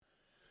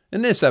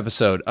In this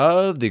episode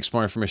of the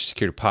Exploring Information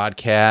Security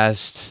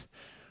Podcast,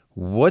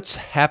 what's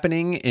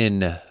happening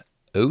in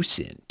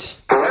OSINT?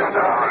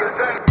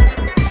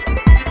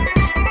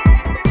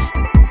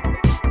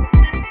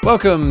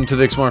 Welcome to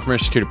the Exploring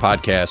Information Security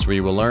Podcast, where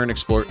you will learn,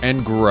 explore,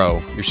 and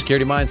grow your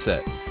security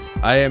mindset.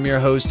 I am your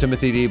host,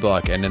 Timothy D.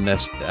 Block, and in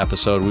this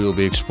episode, we will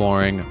be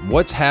exploring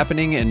what's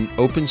happening in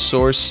open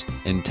source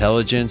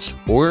intelligence,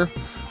 or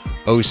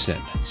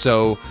OSINT.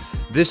 So,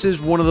 this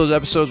is one of those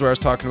episodes where I was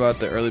talking about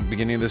the early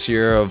beginning of this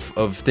year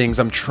of things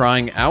I'm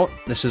trying out.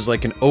 This is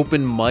like an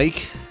open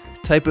mic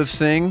type of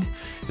thing.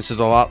 This is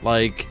a lot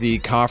like the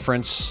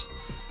conference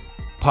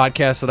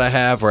podcast that I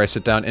have where I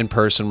sit down in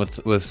person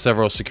with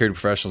several security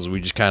professionals. We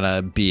just kind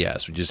of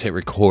BS. We just hit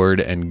record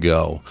and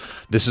go.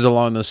 This is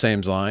along those same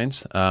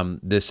lines.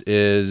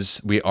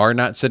 We are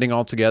not sitting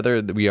all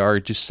together. We are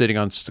just sitting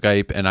on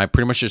Skype, and I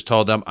pretty much just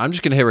told them I'm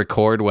just going to hit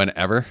record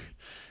whenever.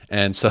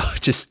 And so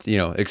just,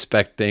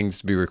 expect things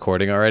to be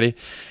recording already,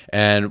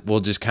 and we'll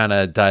just kind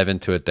of dive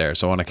into it there.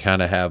 So I want to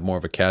kind of have more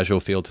of a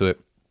casual feel to it.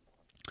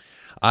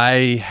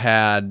 I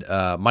had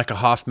Micah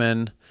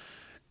Hoffman,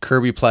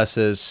 Kirby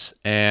Plessis,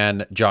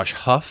 and Josh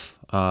Huff,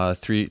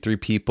 three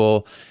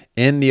people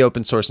in the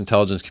open source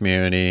intelligence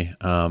community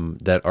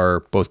that are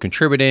both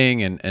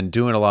contributing and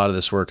doing a lot of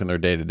this work in their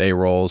day-to-day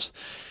roles.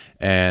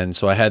 And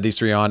so I had these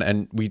three on,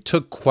 and we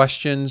took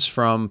questions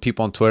from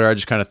people on Twitter. I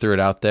just kind of threw it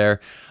out there.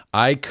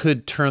 I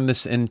could turn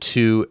this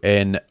into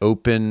an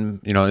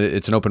open,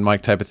 it's an open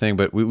mic type of thing,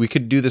 but we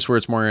could do this where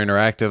it's more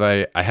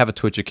interactive. I have a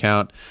Twitch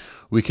account.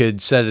 We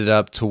could set it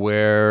up to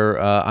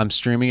where I'm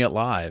streaming it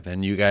live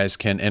and you guys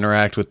can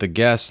interact with the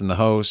guests and the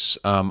hosts.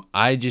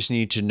 I just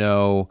need to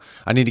know,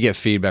 I need to get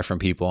feedback from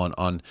people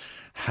on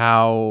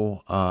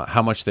how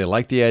much they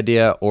like the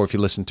idea, or if you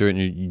listen to it and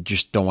you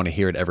just don't want to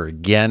hear it ever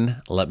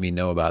again, let me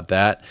know about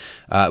that.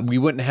 We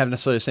wouldn't have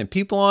necessarily the same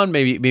people on.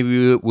 Maybe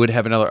we would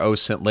have another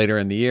OSINT later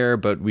in the year,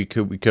 but we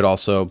could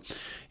also,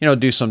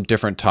 do some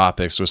different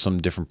topics with some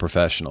different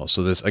professionals.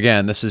 So this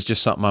is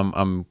just something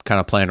I'm kind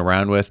of playing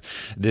around with.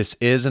 This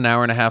is an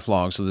hour and a half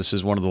long, so this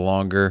is one of the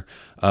longer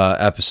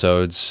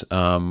episodes,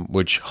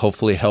 which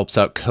hopefully helps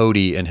out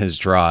Cody in his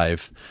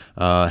drive.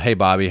 Hey,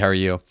 Bobby, how are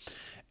you?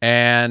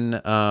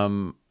 And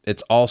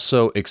it's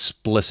also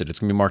explicit. It's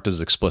going to be marked as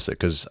explicit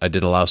because I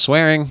did allow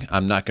swearing.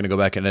 I'm not going to go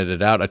back and edit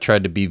it out. I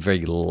tried to be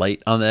very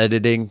light on the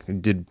editing.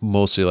 Did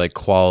mostly like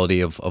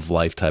quality of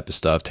life type of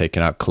stuff,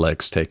 taking out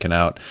clicks, taking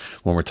out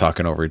when we're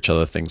talking over each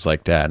other, things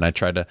like that. And I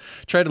tried to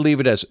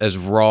leave it as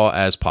raw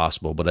as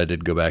possible, but I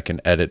did go back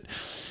and edit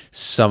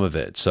some of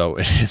it. So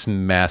it is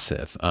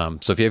massive.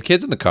 So if you have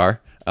kids in the car,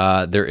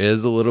 there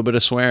is a little bit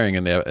of swearing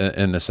in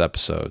this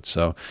episode.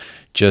 So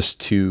just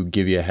to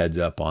give you a heads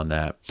up on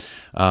that.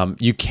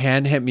 You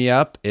can hit me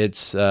up.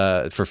 It's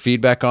for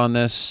feedback on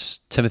this,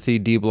 Timothy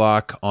D.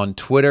 Block on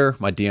Twitter.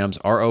 My DMs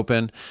are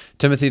open.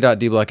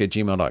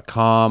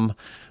 timothy.dblock@gmail.com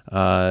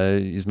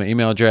is my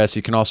email address.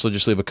 You can also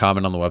just leave a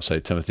comment on the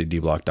website,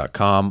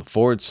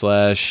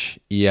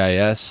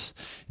 timothydblock.com/EIS,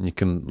 and you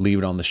can leave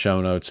it on the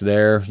show notes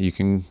there. You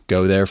can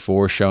go there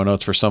for show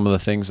notes for some of the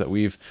things that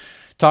we've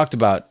talked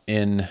about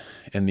in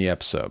the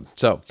episode.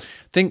 So I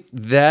think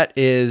that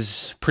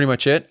is pretty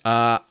much it.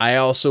 I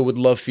also would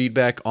love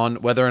feedback on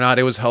whether or not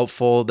it was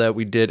helpful that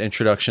we did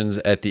introductions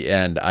at the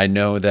end. I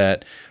know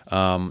that,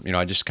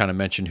 I just kind of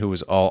mentioned who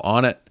was all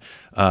on it.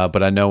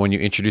 But I know when you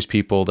introduce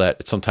people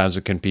that sometimes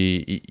it can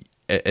be,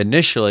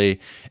 initially,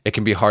 it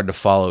can be hard to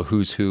follow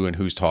who's who and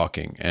who's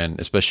talking. And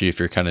especially if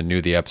you're kind of new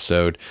to the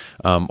episode,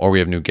 or we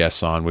have new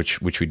guests on,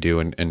 which we do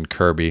in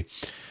Kirby.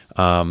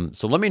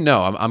 So let me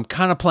know. I'm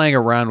kind of playing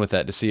around with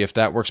that to see if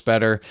that works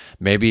better.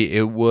 Maybe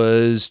it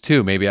was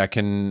too. Maybe I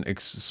can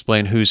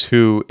explain who's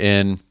who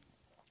in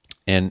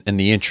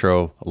the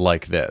intro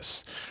like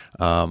this.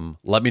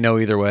 Let me know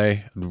either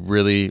way.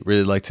 Really,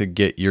 really like to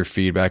get your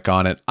feedback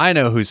on it. I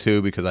know who's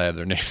who because I have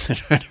their names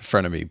right in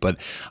front of me, but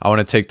I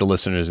want to take the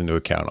listeners into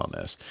account on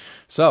this.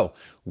 So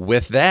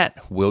with that,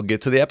 we'll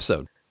get to the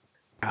episode.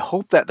 I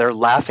hope that they're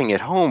laughing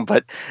at home,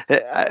 but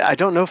I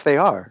don't know if they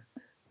are.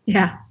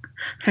 Yeah.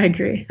 I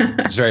agree.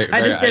 It's very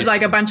I just did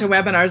like a bunch of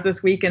webinars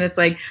this week, and it's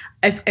like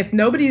if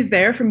nobody's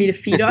there for me to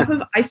feed off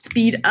of, I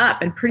speed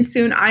up, and pretty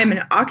soon I am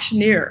an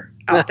auctioneer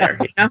out there.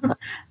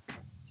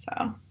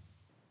 So,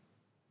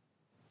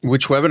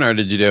 which webinar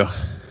did you do?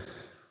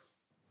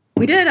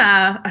 We did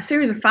a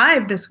series of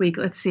 5 this week.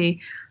 Let's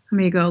see. Let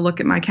me go look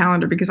at my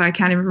calendar because I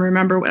can't even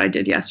remember what I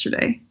did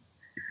yesterday.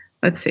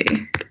 Let's see.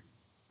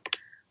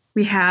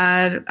 We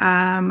had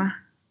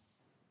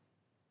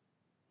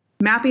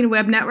mapping a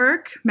web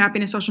network,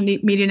 mapping a social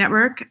media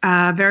network,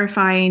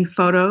 verifying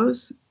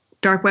photos,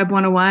 Dark Web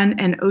 101,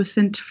 and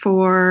OSINT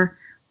for,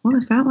 what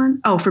was that one?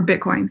 Oh, for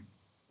Bitcoin.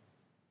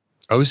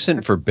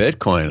 OSINT for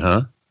Bitcoin,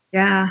 huh?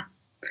 Yeah.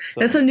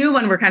 That's a new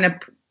one we're kind of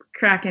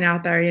cracking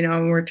out there,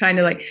 and we're trying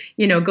to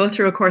go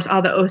through, of course,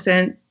 all the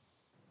OSINT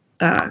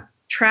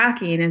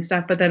tracking and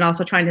stuff, but then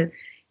also trying to,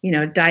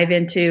 dive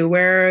into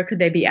where could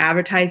they be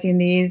advertising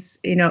these,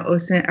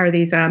 OSINT or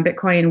these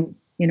Bitcoin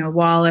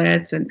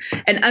wallets and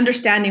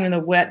understanding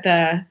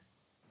the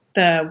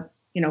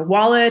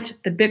wallet,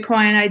 the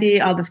Bitcoin ID,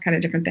 all this kind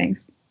of different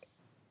things.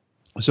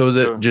 So is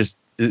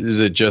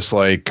it just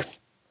like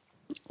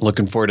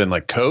looking for it in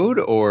like code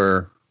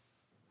or?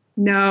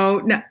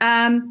 No.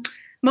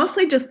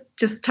 Mostly just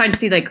trying to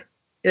see like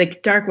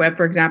dark web,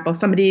 for example.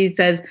 Somebody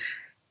says,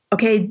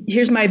 okay,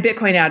 here's my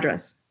Bitcoin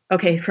address.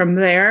 Okay, from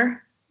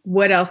there,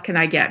 what else can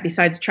I get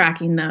besides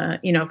tracking the,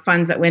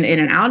 funds that went in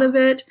and out of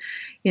it?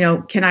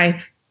 Can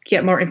I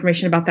get more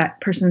information about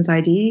that person's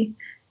ID?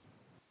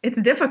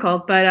 It's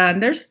difficult, but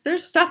there's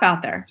stuff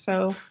out there.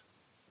 So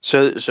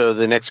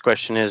the next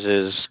question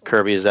is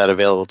Kirby, is that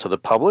available to the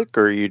public,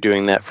 or are you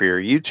doing that for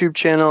your YouTube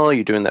channel? Are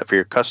you doing that for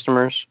your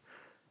customers?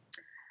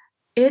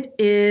 It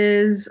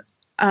is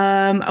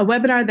a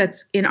webinar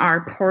that's in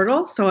our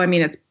portal. So,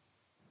 it's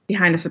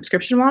behind a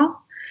subscription wall.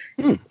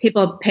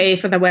 People pay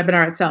for the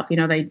webinar itself.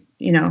 They,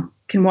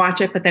 can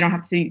watch it, but they don't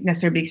have to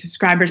necessarily be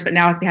subscribers. But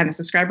now it's behind the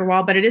subscriber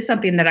wall. But it is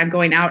something that I'm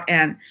going out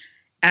and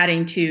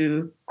adding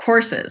to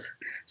courses.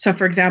 So,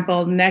 for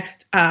example,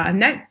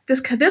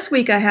 this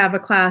week I have a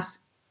class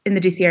in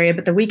the DC area,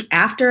 but the week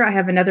after I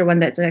have another one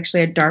that's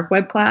actually a dark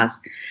web class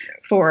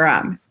for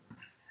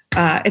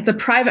it's a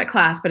private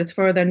class, but it's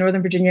for the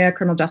Northern Virginia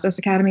Criminal Justice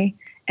Academy.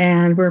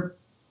 And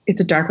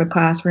it's a dark web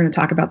class. We're going to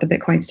talk about the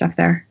Bitcoin stuff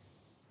there.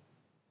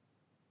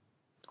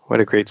 What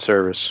a great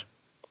service.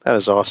 That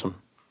is awesome.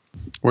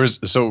 Where's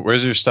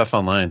your stuff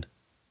online?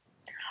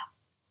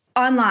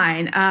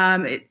 Online.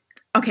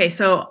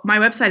 So my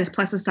website is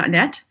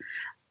plessis.net.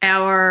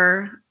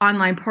 Our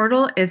online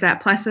portal is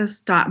at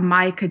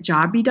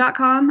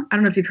plessis.mykajabi.com. I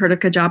don't know if you've heard of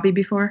Kajabi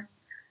before.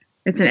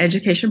 It's an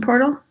education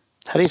portal.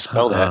 How do you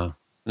spell that?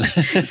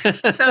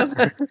 So,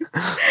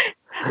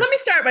 let me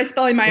start by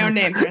spelling my own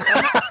name, because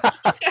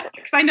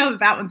I know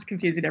that one's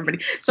confusing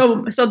everybody.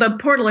 So the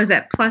portal is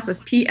at Plessis,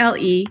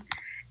 PLESSAS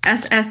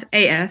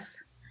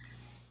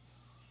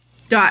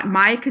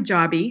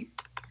 .mykajabi,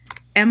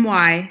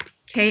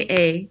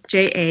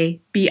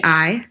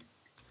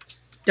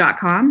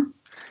 MYKAJABI.com.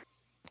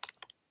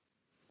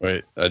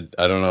 Wait, I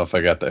don't know if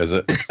I got that. Is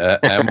it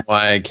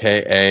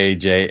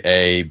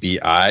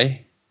MYKAJABI?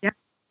 Yeah.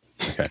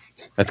 Okay.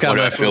 That's kind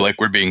of. I feel like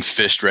we're being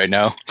fished right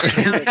now.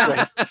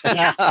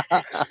 Yeah.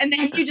 And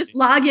then you just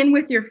log in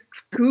with your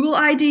Google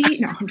ID.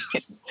 No, I'm just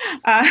kidding.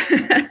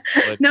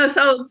 No,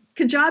 so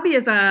Kajabi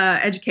is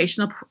a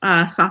educational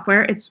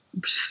software. It's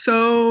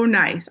so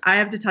nice. I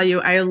have to tell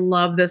you, I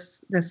love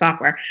this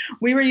software.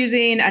 We were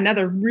using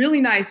another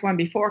really nice one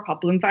before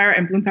called Bloomfire,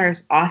 and Bloomfire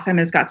is awesome.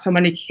 It's got so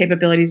many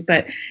capabilities,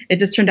 but it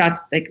just turned out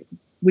like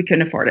we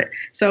couldn't afford it.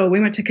 So we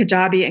went to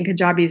Kajabi, and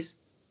Kajabi's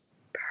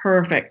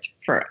perfect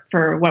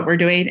for what we're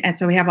doing. And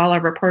so we have all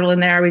of our portal in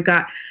there. We've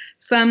got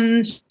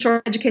some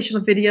short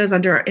educational videos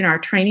in our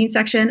training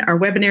section, our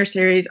webinar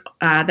series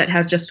that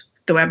has just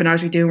the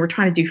webinars we do. We're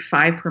trying to do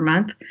 5 per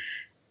month.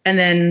 And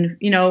then,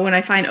 when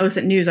I find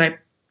OSINT news, I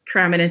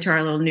cram it into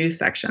our little news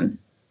section.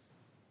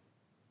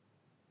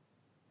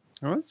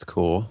 Oh, that's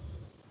cool.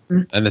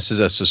 Mm-hmm. And this is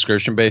a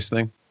subscription-based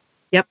thing?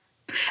 Yep.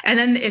 And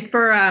then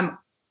for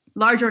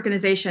large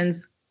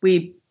organizations,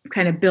 we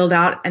kind of build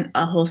out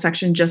a whole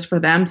section just for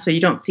them. So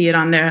you don't see it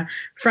on the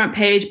front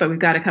page, but we've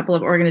got a couple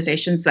of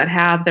organizations that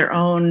have their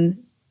own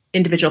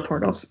individual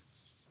portals.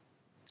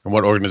 And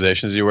what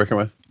organizations are you working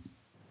with?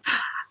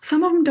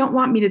 Some of them don't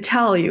want me to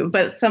tell you,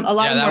 but a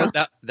lot of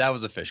them. That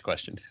was a fish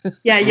question.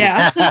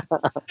 Yeah.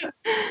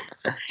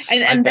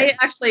 and they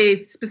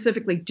actually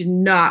specifically do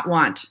not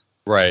want.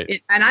 Right.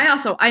 It. And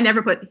I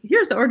never put,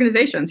 here's the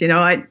organizations,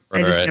 I just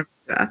never do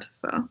that.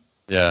 So.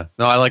 Yeah.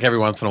 No, I like every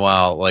once in a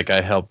while, like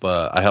I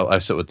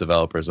sit with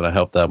developers and I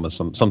help them with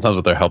sometimes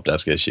with their help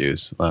desk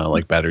issues,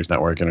 like batteries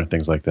not working or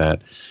things like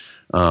that.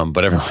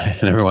 But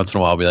every once in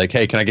a while I'll be like,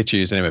 hey, can I get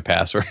your username and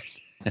password?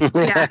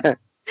 Yeah.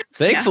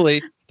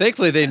 Thankfully,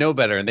 they know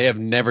better and they have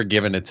never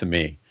given it to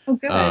me. Oh,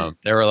 good.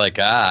 They were like,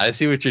 I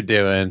see what you're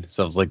doing.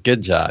 So I was like,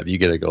 good job. You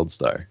get a gold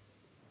star.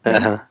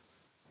 Uh-huh.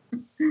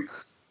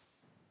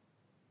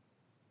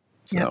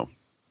 So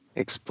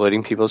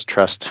exploiting people's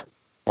trust.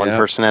 One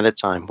person at a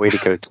time. Way to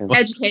go, Tim.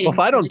 Educating. Well, if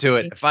I don't do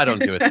it,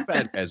 the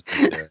bad guys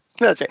do it.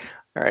 That's right.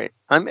 All right.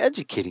 I'm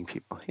educating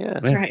people. Yeah.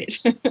 That's right.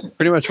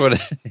 Pretty much what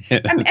it is.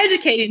 I'm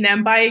educating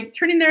them by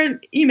turning their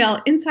email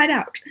inside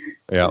out.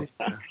 Yeah.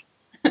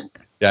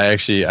 Yeah,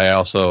 I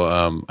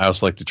also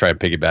like to try to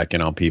piggyback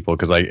in on people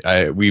because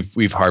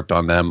we've harped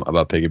on them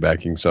about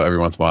piggybacking. So every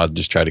once in a while, I'll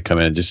just try to come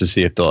in just to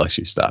see if they'll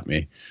actually stop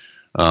me.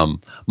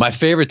 My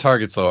favorite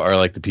targets though are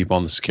like the people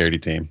on the security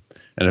team.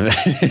 And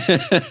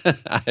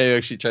I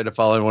actually tried to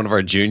follow one of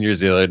our juniors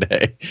the other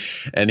day,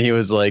 and he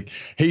was like,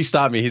 he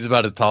stopped me. He's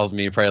about as tall as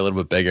me, probably a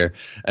little bit bigger.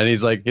 And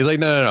he's like,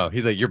 no.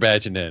 He's like, you're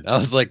badging in. I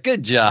was like,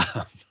 good job.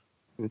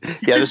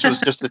 Yeah, this was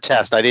just a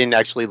test. I didn't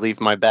actually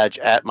leave my badge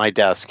at my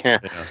desk. Yeah.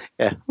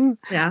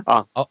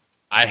 Oh,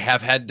 I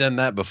have had done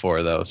that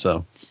before though.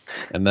 So,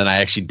 and then I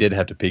actually did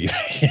have to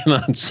piggyback in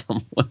on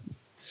someone.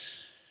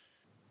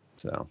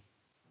 So,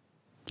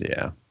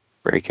 yeah.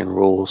 Breaking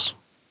rules.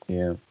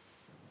 Yeah.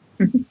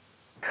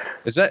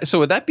 Is that so?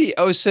 Would that be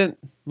OSINT?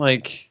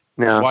 Like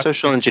no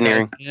social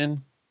engineering?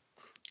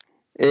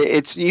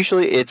 It's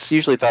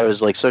usually thought of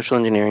as like social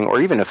engineering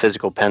or even a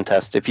physical pen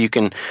test. If you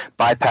can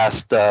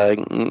bypass the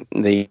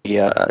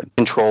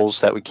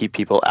controls that would keep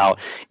people out.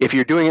 If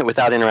you're doing it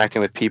without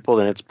interacting with people,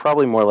 then it's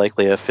probably more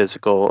likely a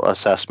physical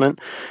assessment.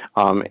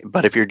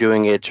 But if you're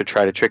doing it to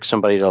try to trick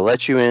somebody to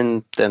let you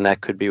in, then that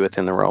could be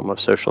within the realm of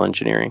social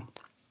engineering.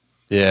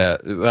 Yeah.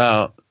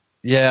 Well,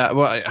 yeah.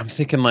 Well, I'm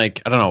thinking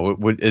like, I don't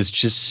know, is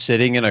just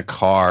sitting in a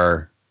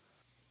car,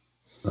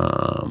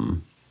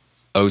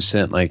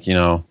 OSINT, like,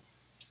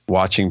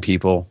 watching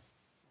people,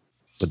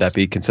 would that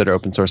be considered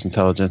open source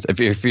intelligence? If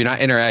you're not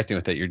interacting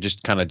with it, you're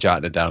just kind of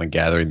jotting it down and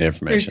gathering the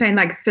information. You're saying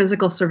like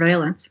physical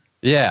surveillance.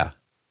 Yeah.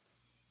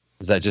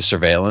 Is that just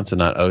surveillance and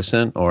not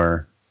OSINT?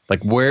 Or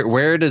like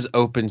where does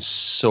open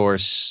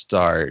source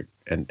start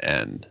and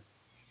end?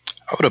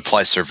 I would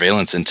apply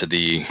surveillance into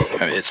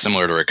it's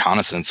similar to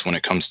reconnaissance when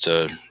it comes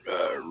to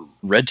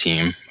red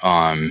team.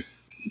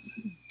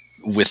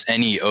 With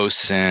any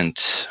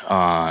OSINT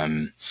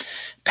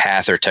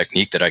path or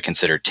technique that I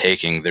consider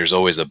taking, there's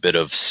always a bit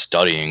of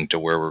studying to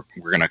where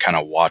we're going to kind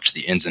of watch the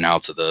ins and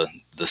outs of the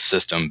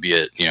system, be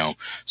it,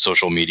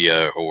 social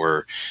media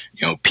or,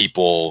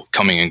 people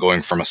coming and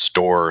going from a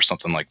store or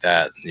something like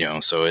that,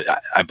 so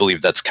I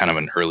believe that's kind of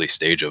an early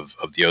stage of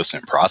the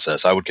OSINT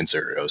process. I would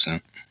consider it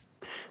OSINT.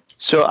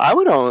 So I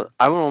would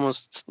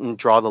almost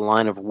draw the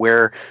line of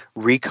where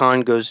recon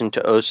goes into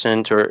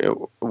OSINT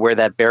or where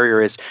that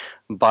barrier is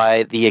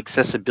by the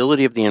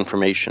accessibility of the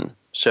information.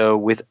 So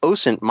with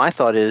OSINT, my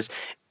thought is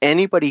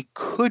anybody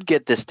could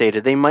get this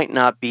data. They might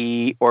not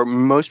be, or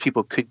most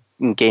people could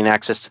gain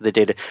access to the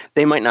data.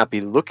 They might not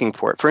be looking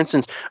for it. For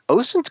instance,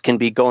 OSINT can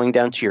be going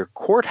down to your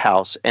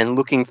courthouse and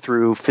looking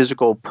through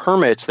physical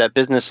permits that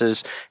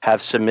businesses have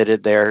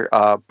submitted there,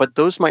 but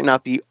those might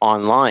not be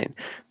online.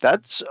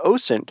 That's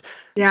OSINT.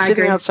 Yeah,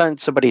 Sitting outside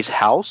somebody's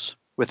house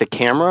with a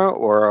camera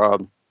or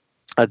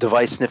a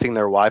device sniffing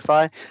their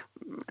Wi-Fi,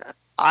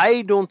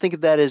 I don't think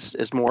of that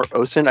as more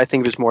OSINT. I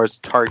think of it as more as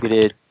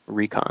targeted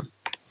recon.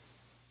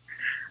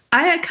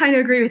 I kind of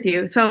agree with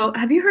you. So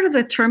have you heard of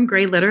the term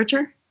gray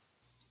literature?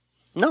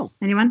 No.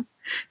 Anyone?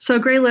 So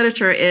gray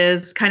literature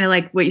is kind of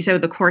like what you said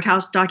with the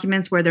courthouse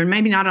documents where they're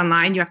maybe not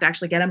online. You have to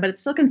actually get them, but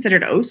it's still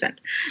considered OSINT.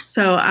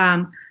 So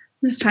I'm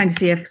just trying to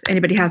see if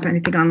anybody has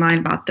anything online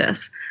about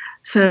this.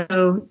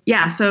 So,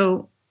 yeah.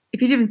 So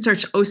if you even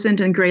search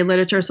OSINT and gray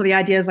literature, so the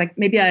idea is like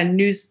maybe a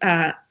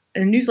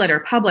newsletter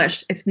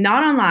published. It's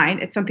not online.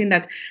 It's something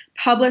that's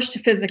published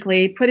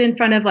physically, put in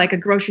front of like a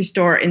grocery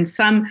store in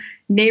some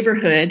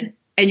neighborhood,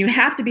 and you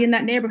have to be in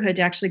that neighborhood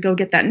to actually go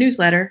get that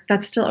newsletter.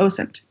 That's still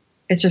OSINT.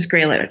 It's just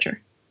gray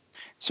literature.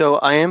 So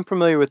I am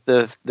familiar with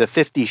the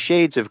 50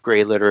 Shades of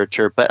Gray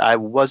literature, but I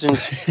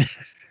wasn't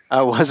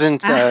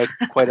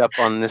quite up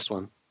on this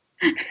one.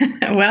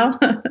 Well,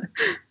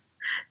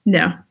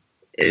 no.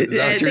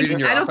 I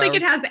don't think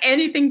it has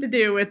anything to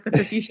do with the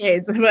 50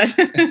 Shades, but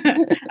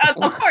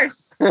of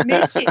course,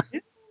 maybe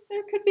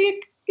there could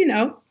be,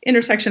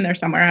 intersection there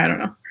somewhere. I don't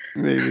know.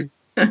 Maybe.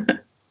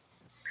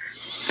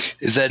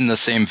 Is that in the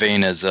same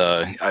vein as,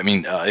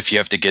 if you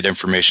have to get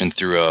information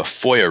through a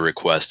FOIA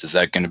request, is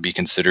that going to be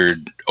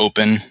considered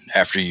open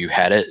after you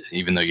had it,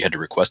 even though you had to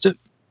request it?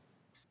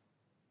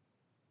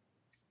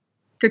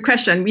 Good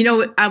question. We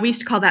used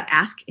to call that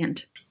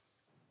AskInt.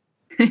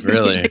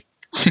 Really?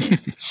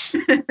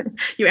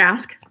 You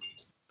ask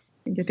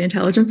and get the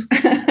intelligence.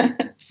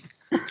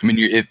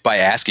 By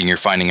asking, you're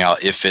finding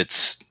out if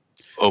it's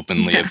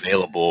openly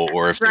available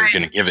or if they're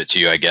going to give it to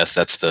you. I guess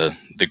that's the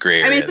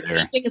gray area there.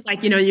 The thing is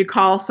like, you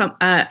call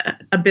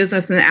a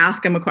business and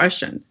ask them a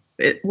question.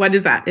 What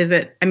is that? Is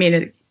it,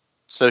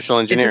 social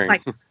engineering.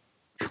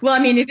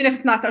 Even if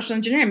it's not social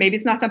engineering, maybe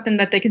it's not something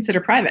that they consider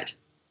private.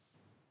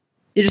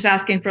 You're just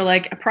asking for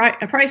like a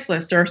price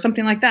list or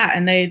something like that.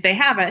 And they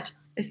have it.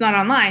 It's not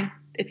online.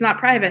 It's not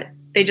private.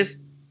 They just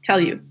tell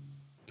you.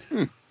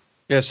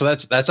 Yeah, so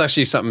that's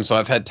actually something. So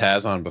I've had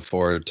Taz on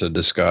before to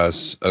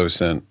discuss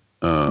OSINT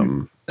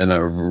in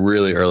a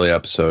really early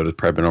episode. It's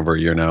probably been over a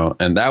year now,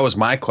 and that was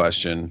my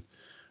question: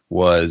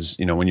 was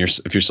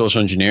if you're social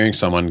engineering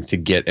someone to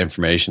get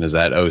information, is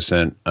that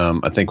OSINT?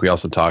 I think we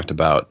also talked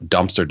about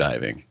dumpster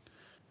diving.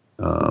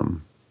 I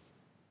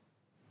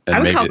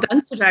would call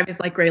dumpster diving is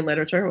like gray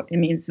literature. It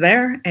means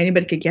there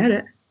anybody could get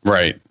it.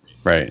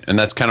 Right. And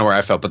that's kind of where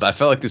I felt. But I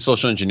felt like the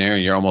social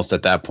engineering, you're almost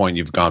at that point,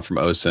 you've gone from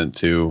OSINT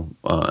to,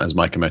 as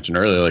Micah mentioned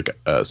earlier, like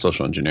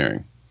social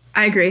engineering.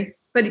 I agree.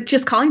 But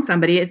just calling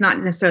somebody is not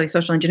necessarily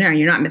social engineering.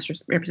 You're not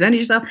misrepresenting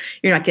yourself.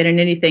 You're not getting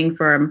anything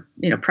from,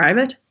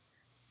 private.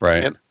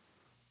 Right. Yep.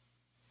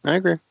 I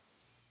agree.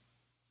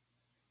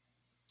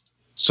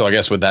 So I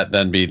guess would that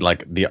then be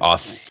like the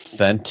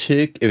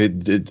authentic?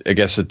 I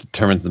guess it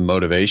determines the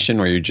motivation,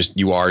 where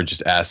you are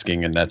just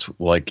asking, and that's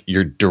like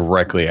you're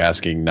directly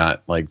asking,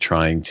 not like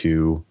trying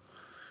to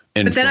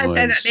influence. But then I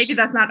said maybe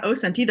that's not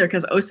OSINT either,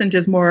 because OSINT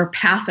is more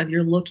passive.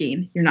 You're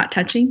looking, you're not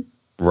touching.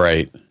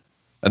 Right.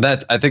 And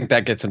I think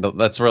that gets into,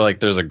 that's where like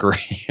there's a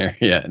gray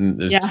area.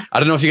 And I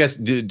don't know if you guys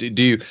do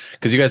you,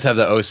 because you guys have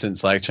the OSINT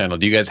Slack channel.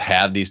 Do you guys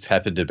have these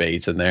type of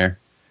debates in there?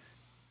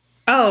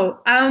 Oh,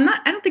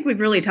 I don't think we've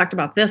really talked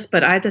about this,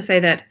 but I have to say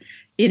that,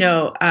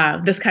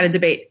 this kind of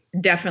debate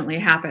definitely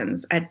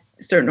happens at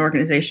certain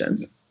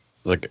organizations.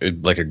 Like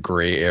a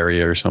gray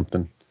area or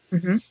something.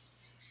 Mm-hmm.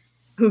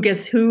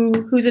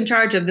 Who's in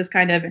charge of this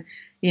kind of,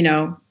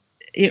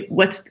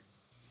 what's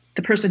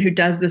the person who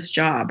does this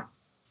job,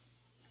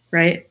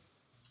 right?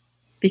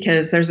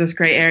 Because there's this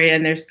gray area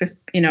and there's this,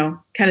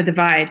 kind of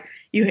divide.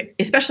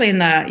 Especially in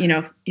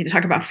the, you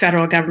talk about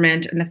federal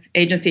government and the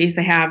agencies,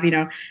 they have,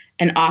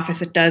 an office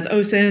that does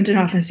OSINT, an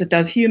office that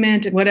does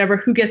HUMINT, and whatever.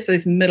 Who gets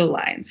those middle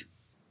lines?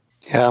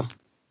 Yeah.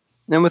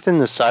 And within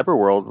the cyber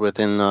world,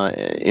 within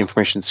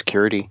information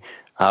security,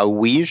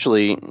 we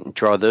usually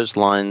draw those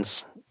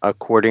lines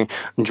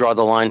draw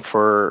the line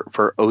for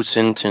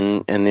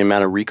OSINT and the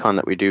amount of recon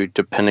that we do,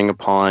 depending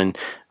upon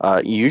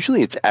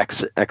usually it's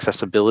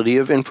accessibility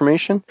of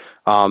information.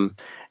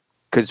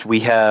 Because we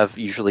have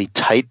usually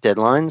tight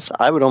deadlines.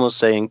 I would almost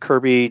say, and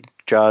Kirby,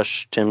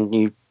 Josh, Tim,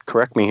 you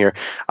correct me here,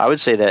 I would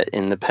say that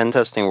in the pen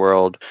testing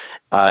world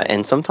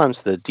and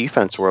sometimes the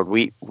defense world,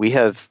 we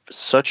have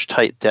such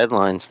tight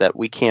deadlines that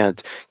we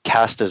can't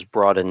cast as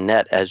broad a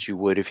net as you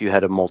would if you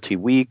had a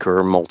multi-week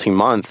or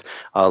multi-month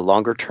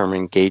longer-term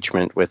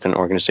engagement with an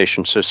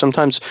organization. So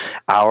sometimes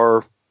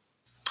our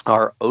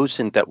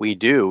OSINT that we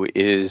do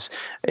is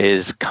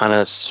kind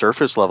of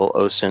surface level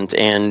OSINT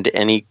and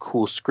any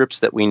cool scripts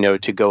that we know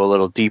to go a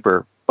little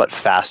deeper but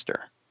faster.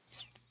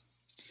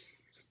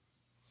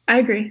 I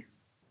agree.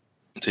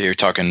 So you're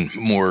talking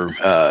more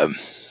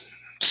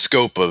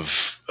scope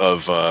of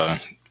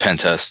pen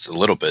tests a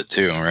little bit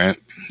too, right?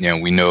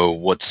 We know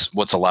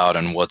what's allowed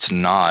and what's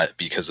not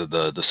because of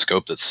the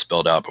scope that's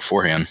spelled out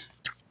beforehand.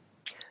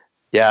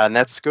 Yeah, and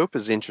that scope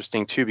is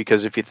interesting too,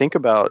 because if you think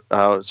about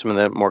some of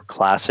the more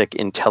classic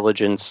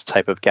intelligence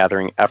type of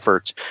gathering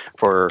efforts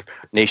for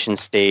nation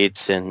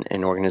states and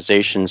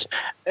organizations,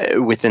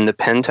 within the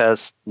pen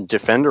test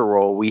defender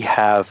role, we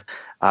have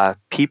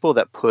people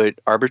that put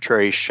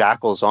arbitrary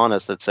shackles on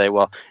us that say,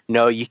 well,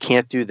 no, you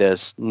can't do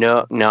this.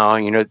 No,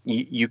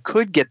 you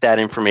could get that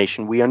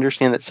information. We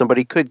understand that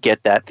somebody could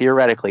get that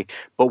theoretically,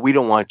 but we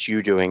don't want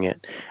you doing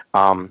it.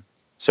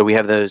 So we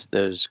have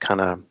those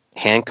kind of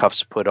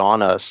handcuffs put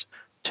on us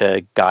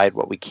to guide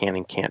what we can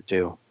and can't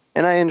do.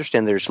 And I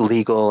understand there's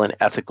legal and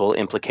ethical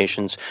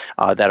implications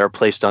that are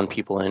placed on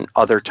people in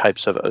other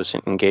types of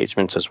OSINT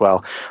engagements as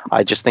well.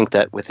 I just think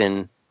that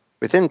within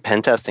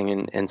pen testing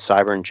and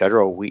cyber in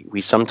general, we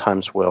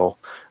sometimes will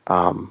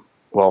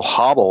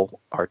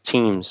hobble our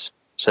teams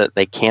so that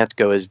they can't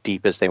go as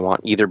deep as they want,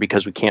 either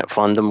because we can't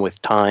fund them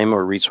with time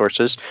or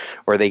resources,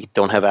 or they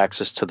don't have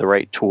access to the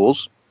right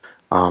tools.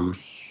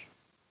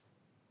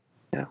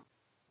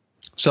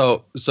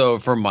 So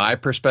from my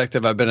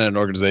perspective, I've been in an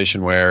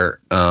organization where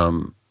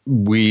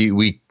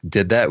we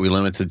did that. We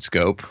limited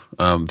scope.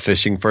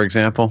 Phishing, for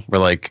example, we're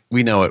like,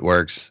 we know it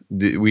works.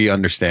 We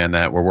understand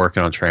that. We're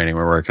working on training.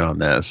 We're working on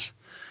this.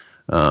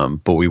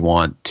 But we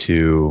want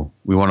to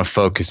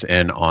focus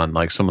in on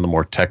like some of the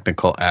more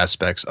technical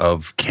aspects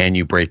of, can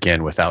you break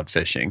in without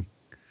phishing?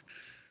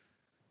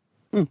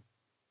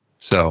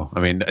 So, I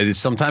mean,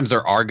 sometimes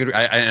there are good,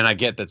 and I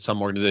get that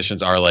some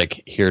organizations are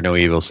like, hear no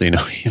evil, see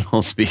no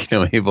evil, speak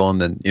no evil. And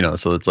then,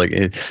 so it's like,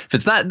 if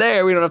it's not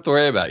there, we don't have to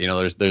worry about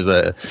it. There's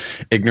a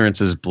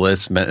ignorance is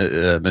bliss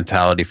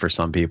mentality for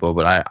some people.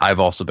 But I've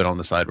also been on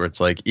the side where it's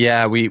like,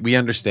 yeah, we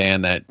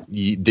understand that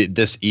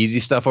this easy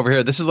stuff over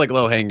here, this is like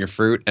low hanging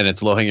fruit, and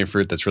it's low hanging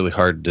fruit that's really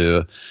hard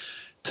to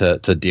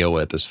deal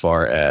with, as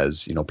far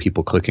as,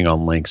 people clicking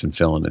on links and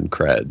filling in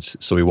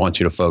creds. So we want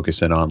you to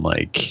focus in on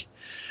like,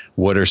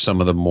 what are some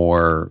of the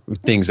more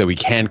things that we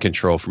can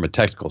control from a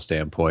technical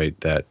standpoint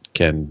that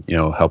can,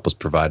 help us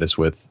provide us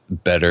with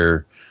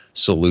better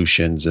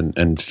solutions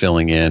and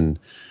filling in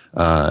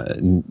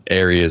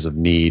areas of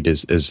need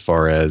as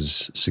far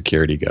as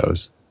security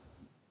goes?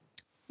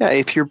 Yeah,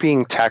 if you're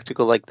being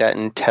tactical like that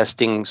and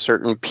testing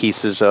certain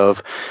pieces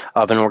of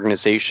an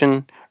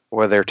organization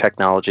or their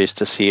technologies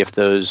to see if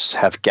those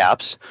have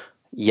gaps,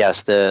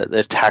 yes,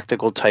 the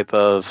tactical type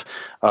of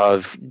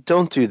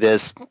don't do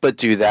this but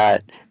do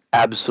that,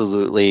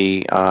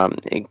 absolutely,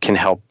 it can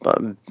help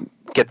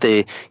get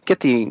the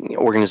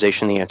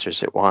organization the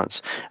answers it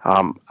wants.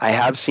 I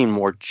have seen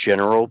more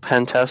general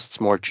pen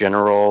tests, more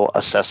general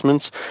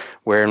assessments,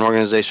 where an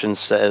organization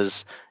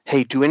says,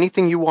 "Hey, do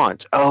anything you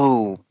want."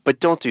 Oh,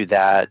 but don't do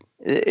that.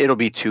 It'll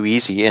be too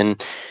easy,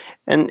 and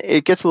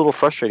it gets a little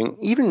frustrating.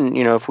 Even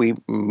if we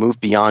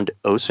move beyond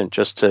OSINT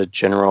just to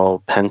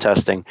general pen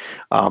testing,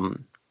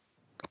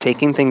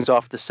 taking things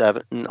off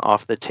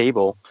the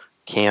table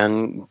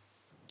can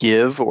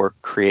give or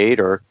create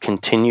or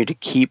continue to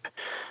keep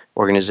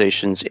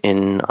organizations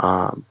in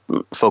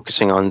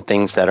focusing on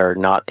things that are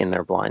not in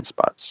their blind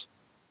spots.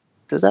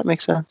 Does that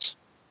make sense?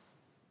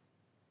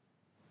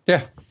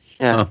 Yeah.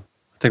 I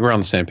think we're on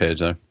the same page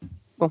there.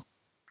 Cool.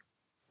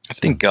 I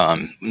think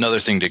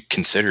another thing to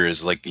consider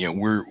is like,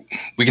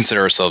 we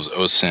consider ourselves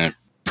OSINT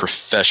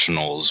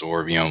professionals,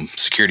 or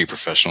security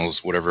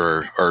professionals,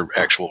 whatever our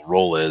actual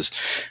role is.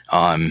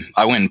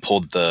 I went and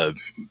pulled the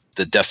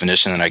the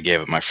definition that I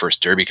gave at my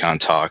first DerbyCon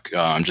talk,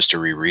 just to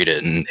reread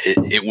it, and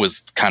it was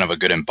kind of a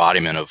good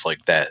embodiment of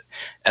like that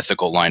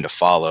ethical line to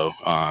follow.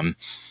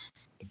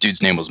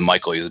 Dude's name was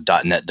Michael. He's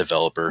a .NET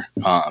developer,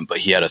 but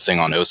he had a thing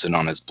on OSINT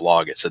on his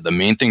blog. It said the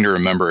main thing to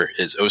remember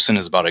is OSINT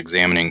is about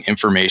examining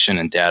information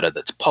and data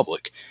that's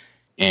public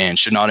and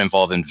should not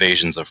involve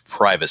invasions of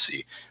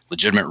privacy.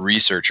 Legitimate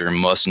researcher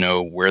must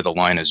know where the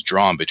line is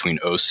drawn between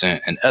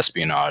OSINT and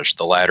espionage,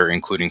 the latter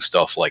including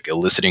stuff like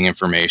eliciting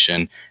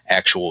information,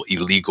 actual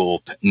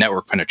illegal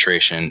network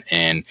penetration,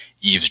 and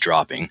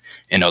eavesdropping.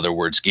 In other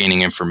words,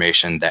 gaining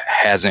information that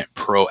hasn't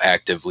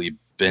proactively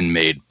been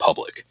made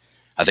public.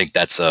 I think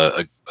that's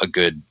a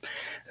good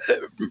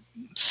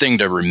thing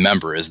to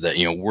remember, is that,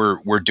 you know,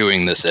 we're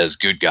doing this as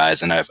good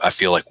guys, and I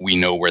feel like we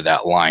know where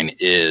that line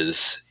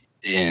is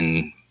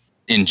in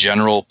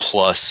general,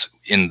 plus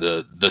in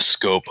the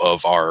scope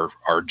of our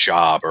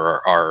job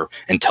or our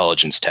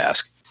intelligence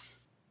task.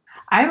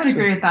 I would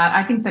agree with that.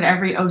 I think that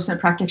every OSINT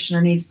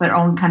practitioner needs their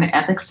own kind of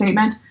ethics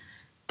statement.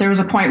 There was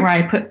a point where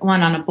I put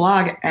one on a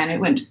blog and it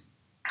went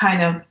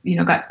kind of, you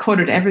know, got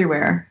quoted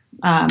everywhere.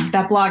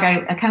 That blog,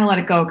 I kind of let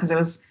it go because it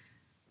was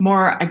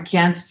more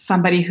against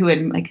somebody who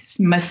had like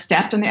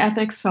misstepped on the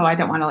ethics. So I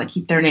don't want to like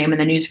keep their name in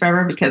the news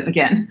forever because,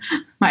 again,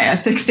 my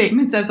ethics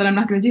statement says that I'm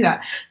not going to do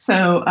that.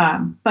 So,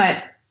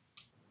 but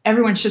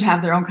everyone should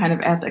have their own kind of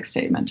ethics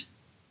statement.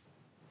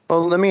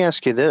 Well, let me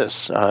ask you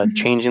this,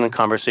 changing the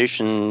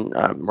conversation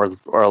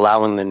or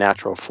allowing the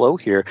natural flow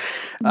here.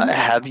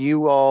 Have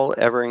you all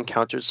ever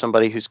encountered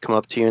somebody who's come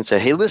up to you and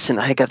said, hey, listen,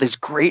 I got this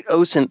great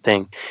OSINT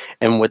thing.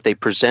 And what they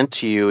present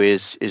to you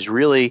is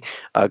really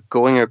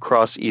going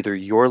across either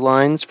your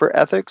lines for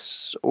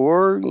ethics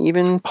or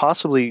even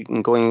possibly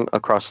going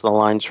across the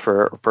lines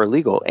for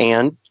legal?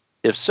 And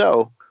if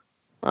so,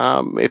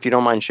 if you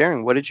don't mind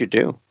sharing, what did you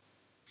do?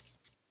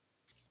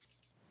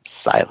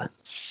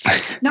 Silence.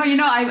 No, you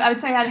know, I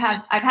would say I've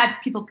had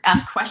people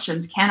ask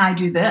questions. Can I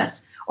do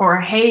this?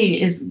 Or,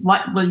 hey,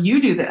 will you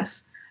do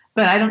this?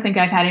 But I don't think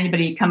I've had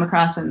anybody come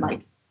across and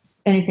like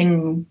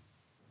anything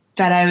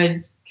that I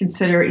would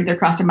consider either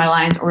crossing my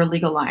lines or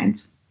legal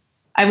lines.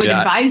 I would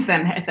advise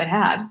them if it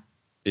had.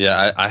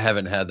 Yeah, I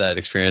haven't had that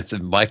experience.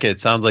 And Micah,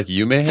 it sounds like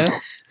you may have.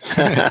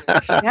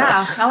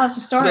 Yeah, tell us a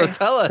story. So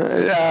tell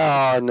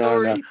us.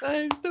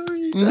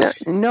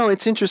 No,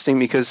 it's interesting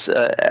because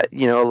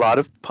you know, a lot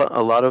of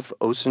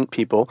OSINT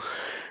people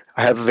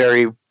have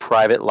very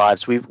private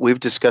lives. We've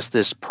discussed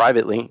this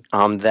privately.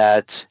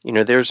 That, you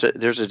know, there's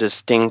a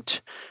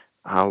distinct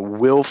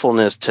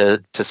willfulness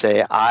to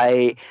say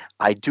I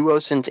do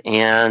OSINT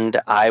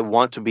and I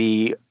want to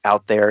be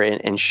out there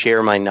and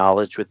share my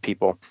knowledge with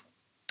people.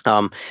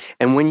 And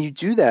when you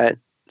do that,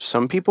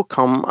 some people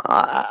come.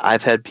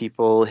 I've had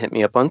people hit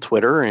me up on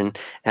Twitter, and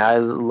I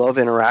love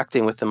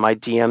interacting with them. My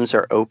DMs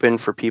are open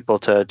for people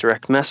to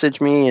direct message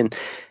me, and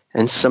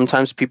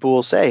sometimes people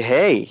will say,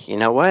 "Hey, you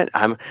know what?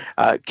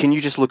 Can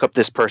you just look up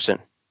this person?"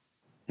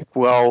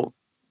 Well,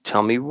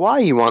 tell me why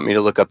you want me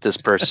to look up this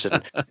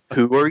person.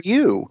 Who are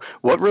you?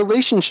 What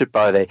relationship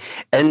are they?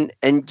 And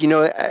you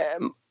know,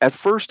 at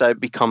first I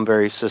become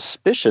very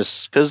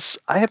suspicious because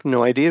I have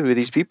no idea who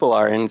these people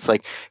are. And it's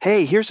like,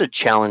 hey, here's a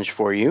challenge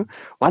for you.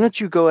 Why don't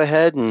you go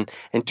ahead and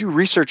do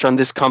research on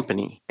this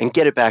company and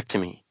get it back to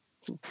me?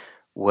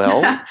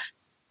 Well,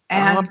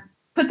 and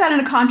put that in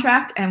a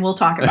contract and we'll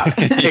talk about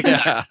it.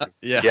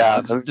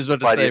 yeah. Just what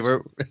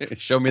to say.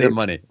 Show me the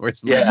money. Where's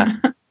the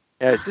money?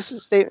 Yeah, is this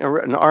an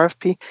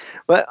RFP?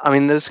 But I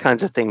mean, those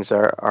kinds of things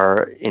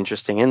are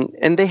interesting,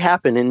 and they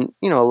happen. And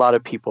you know, a lot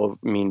of people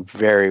mean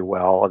very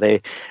well.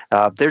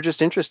 They're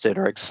just interested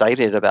or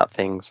excited about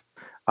things.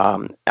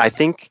 I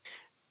think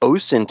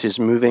OSINT is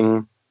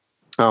moving.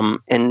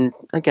 And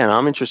again,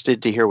 I'm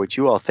interested to hear what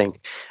you all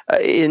think.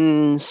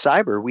 In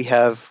cyber, we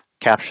have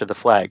capture the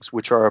flags,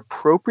 which are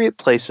appropriate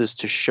places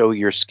to show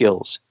your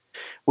skills.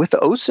 With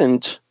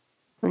OSINT,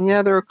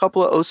 yeah, there are a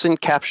couple of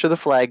OSINT capture the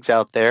flags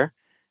out there.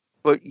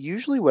 But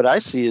usually what I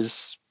see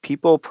is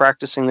people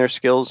practicing their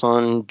skills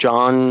on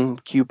John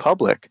Q.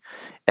 Public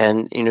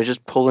and, you know,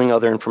 just pulling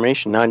other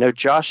information. Now, I know,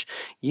 Josh,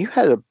 you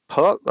had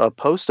a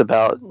post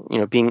about, you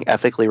know, being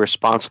ethically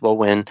responsible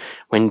when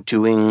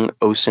doing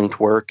OSINT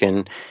work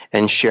and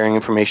sharing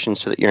information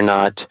so that you're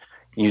not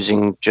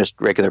using just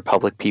regular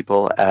public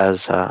people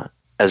as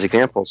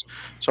examples.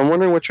 So I'm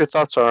wondering what your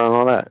thoughts are on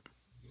all that.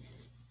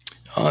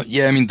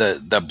 Yeah, I mean,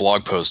 that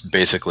blog post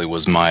basically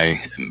was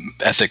my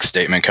ethics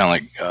statement,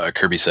 kind of like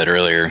Kirby said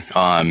earlier.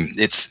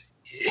 It's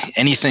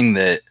anything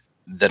that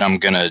I'm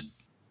going to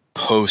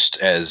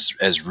post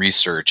as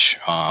research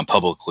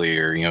publicly,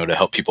 or, you know, to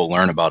help people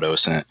learn about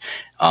OSINT.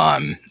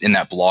 In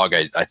that blog,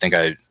 I think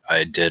I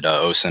did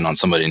OSINT on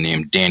somebody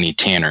named Danny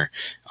Tanner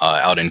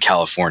out in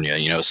California.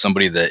 You know,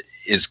 somebody that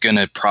is going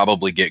to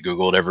probably get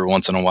Googled every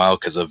once in a while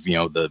because of, you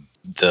know, the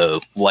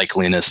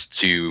likeliness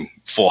to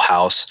Full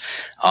House.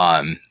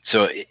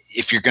 So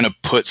if you're going to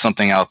put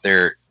something out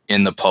there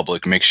in the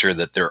public, make sure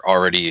that they're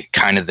already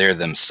kind of there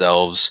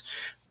themselves,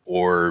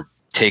 or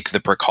take the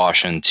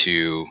precaution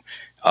to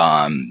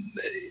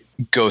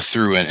go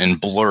through and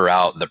blur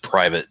out the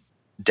private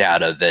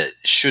data that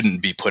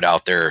shouldn't be put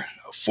out there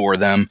for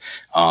them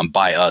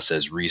by us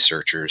as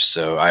researchers.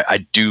 So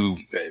I do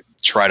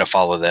try to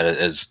follow that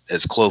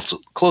as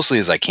closely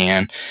as I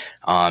can.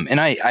 And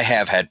I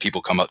have had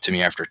people come up to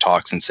me after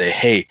talks and say,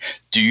 hey,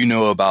 do you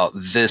know about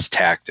this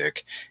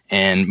tactic?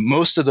 And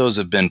most of those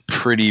have been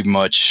pretty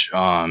much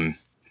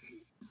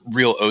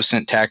real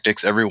OSINT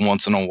tactics. Every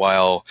once in a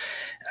while,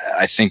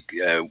 I think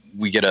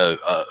we get a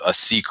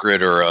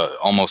secret or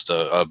almost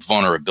a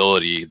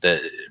vulnerability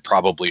that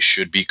probably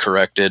should be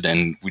corrected,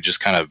 and we just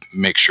kind of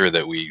make sure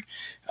that we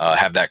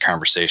have that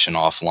conversation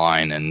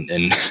offline. And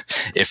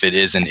if it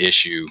is an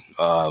issue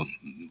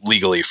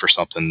legally for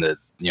something, that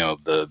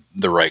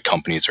the right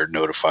companies are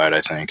notified,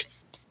 I think.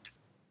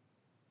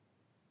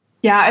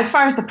 Yeah, as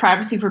far as the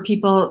privacy for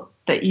people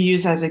that you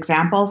use as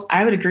examples,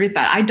 I would agree with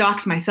that. I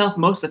dox myself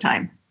most of the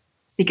time.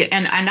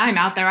 And I'm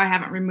out there. I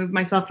haven't removed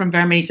myself from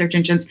very many search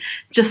engines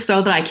just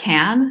so that I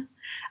can.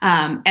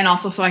 And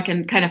also so I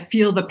can kind of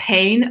feel the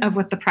pain of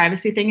what the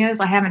privacy thing is.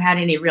 I haven't had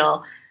any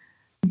real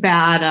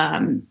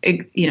bad,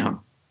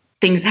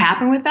 things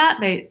happen with that.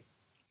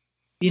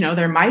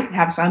 There might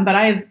have some, but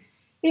I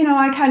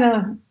kind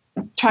of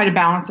try to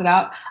balance it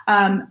out.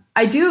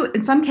 I do,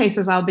 in some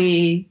cases, I'll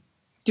be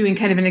doing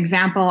kind of an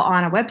example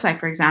on a website,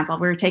 for example.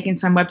 We were taking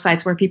some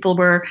websites where people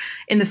were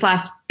in the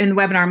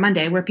webinar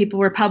Monday, where people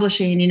were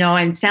publishing,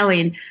 and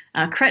selling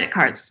credit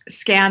cards,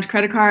 scanned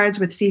credit cards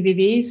with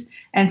CVVs.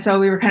 And so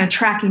we were kind of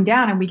tracking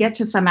down, and we get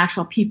to some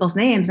actual people's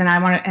names. And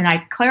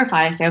I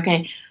clarify, I say,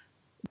 okay,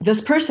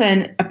 this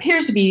person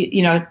appears to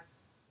be,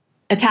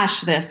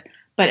 attached to this.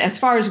 But as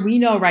far as we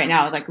know right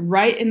now, like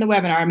right in the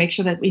webinar, make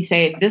sure that we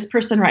say this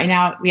person right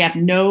now, we have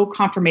no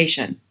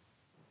confirmation.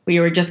 We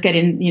were just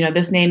getting,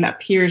 this name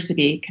appears to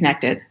be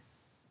connected.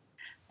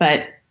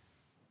 But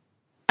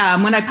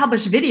when I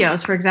publish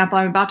videos, for example,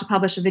 I'm about to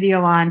publish a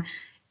video on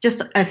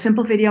just a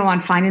simple video on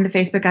finding the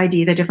Facebook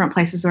ID, the different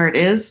places where it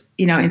is,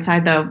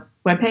 inside the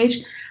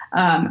webpage.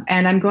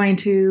 And I'm going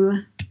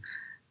to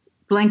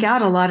blank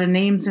out a lot of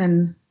names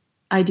and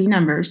ID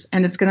numbers.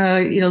 And it's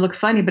going to, look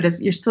funny, but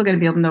you're still going to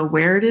be able to know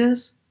where it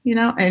is,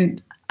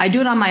 And I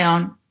do it on my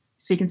own,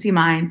 so you can see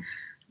mine.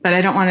 But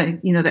I don't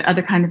want to, the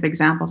other kind of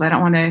examples. I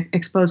don't want to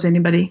expose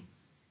anybody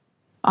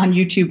on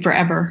YouTube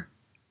forever.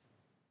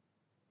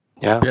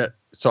 Yeah.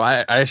 So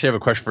I actually have a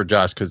question for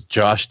Josh, because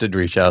Josh did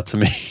reach out to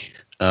me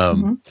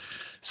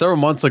several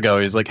months ago.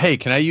 He's like, hey,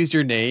 can I use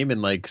your name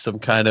in like some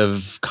kind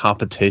of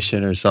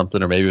competition or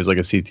something? Or maybe it was like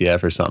a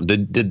CTF or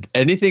something. Did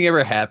anything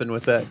ever happen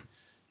with that?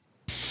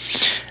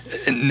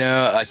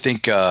 No, I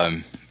think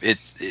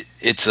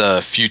it's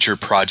a future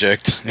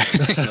project.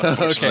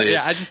 Okay,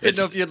 yeah, I just didn't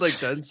know if you had like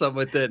done some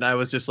with it, and I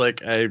was just like,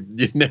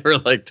 you never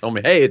like told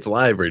me, hey, it's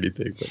live or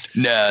anything. But.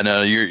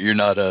 No, you're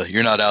not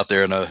out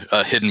there in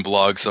a hidden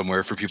blog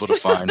somewhere for people to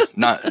find.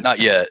 not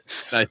yet.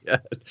 Not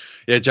yet.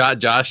 Yeah,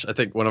 Josh, I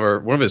think one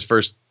of his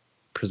first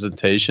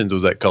presentations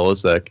was at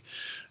Colasec,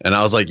 and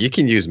I was like, you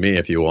can use me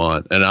if you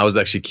want, and I was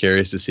actually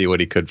curious to see what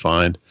he could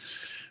find,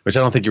 which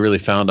I don't think he really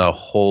found a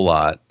whole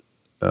lot.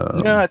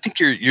 No, I think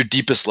your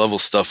deepest level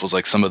stuff was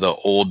like some of the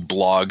old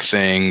blog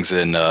things,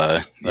 and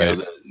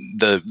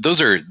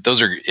those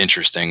are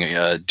interesting.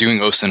 Doing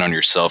OSINT on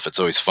yourself, it's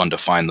always fun to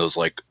find those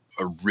like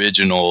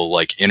original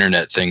like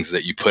internet things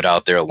that you put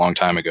out there a long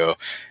time ago.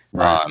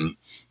 Right.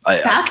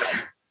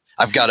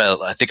 I've got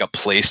I think a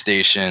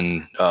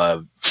PlayStation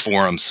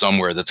forum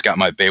somewhere that's got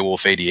my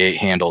Beowulf 88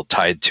 handle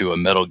tied to a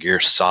Metal Gear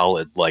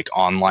Solid like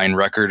online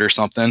record or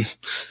something.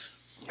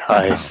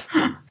 Nice.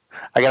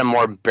 I got a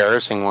more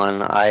embarrassing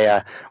one. When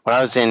I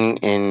was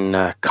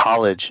in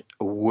college,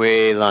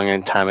 way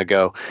long time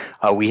ago,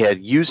 we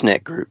had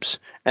Usenet groups,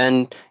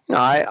 and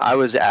I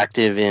was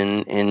active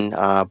in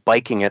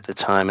biking at the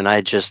time, and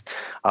I just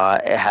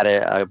had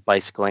a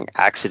bicycling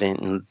accident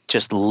and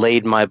just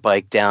laid my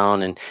bike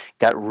down and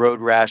got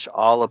road rash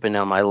all up and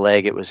down my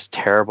leg. It was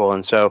terrible,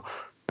 and so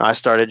I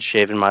started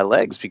shaving my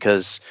legs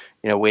because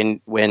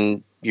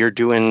when you're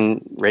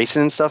doing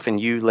racing and stuff and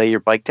you lay your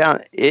bike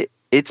down,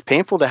 it's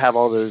painful to have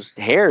all those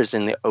hairs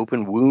and the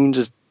open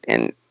wounds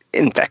and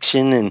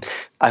infection. And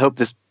I hope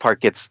this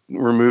part gets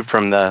removed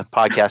from the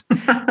podcast.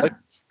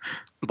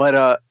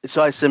 But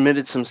so I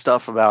submitted some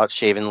stuff about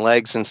shaving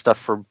legs and stuff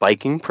for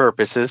biking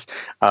purposes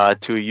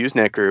to a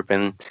Usenet group.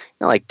 And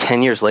like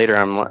 10 years later,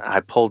 I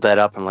pulled that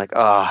up. I'm like,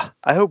 I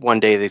hope one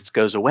day this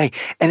goes away.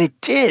 And it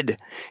did.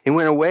 It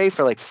went away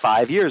for like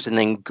 5 years. And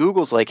then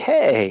Google's like,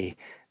 hey,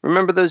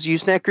 remember those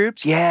Usenet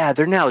groups? Yeah,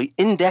 they're now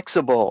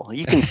indexable.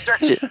 You can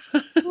search it.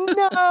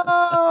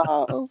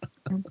 No.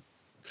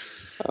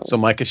 So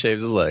Micah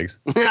shaves his legs.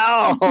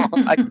 No,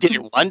 I did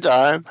it one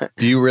time.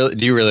 Do you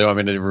really want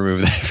me to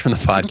remove that from the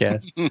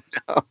podcast? No.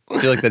 I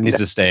feel like that needs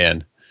to stay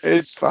in.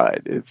 It's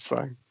fine.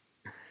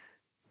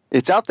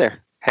 It's out there.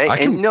 Hey,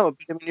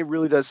 it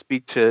really does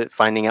speak to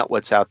finding out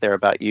what's out there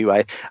about you.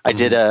 I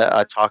did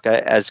a talk,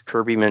 as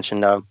Kirby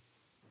mentioned,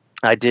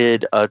 I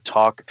did a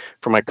talk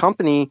for my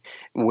company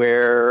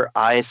where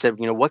I said,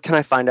 what can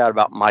I find out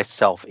about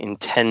myself in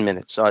 10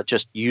 minutes?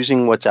 Just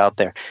using what's out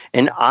there.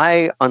 And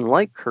I,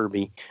 unlike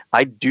Kirby,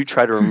 I do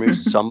try to remove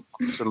some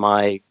parts of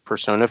my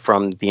persona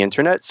from the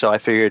internet. So I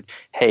figured,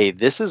 hey,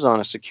 this is on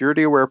a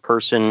security aware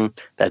person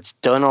that's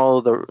done all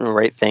of the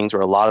right things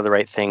or a lot of the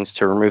right things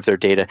to remove their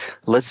data.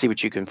 Let's see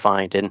what you can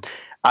find. And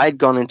I'd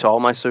gone into all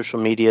my social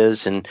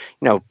medias and,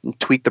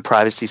 tweaked the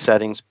privacy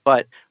settings.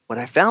 But what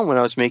I found when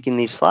I was making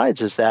these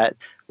slides is that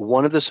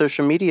one of the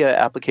social media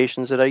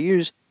applications that I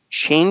use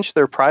changed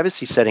their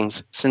privacy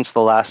settings since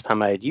the last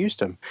time I had used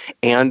them.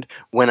 And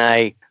when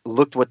I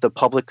looked what the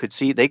public could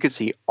see, they could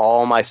see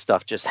all my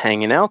stuff just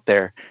hanging out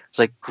there. It's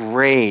like,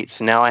 great.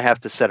 So now I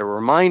have to set a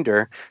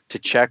reminder to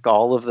check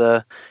all of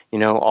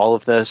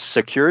the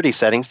security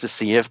settings to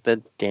see if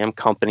the damn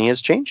company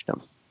has changed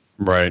them.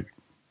 Right.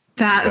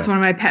 That is one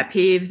of my pet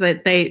peeves,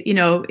 that they,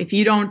 if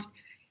you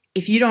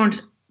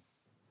don't,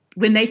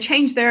 when they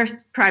change their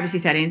privacy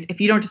settings, if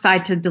you don't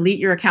decide to delete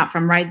your account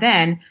from right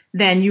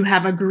then you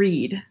have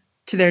agreed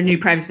to their new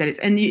privacy settings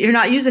and you're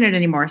not using it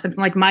anymore. Something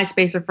like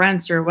MySpace or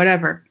Friendster or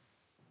whatever.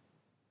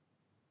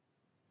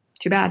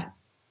 Too bad.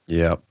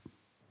 Yep.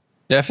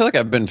 Yeah, I feel like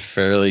I've been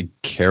fairly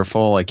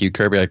careful. Like you,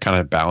 Kirby, I kind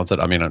of balance it.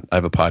 I mean, I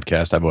have a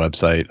podcast, I have a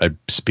website, I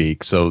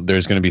speak. So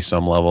there's going to be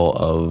some level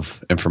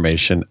of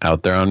information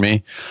out there on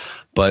me.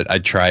 But I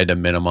try to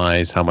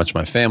minimize how much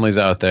my family's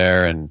out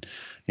there. And,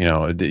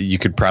 you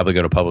could probably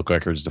go to public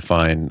records to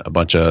find a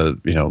bunch of,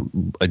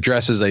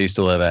 addresses I used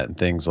to live at and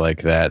things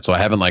like that. So I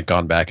haven't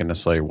gone back and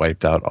necessarily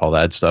wiped out all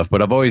that stuff.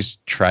 But I've always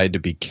tried to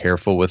be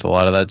careful with a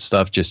lot of that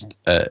stuff just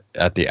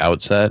at the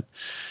outset.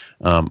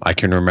 I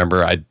can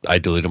remember I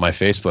deleted my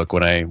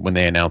Facebook when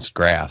they announced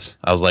graphs.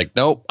 I was like,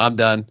 nope, I'm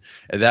done.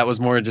 And that was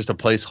more just a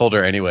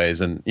placeholder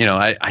anyways. And,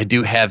 I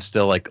do have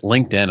still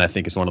LinkedIn, I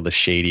think is one of the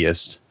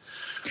shadiest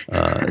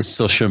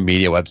social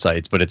media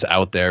websites, but it's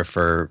out there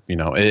for,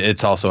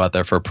 it's also out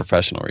there for a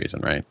professional reason,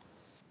 right?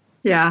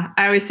 Yeah,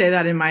 I always say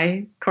that in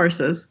my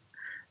courses.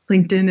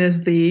 LinkedIn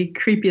is the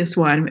creepiest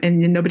one and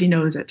nobody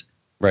knows it.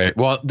 Right.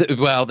 Well,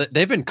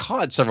 they've been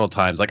caught several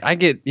times. I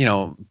get,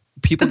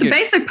 people but the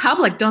basic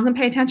public doesn't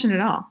pay attention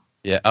at all.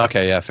 Yeah.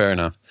 Okay. Yeah. Fair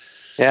enough.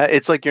 Yeah.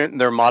 It's like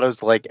their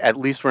motto's like, at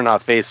least we're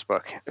not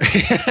Facebook.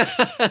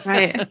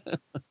 Right.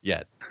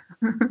 Yet.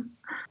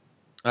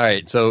 All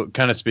right. So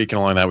kind of speaking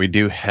along that, we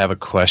do have a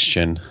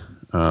question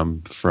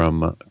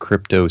from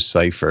Crypto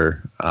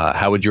Cypher.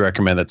 How would you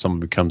recommend that someone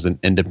becomes an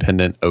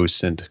independent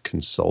OSINT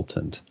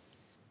consultant?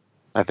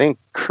 I think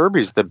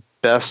Kirby's the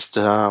best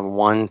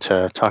one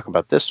to talk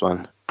about this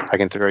one. I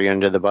can throw you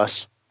under the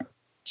bus.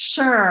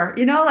 Sure.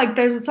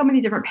 There's so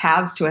many different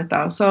paths to it,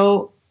 though.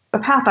 So the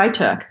path I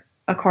took,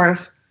 of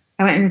course,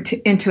 I went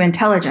into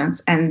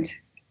intelligence and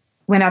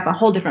went up a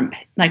whole different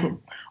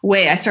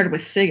way. I started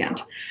with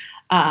SIGINT.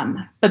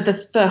 But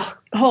the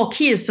whole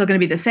key is still going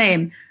to be the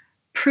same.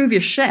 Prove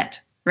your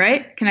shit,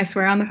 right? Can I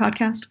swear on the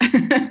podcast?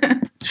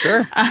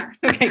 Sure.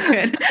 Okay,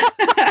 good.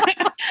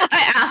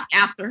 I ask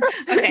after.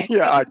 Okay.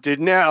 Yeah, I did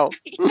now.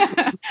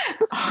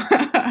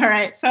 All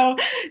right. So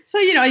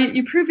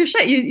you prove your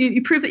shit.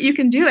 You prove that you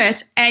can do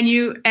it,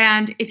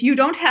 and if you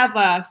don't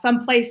have some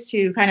place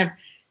to kind of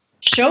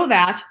show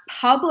that,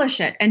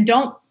 publish it, and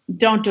don't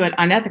do it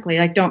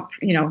unethically. Don't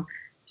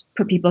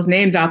put people's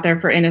names out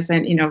there for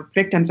innocent,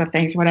 victims of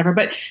things or whatever.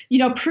 But,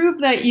 prove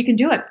that you can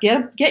do it.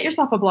 Get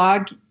yourself a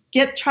blog.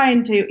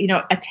 Trying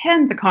to,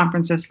 attend the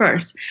conferences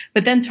first,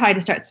 but then try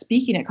to start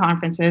speaking at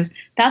conferences.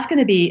 That's going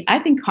to be, I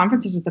think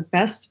conferences is the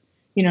best,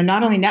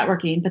 not only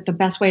networking, but the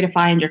best way to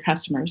find your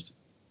customers.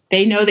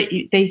 They know that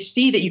they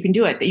see that you can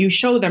do it, that you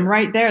show them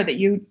right there that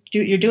you're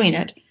doing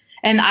it.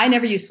 And I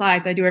never use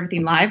slides. I do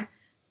everything live,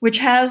 which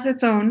has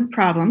its own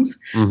problems,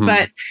 mm-hmm.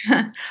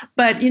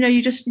 but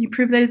you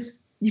prove that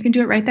you can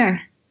do it right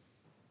there.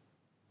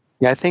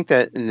 Yeah, I think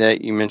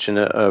that you mentioned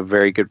a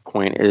very good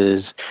point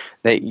is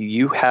that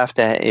you have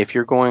to, if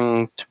you're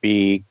going to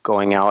be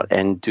going out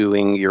and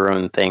doing your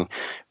own thing,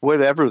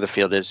 whatever the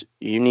field is,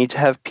 you need to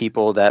have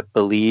people that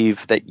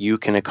believe that you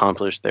can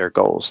accomplish their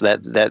goals,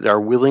 that are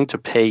willing to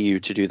pay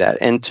you to do that.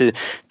 And to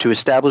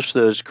establish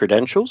those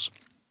credentials,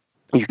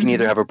 you can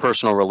either have a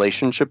personal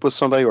relationship with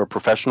somebody or a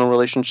professional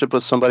relationship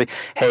with somebody.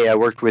 Hey, I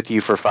worked with you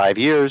for 5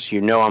 years.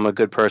 I'm a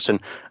good person.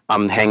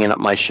 I'm hanging up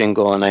my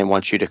shingle and I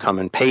want you to come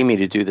and pay me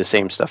to do the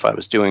same stuff I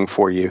was doing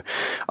for you.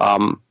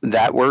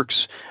 That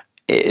works,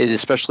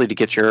 especially to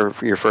get your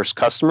first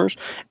customers.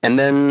 And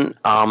then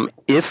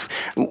if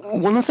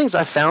one of the things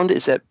I found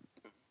is that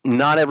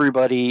not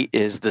everybody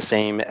is the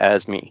same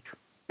as me.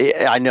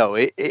 I know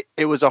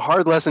it was a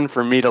hard lesson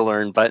for me to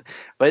learn, but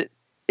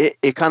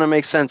it kind of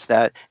makes sense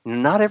that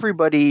not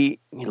everybody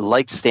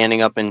likes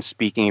standing up and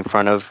speaking in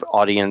front of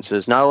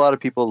audiences. Not a lot of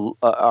people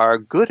are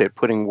good at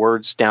putting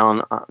words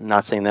down. I'm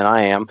not saying that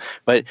I am,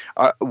 but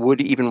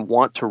would even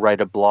want to write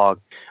a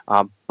blog.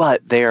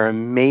 But they are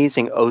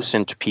amazing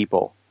OSINT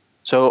people.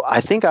 So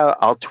I think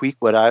I'll tweak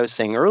what I was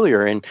saying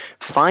earlier and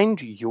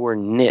find your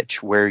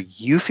niche where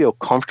you feel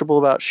comfortable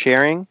about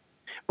sharing,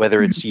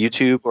 whether it's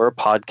YouTube or a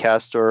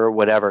podcast or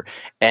whatever.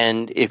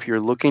 And if you're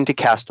looking to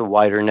cast a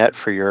wider net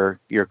for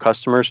your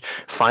customers,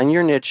 find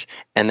your niche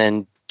and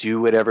then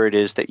do whatever it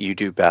is that you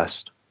do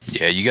best.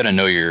 Yeah, you got to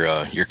know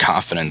your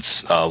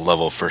confidence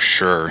level for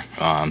sure.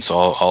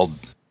 So I'll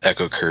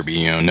echo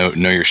Kirby. Know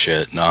your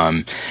shit.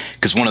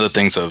 Because one of the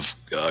things of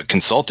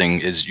consulting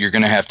is you're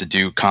going to have to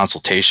do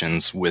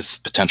consultations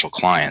with potential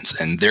clients,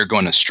 and they're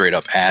going to straight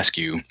up ask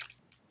you,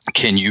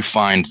 can you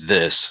find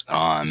this?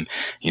 Are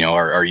you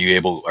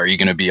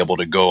going to be able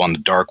to go on the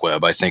dark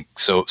web? I think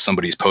so.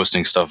 Somebody's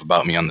posting stuff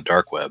about me on the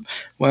dark web.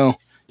 Well,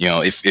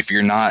 if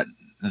you're not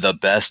the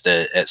best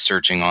at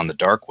searching on the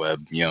dark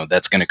web,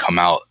 that's going to come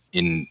out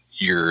in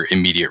your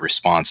immediate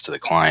response to the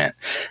client.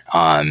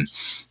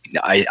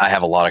 I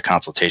have a lot of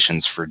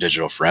consultations for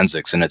digital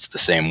forensics, and it's the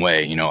same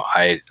way.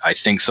 I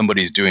think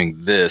somebody's doing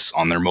this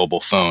on their mobile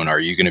phone.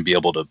 Are you going to be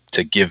able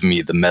to give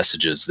me the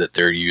messages that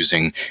they're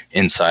using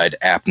inside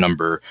app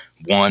number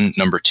 1,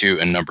 number 2,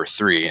 and number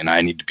 3? And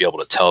I need to be able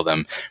to tell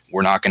them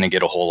we're not going to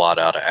get a whole lot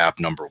out of app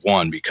number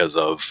 1 because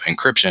of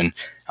encryption,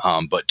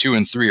 but 2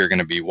 and 3 are going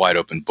to be wide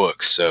open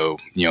books. So,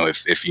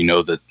 if you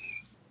know that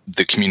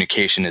the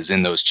communication is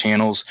in those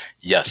channels,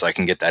 yes, I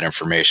can get that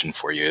information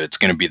for you. It's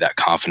going to be that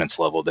confidence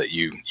level that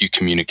you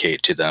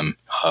communicate to them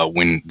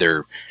when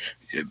they're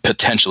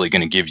potentially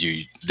going to give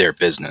you their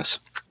business.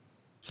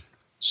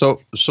 So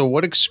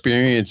what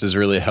experience is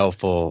really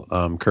helpful?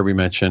 Kirby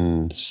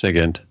mentioned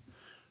SIGINT.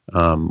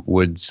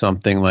 Would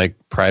something like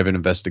private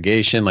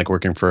investigation, like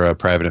working for a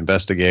private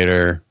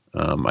investigator,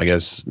 I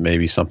guess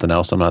maybe something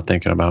else I'm not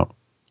thinking about?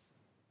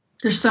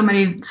 There's so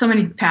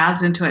many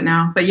paths into it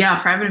now. But yeah,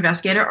 private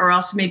investigator, or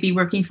else maybe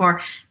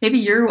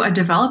you're a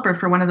developer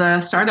for one of the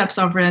startups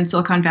over in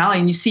Silicon Valley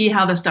and you see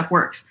how this stuff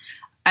works.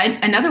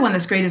 Another one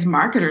that's great is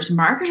marketers.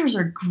 Marketers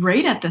are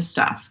great at this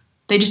stuff.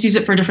 They just use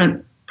it for a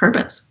different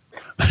purpose.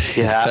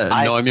 Yeah.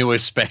 Annoy me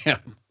with spam.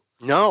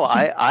 No,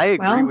 I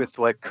agree with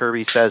what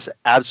Kirby says.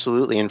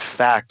 Absolutely. In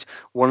fact,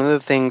 one of the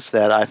things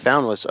that I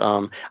found was,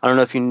 I don't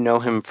know if you know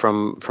him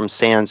from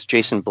SANS,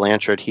 Jason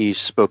Blanchard. He's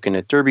spoken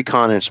at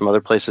DerbyCon and some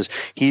other places.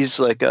 He's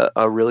like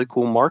a really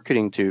cool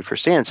marketing dude for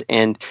SANS.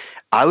 And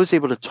I was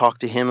able to talk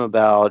to him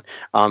about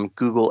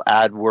Google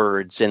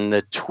AdWords and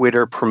the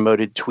Twitter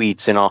promoted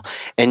tweets and all,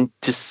 and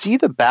to see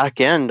the back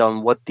end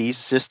on what these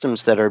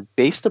systems that are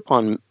based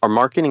upon our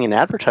marketing and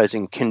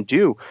advertising can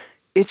do.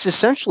 It's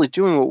essentially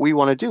doing what we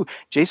want to do.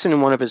 Jason,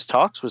 in one of his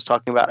talks, was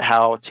talking about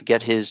how to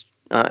get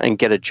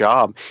get a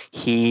job.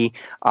 He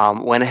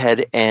went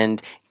ahead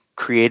and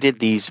created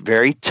these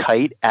very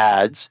tight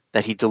ads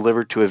that he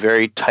delivered to a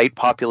very tight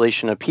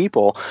population of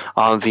people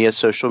via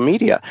social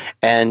media,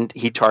 and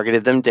he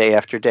targeted them day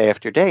after day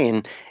after day.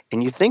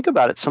 And you think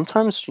about it,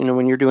 sometimes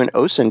when you're doing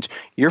OSINT,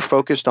 you're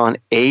focused on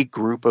a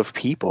group of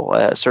people,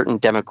 a certain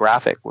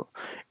demographic.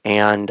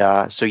 And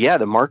so,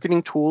 the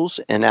marketing tools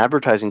and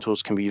advertising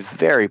tools can be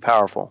very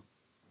powerful.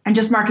 And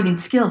just marketing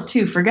skills,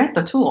 too. Forget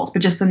the tools,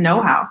 but just the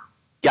know-how.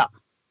 Yeah.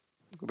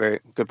 Very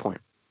good point.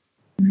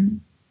 Mm-hmm.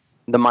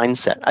 The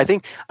mindset. I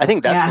think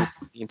that's one of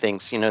the main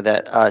things,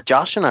 that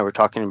Josh and I were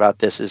talking about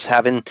this, is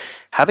having an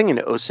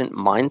OSINT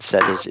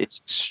mindset it's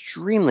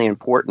extremely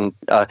important.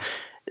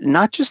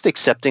 Not just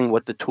accepting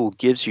what the tool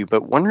gives you,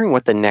 but wondering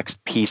what the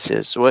next piece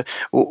is. What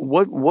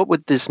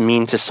would this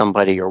mean to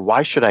somebody, or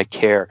why should I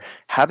care?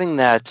 Having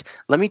that,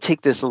 let me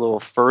take this a little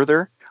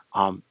further.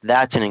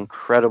 That's an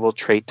incredible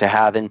trait to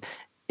have, and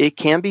it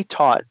can be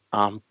taught.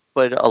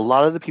 But a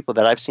lot of the people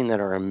that I've seen that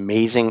are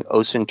amazing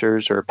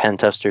OSINTers or pen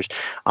testers,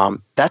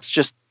 that's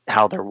just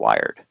how they're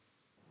wired.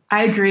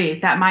 I agree.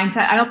 That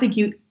mindset. I don't think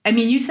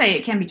you say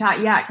it can be taught.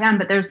 Yeah, it can,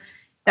 but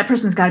that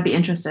person's got to be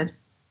interested.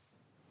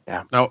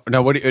 Yeah.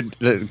 Now, what do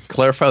you,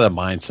 clarify that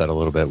mindset a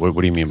little bit? What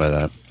do you mean by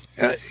that?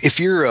 If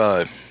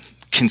you're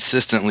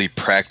consistently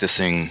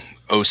practicing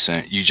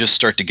OSINT, you just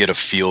start to get a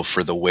feel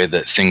for the way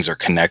that things are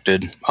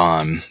connected.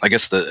 I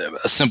guess the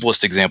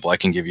simplest example I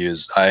can give you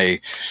is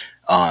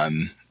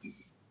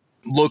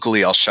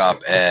locally I'll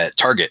shop at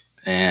Target,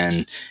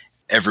 and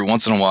every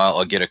once in a while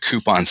I'll get a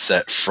coupon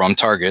set from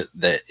Target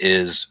that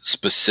is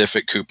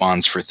specific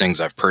coupons for things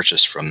I've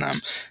purchased from them.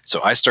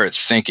 So I start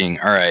thinking,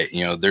 all right,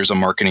 there's a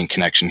marketing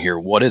connection here.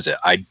 What is it?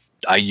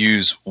 I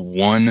use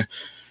one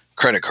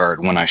credit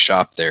card when I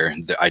shop there.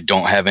 I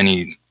don't have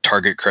any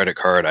Target credit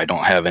card. I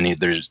don't have any,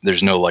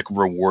 there's no like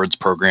rewards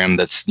program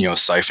that's,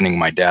 siphoning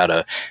my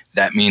data.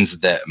 That means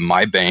that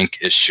my bank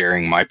is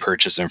sharing my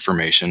purchase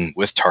information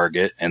with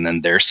Target, and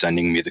then they're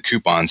sending me the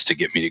coupons to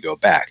get me to go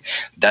back.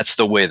 That's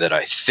the way that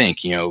I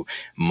think.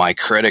 My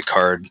credit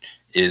card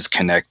is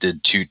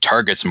connected to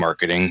Target's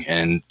marketing,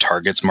 and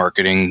Target's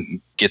marketing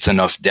gets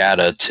enough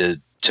data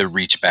to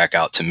reach back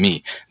out to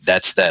me.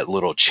 That's that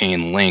little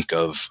chain link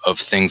of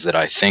things that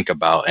I think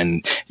about.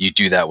 And you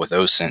do that with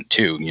OSINT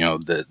too.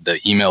 The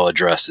email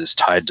address is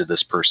tied to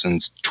this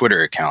person's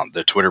Twitter account.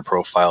 The Twitter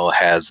profile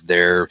has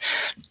their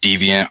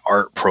Deviant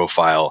art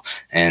profile.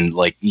 And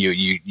like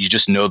you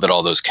just know that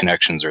all those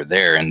connections are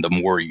there. And the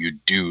more you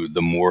do,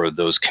 the more of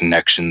those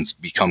connections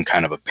become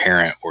kind of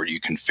apparent, or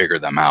you can figure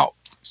them out.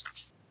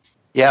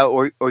 Yeah,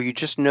 or you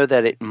just know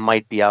that it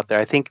might be out there.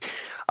 I think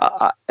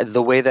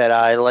the way that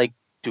I like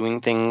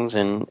doing things,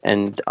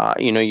 and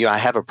I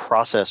have a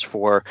process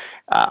for.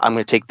 I'm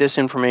going to take this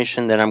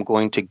information, then I'm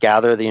going to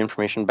gather the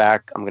information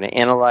back. I'm going to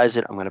analyze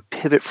it. I'm going to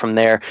pivot from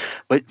there.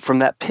 But from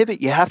that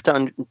pivot, you have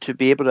to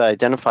be able to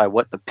identify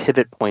what the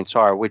pivot points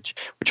are, which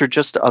are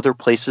just other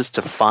places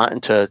to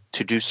find to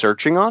do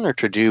searching on or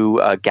to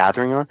do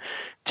gathering on.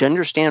 To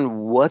understand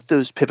what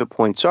those pivot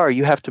points are,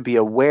 you have to be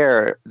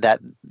aware that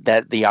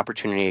the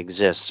opportunity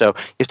exists. So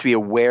you have to be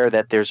aware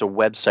that there's a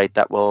website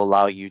that will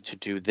allow you to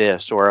do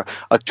this, or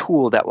a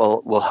tool that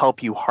will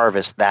help you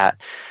harvest that.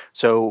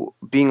 So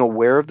being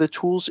aware of the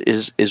tools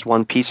is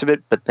one piece of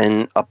it, but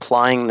then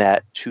applying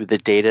that to the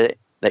data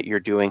that you're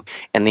doing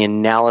and the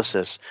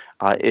analysis,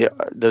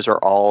 those are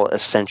all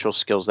essential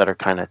skills that are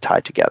kind of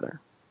tied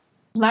together.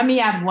 Let me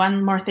add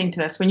one more thing to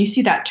this. When you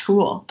see that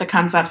tool that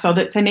comes up, so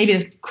that say maybe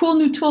this cool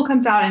new tool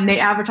comes out and they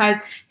advertise,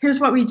 here's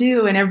what we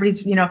do, and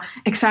everybody's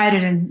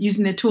excited and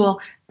using the tool,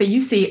 but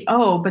you see,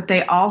 but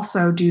they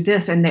also do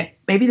this, and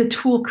maybe the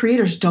tool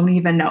creators don't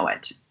even know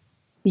it.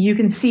 You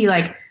can see,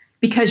 like,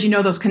 because you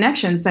know those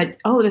connections, that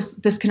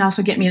this can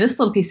also get me this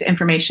little piece of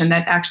information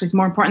that actually is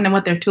more important than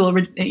what their tool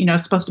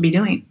is supposed to be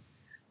doing.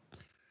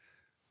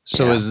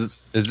 So is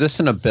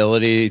this an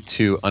ability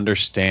to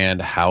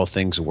understand how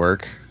things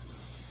work?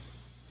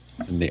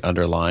 And the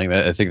underlying,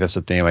 I think that's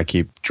the theme I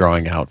keep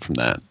drawing out from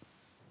that.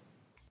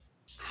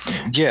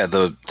 Yeah,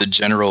 the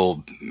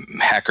general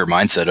hacker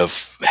mindset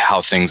of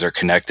how things are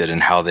connected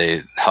and how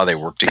they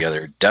work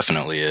together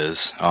definitely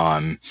is.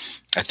 I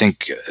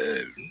think,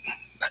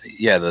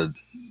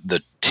 the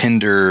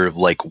Tinder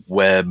like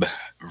web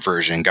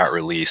version got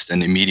released,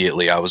 and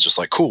immediately I was just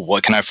like, cool,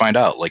 what can I find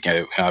out? Like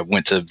I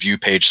went to view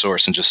page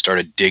source and just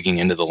started digging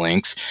into the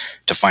links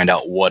to find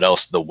out what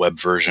else the web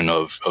version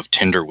of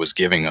Tinder was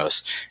giving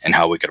us and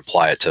how we could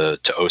apply it to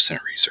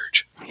OSINT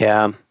research.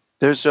 Yeah,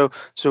 there's so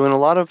in a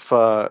lot of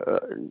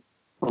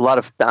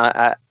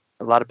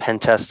pen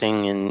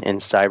testing in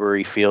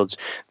cyber fields,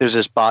 there's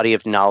this body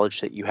of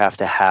knowledge that you have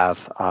to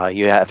have.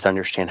 You have to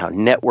understand how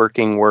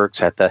networking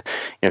works at the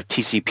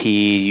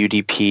TCP,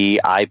 UDP,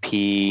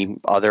 IP,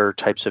 other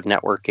types of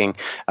networking.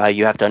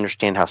 You have to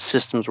understand how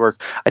systems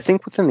work. I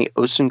think within the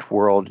OSINT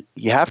world,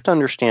 you have to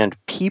understand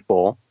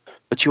people,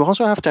 but you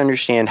also have to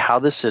understand how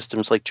the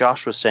systems, like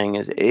Josh was saying,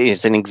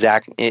 is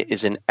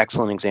an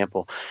excellent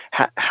example.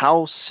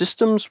 How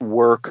systems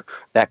work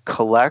that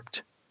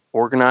collect,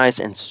 organize,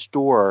 and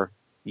store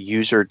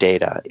user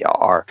data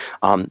are.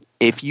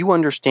 If you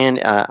understand,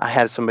 I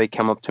had somebody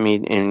come up to me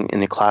in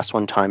the class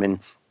one time, and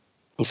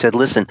he said,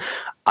 listen,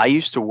 I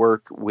used to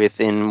work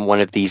within one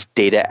of these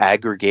data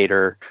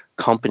aggregator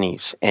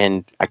companies,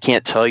 and I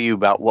can't tell you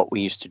about what we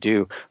used to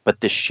do,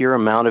 but the sheer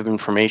amount of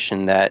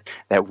information that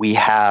we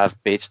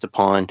have based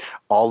upon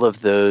all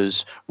of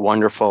those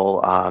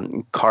wonderful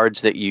cards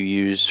that you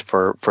use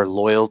for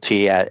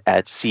loyalty at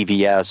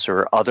CVS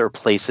or other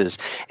places,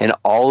 and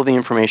all of the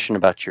information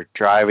about your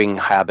driving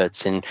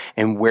habits and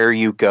where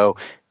you go.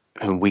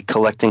 And we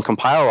collect and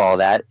compile all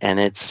that, and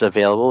it's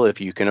available if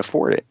you can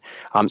afford it.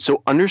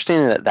 So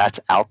understanding that that's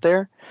out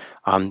there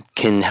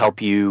can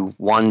help you,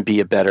 one, be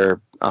a better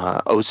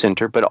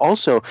OSINTer, but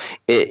also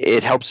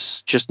it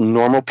helps just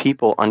normal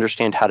people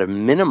understand how to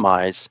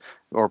minimize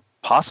or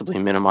possibly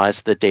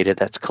minimize the data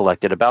that's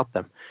collected about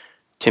them.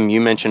 Tim, you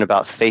mentioned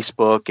about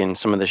Facebook and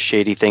some of the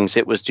shady things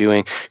it was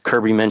doing.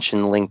 Kirby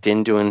mentioned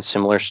LinkedIn doing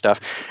similar stuff.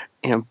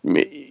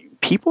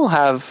 People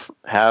have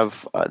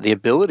the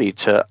ability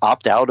to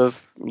opt out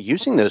of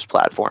using those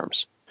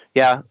platforms.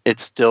 Yeah,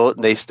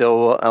 they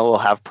still will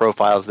have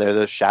profiles there,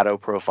 those shadow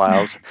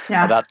profiles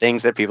about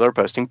things that people are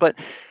posting. But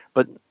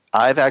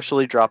I've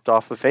actually dropped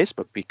off of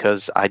Facebook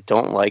because I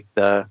don't like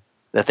the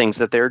things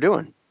that they're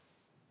doing.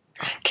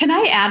 Can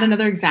I add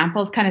another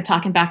example? Kind of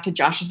talking back to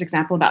Josh's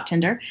example about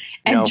Tinder.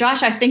 And No.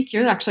 Josh, I think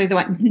you're actually the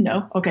one.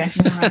 No, okay.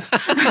 Never mind.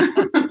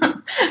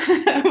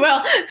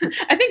 Well,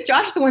 I think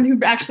Josh is the one who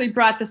actually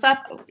brought this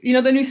up.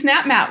 The new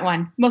SnapMap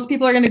one. Most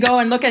people are going to go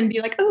and look and be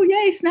like, "Oh,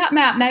 yay,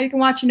 SnapMap! Now you can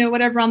watch,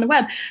 whatever on the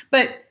web."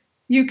 But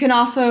you can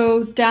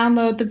also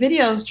download the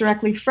videos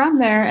directly from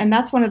there, and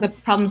that's one of the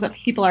problems that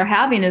people are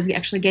having is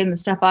actually getting the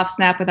stuff off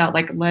Snap without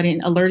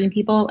alerting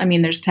people. I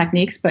mean, there's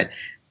techniques, but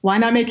why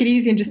not make it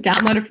easy and just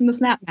download it from the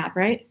SnapMap,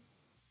 right?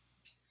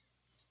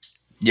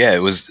 Yeah,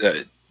 it was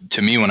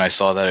to me when I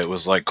saw that, it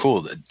was like, cool,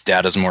 the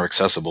data's more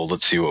accessible.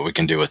 Let's see what we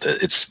can do with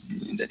it. It's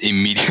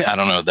immediate. I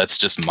don't know. That's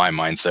just my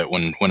mindset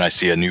when I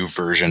see a new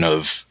version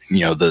of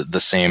the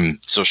same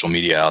social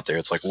media out there.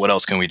 It's like, what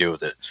else can we do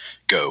with it?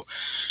 Go.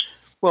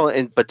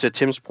 Well, but to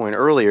Tim's point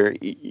earlier,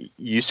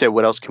 you said,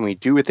 what else can we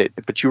do with it?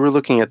 But you were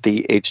looking at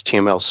the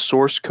HTML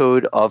source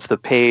code of the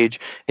page,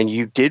 and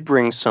you did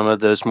bring some of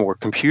those more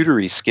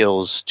computery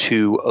skills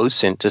to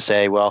OSINT to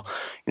say, well,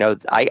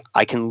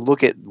 I can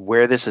look at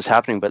where this is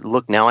happening, but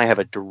look, now I have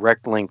a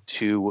direct link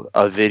to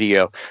a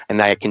video,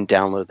 and I can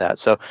download that.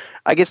 So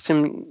I guess,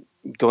 Tim,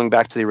 going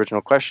back to the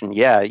original question,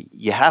 yeah,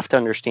 you have to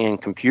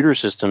understand computer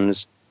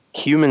systems,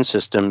 human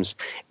systems,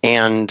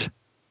 and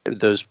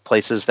those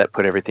places that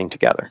put everything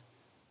together.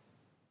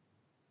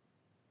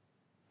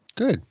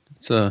 Good.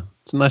 It's a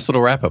nice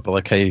little wrap up. I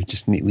like how you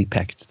just neatly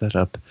packaged that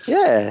up.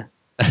 Yeah.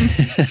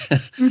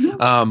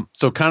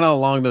 So kind of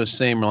along those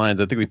same lines,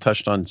 I think we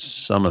touched on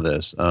some of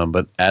this,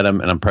 but Adam,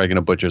 and I'm probably going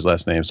to butcher his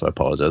last name, so I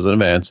apologize in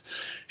advance.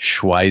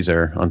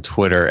 Schweizer on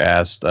Twitter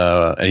asked,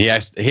 and he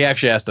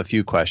actually asked a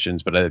few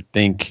questions, but I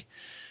think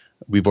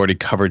we've already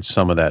covered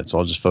some of that, so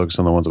I'll just focus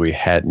on the ones that we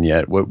hadn't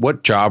yet.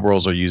 What job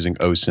roles are using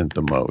OSINT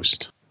the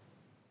most?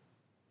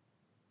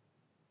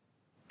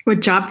 What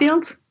job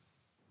fields?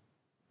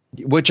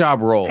 What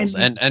job roles?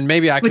 And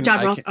maybe I can. What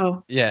job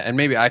roles? Yeah, and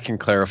maybe I can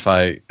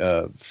clarify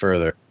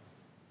further,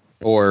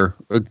 or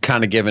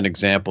kind of give an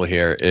example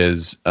here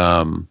is,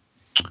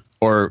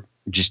 or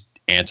just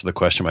answer the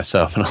question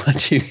myself, and I'll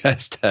let you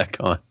guys tack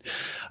on.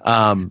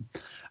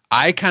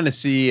 I kind of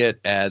see it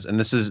as, and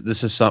this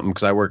is something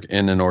because I work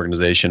in an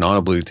organization on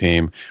a blue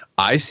team.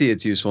 I see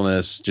its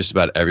usefulness just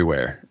about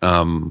everywhere.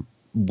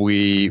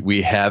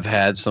 We have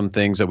had some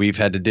things that we've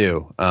had to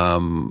do.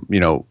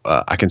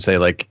 I can say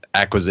like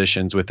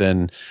acquisitions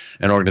within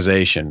an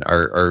organization,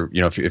 or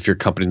if your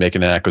company's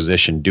making an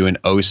acquisition, doing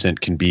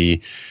OSINT can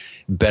be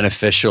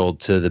beneficial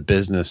to the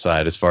business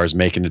side as far as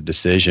making a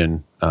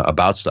decision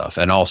about stuff,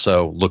 and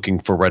also looking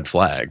for red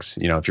flags.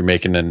 If you're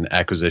making an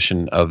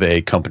acquisition of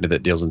a company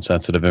that deals in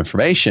sensitive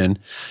information,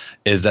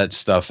 is that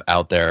stuff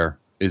out there?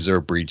 Is there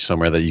a breach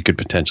somewhere that you could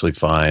potentially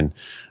find?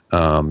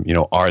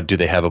 Do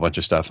they have a bunch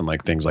of stuff and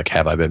like things like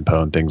have I been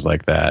pwned, things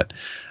like that.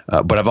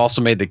 But I've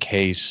also made the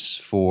case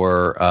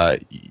for, I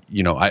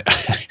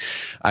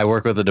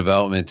work with a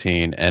development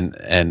team,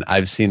 and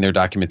I've seen their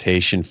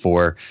documentation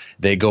for,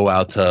 they go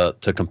out to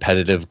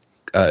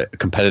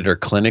competitor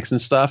clinics and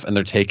stuff, and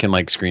they're taking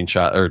like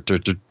screenshot, or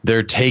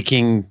they're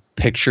taking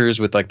pictures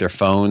with like their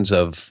phones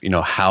of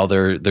how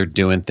they're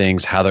doing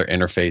things, how their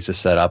interface is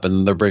set up, and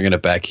then they're bringing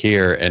it back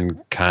here and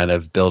kind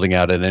of building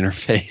out an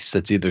interface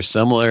that's either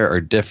similar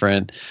or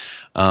different.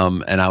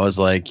 And I was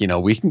like,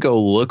 we can go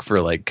look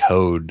for like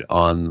code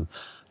on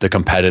the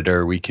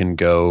competitor. We can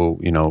go,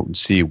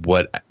 see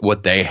what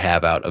they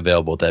have out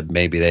available that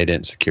maybe they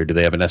didn't secure. Do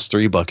they have an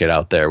S3 bucket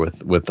out there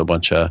with a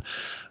bunch of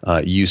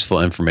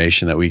useful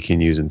information that we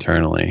can use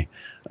internally?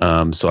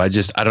 So I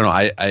don't know.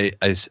 I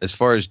as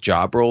far as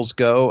job roles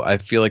go, I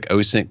feel like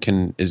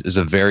OSINT is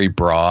a very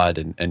broad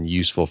and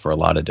useful for a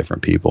lot of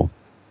different people.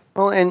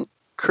 Well, and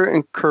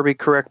Kirby,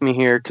 correct me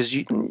here, because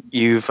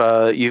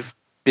you've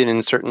been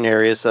in certain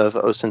areas of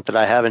OSINT that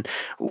I haven't.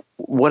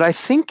 What I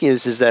think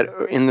is that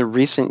in the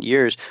recent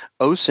years,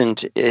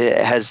 OSINT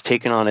has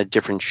taken on a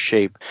different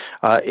shape.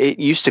 It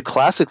used to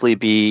classically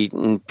be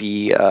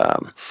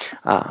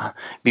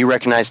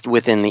recognized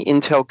within the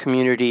Intel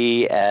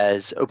community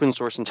as open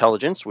source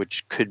intelligence,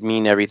 which could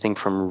mean everything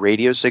from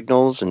radio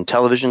signals and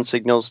television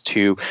signals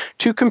to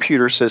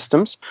computer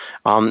systems,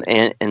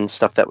 and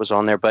stuff that was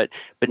on there. But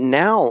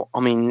now,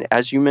 I mean,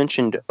 as you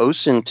mentioned,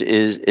 OSINT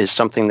is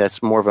something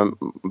that's more of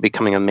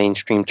becoming a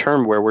mainstream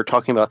term, where we're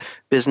talking about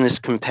business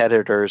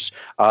competitors,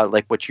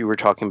 like what you were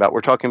talking about.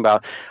 We're talking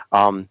about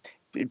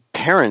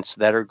parents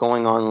that are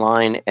going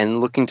online and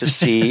looking to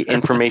see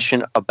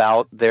information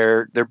about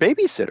their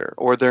babysitter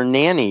or their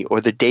nanny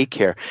or the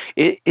daycare.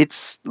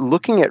 It's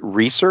looking at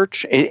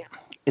research.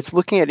 It's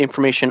looking at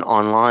information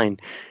online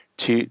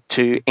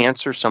to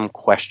answer some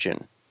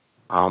question.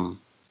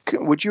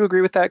 Would you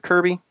agree with that,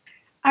 Kirby?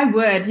 I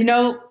would.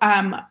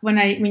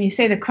 When you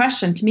say the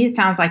question, to me it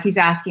sounds like he's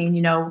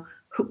asking,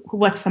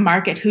 what's the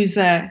market? Who's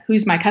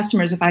my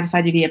customers if I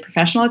decide to be a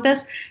professional at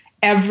this?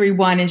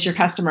 Everyone is your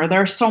customer.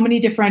 There are so many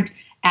different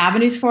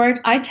avenues for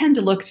it. I tend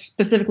to look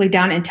specifically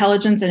down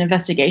intelligence and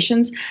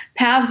investigations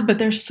paths, but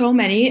there's so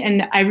many,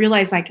 and I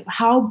realize like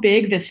how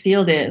big this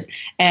field is,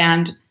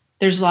 and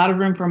there's a lot of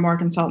room for more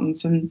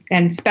consultants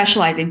and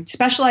specialize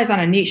on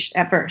a niche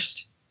at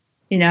first,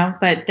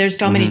 but there's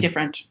so many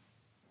different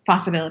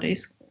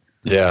possibilities.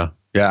 Yeah.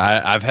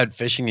 Yeah, I've had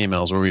phishing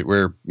emails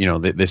where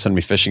they send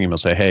me phishing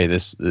emails, say, hey,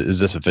 is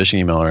this a phishing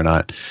email or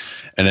not?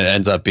 And it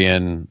ends up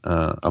being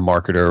a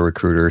marketer or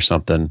recruiter or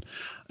something.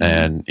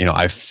 And,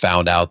 I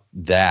found out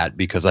that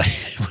because I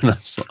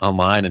went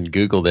online and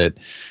Googled it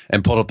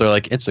and pulled up their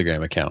like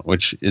Instagram account,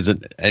 which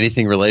isn't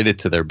anything related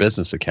to their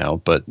business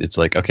account, but it's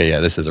like, okay,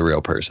 yeah, this is a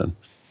real person.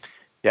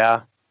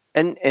 Yeah.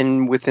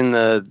 And within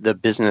the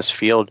business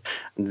field,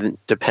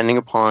 depending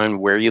upon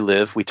where you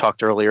live, we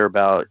talked earlier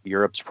about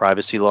Europe's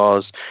privacy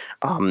laws,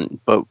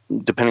 but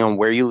depending on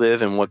where you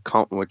live and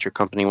what your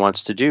company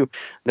wants to do,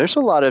 there's a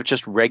lot of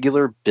just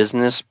regular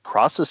business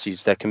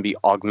processes that can be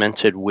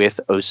augmented with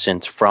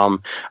OSINT,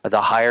 from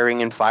the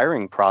hiring and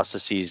firing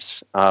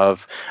processes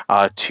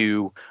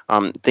to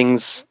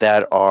things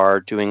that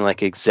are doing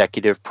like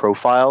executive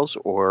profiles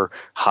or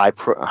high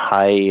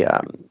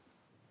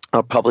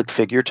public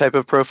figure type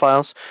of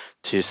profiles,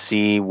 to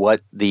see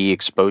what the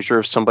exposure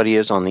of somebody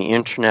is on the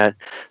internet,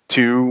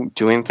 to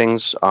doing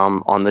things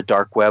on the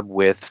dark web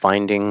with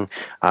finding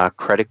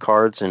credit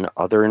cards and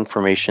other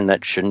information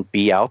that shouldn't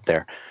be out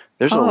there.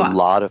 There's a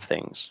lot of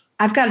things.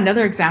 I've got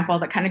another example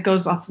that kind of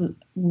goes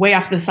way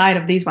off the side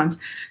of these ones.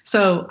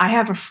 So I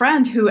have a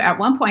friend who at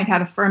one point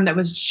had a firm that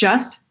was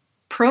just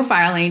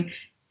profiling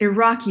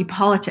Iraqi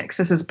politics.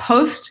 This is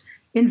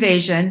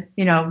post-invasion,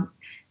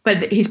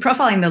 but he's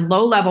profiling the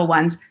low-level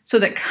ones so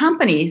that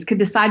companies could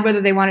decide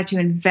whether they wanted to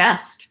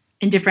invest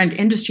in different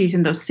industries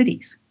in those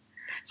cities.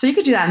 So you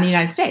could do that in the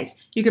United States.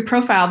 You could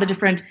profile the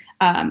different,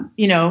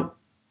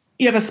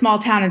 you have a small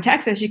town in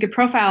Texas, you could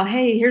profile,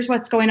 hey, here's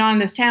what's going on in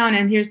this town,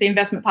 and here's the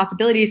investment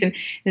possibilities, and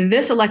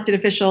this elected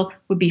official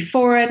would be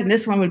for it, and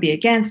this one would be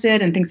against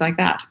it, and things like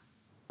that.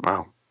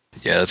 Wow.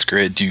 Yeah, that's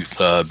great.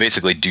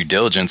 Basically due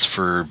diligence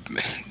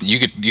you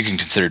can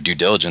consider due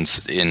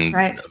diligence in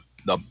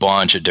a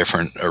bunch of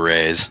different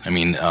arrays. I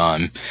mean,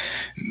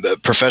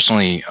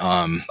 professionally,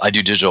 I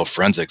do digital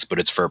forensics, but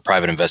it's for a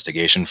private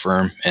investigation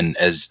firm, and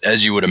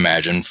as you would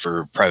imagine,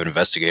 for private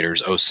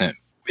investigators, OSINT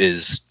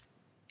is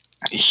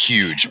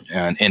huge,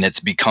 and it's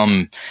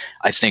become,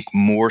 I think,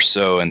 more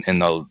so in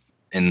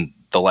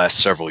the last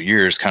several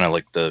years, kind of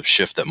like the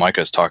shift that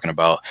Micah is talking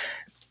about,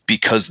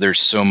 because there's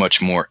so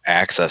much more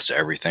access to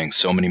everything.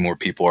 So many more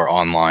people are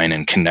online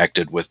and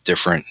connected with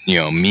different,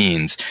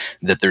 means,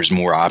 that there's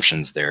more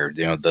options there.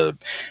 The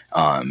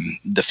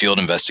field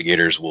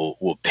investigators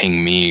will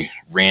ping me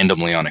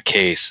randomly on a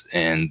case,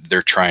 and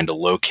they're trying to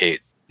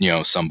locate,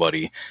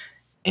 somebody,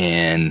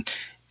 and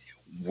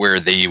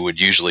where they would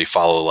usually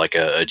follow like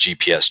a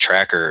GPS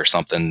tracker or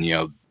something,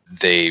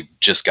 they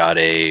just got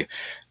a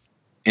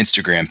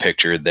Instagram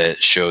picture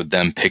that showed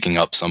them picking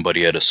up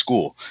somebody at a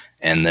school.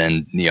 And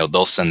then,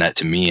 they'll send that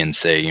to me and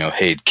say,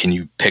 hey, can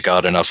you pick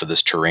out enough of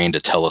this terrain to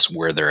tell us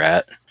where they're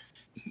at?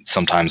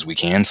 Sometimes we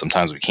can,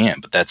 sometimes we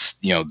can't. But that's,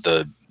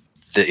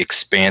 the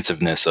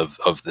expansiveness of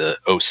the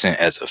OSINT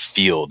as a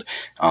field.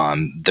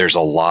 There's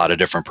a lot of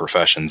different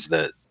professions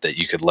that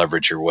you could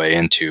leverage your way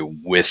into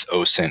with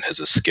OSINT as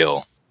a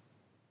skill.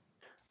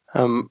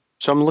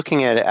 So I'm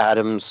looking at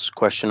Adam's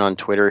question on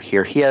Twitter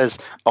here. He has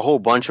a whole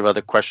bunch of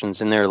other questions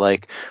in there.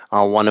 Like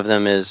one of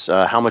them is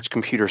how much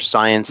computer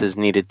science is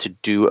needed to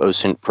do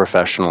OSINT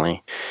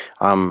professionally.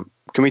 Can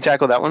we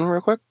tackle that one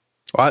real quick?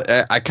 Well,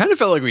 I kind of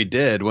felt like we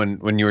did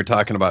when you were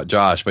talking about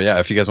Josh, but yeah,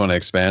 if you guys want to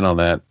expand on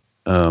that.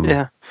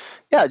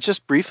 Yeah,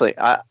 just briefly.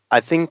 I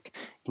think,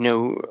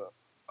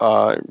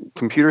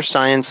 computer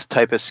science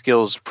type of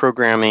skills,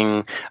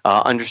 programming,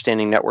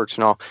 understanding networks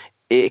and all,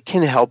 it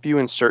can help you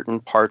in certain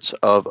parts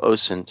of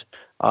OSINT.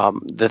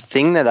 The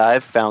thing that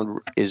I've found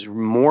is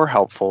more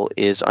helpful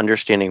is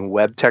understanding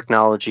web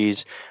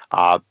technologies,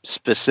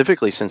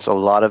 specifically since a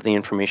lot of the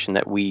information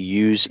that we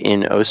use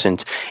in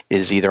OSINT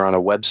is either on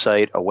a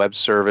website, a web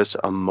service,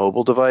 a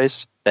mobile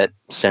device that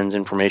sends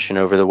information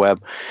over the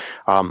web.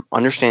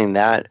 Understanding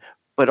that,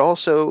 but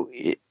also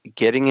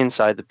getting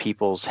inside the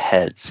people's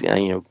heads,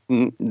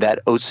 that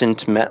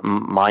OSINT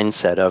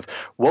mindset of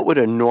what would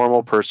a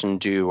normal person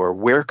do, or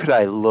where could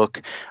I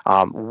look?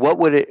 What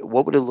would it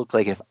look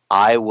like if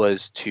I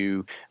was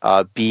to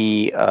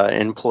be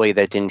an employee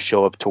that didn't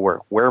show up to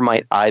work? Where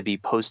might I be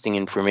posting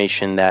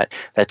information that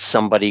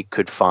somebody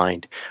could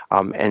find?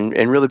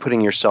 And really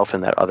putting yourself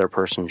in that other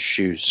person's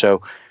shoes.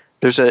 So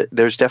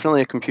there's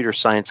definitely a computer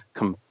science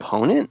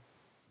component.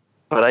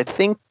 But I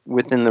think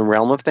within the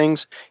realm of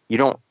things,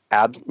 you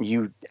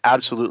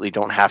absolutely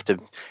don't have to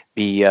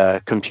be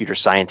a computer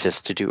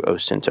scientist to do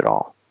OSINT at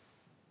all.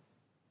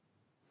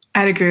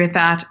 I'd agree with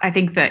that. I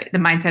think that the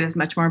mindset is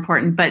much more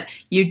important, but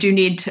you do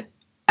need to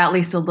at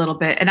least a little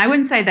bit. And I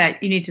wouldn't say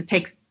that you need to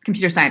take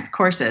computer science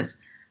courses,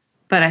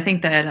 but I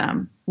think that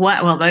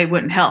they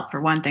wouldn't help for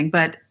one thing,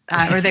 but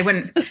or they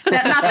wouldn't.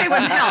 Not they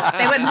wouldn't help.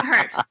 They wouldn't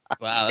hurt.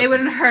 Wow, they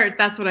wouldn't hurt.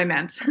 That's what I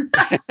meant.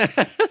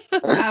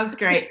 That was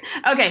great.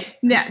 Okay,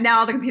 now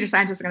all the computer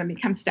scientists are going to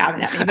become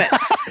stabbing at me,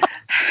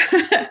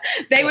 but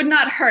they would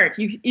not hurt.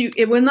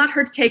 It would not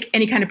hurt to take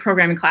any kind of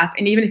programming class,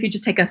 and even if you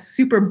just take a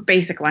super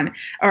basic one,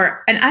 and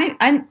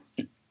I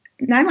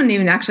wouldn't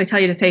even actually tell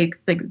you to take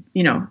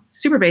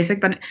super basic,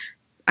 but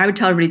I would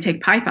tell everybody to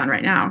take Python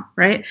right now,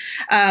 right?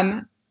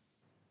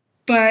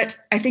 But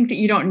I think that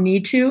you don't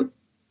need to.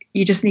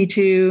 You just need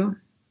to,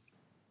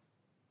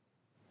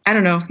 I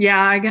don't know.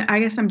 Yeah, I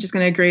guess I'm just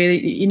going to agree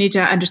that you need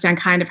to understand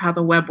kind of how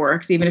the web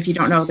works, even if you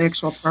don't know the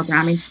actual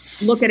programming.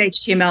 Look at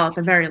HTML at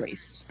the very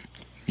least.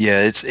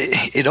 Yeah,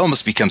 it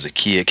almost becomes a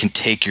key. It can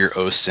take your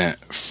OSINT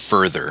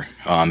further.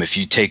 If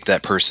you take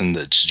that person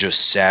that's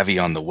just savvy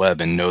on the web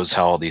and knows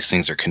how all these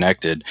things are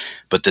connected,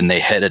 but then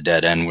they hit a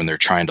dead end when they're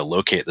trying to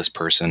locate this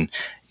person.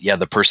 Yeah,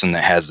 the person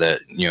that has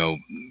that,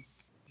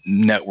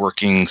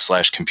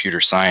 networking / computer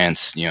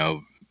science,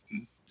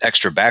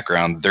 extra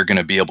background, they're going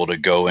to be able to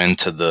go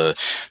into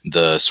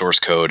the source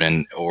code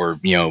or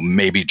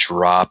maybe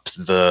drop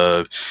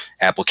the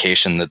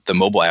application, that the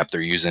mobile app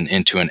they're using,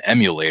 into an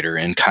emulator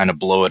and kind of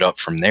blow it up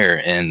from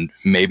there. And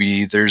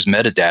maybe there's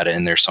metadata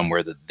in there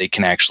somewhere that they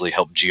can actually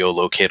help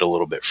geolocate a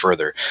little bit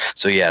further.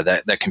 So yeah,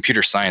 that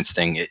computer science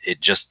thing,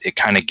 it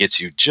kind of gets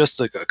you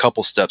just a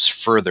couple steps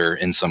further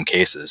in some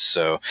cases.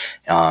 So,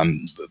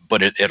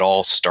 but it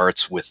all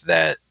starts with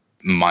that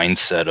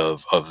mindset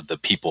of the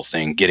people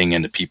thing, getting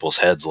into people's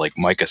heads, like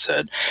Micah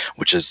said,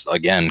 which is,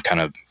 again,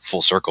 kind of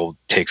full circle,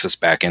 takes us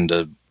back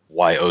into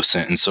why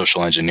OSINT and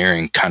social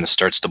engineering kind of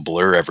starts to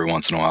blur every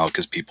once in a while,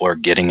 because people are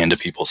getting into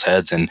people's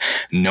heads and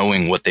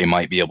knowing what they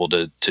might be able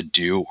to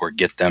do or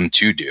get them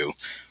to do.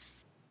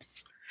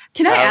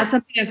 Can I add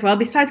something as well?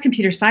 Besides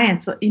computer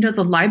science,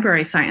 the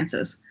library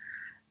sciences.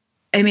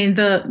 I mean,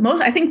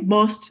 I think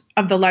most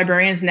of the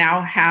librarians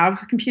now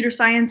have computer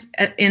science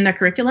in their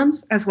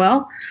curriculums as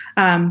well.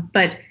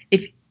 But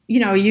if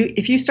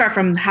you start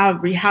from how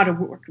to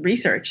work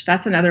research,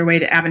 that's another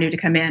avenue to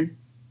come in.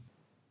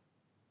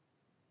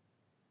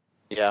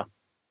 Yeah.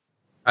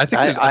 I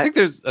think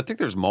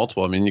there's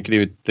multiple. I mean, you could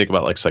even think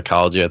about like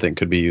psychology. I think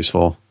could be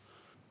useful.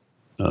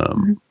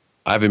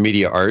 I have a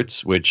media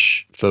arts,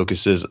 which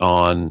focuses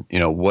on,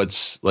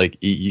 what's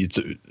like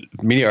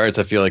media arts.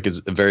 I feel like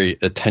is very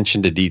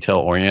attention to detail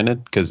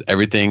oriented, because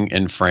everything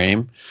in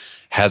frame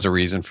has a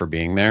reason for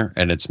being there,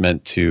 and it's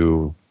meant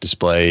to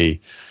display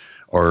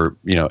or,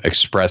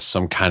 express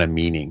some kind of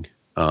meaning.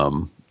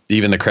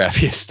 Even the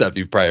crappiest stuff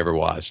you've probably ever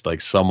watched, like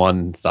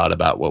someone thought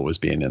about what was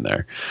being in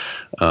there.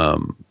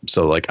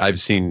 So like I've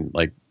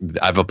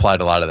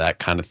applied a lot of that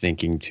kind of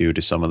thinking to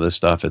some of this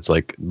stuff. It's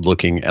like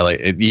looking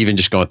at even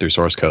just going through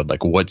source code,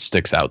 like what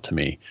sticks out to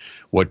me,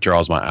 what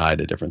draws my eye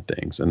to different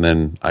things. And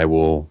then I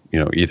will,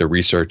 either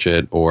research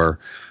it or,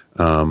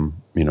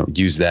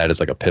 use that as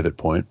like a pivot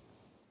point.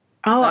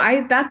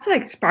 Oh, that's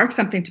like sparked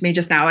something to me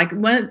just now. Like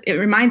it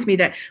reminds me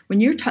that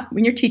when you're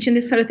teaching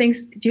this sort of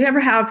things, do you ever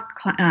have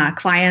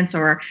clients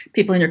or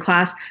people in your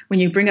class, when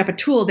you bring up a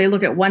tool, they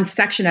look at one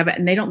section of it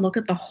and they don't look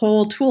at the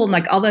whole tool and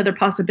like all the other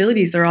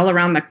possibilities, they're all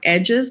around the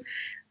edges.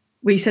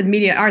 We said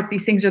media arts,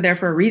 these things are there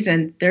for a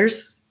reason.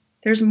 There's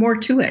more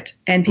to it,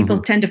 and people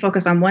tend to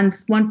focus on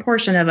one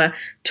portion of a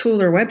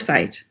tool or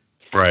website.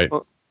 Right.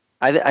 Well,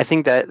 I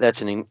think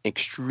that's an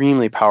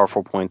extremely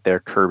powerful point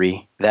there,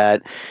 Kirby.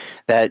 That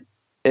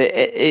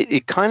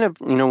it kind of,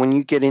 when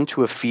you get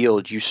into a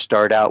field, you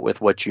start out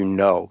with what you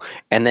know.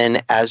 And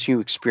then as you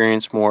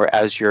experience more,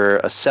 as your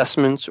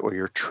assessments or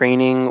your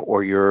training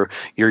or your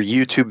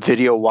YouTube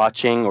video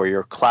watching or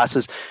your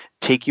classes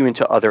take you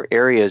into other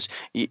areas,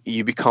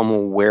 you become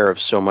aware of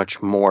so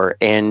much more,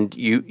 and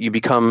you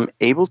become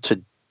able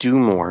to do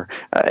more.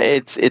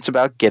 It's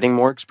about getting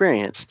more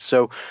experience.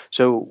 So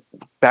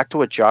back to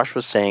what Josh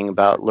was saying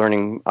about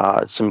learning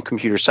some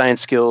computer science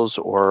skills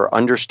or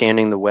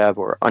understanding the web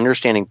or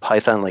understanding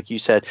Python, like you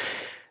said,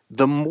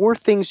 the more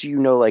things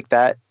like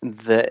that,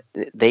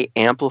 they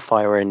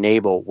amplify or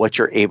enable what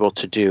you're able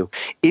to do.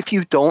 If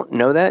you don't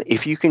know that,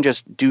 if you can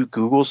just do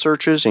Google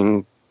searches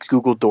and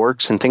Google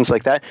Dorks and things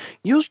like that,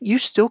 you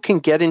still can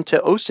get into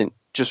OSINT.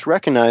 Just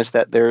recognize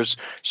that there's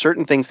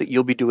certain things that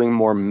you'll be doing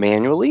more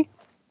manually.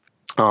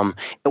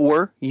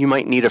 Or you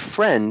might need a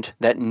friend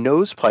that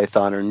knows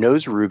Python or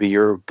knows Ruby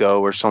or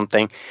Go or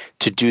something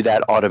to do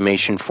that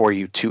automation for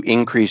you to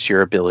increase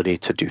your ability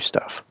to do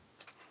stuff.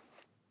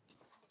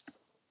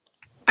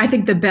 I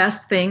think the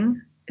best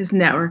thing is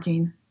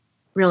networking,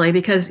 really,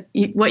 because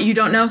what you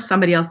don't know,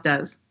 somebody else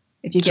does.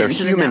 If you get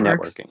into human the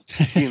networks,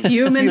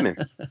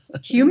 networking,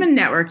 human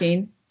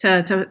networking,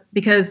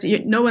 because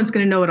no one's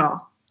going to know it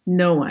all.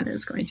 No one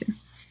is going to.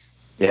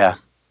 Yeah.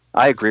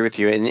 I agree with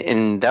you,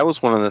 and that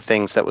was one of the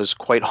things that was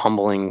quite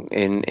humbling.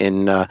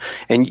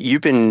 And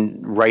you've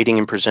been writing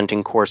and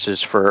presenting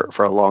courses for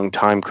a long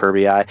time,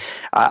 Kirby.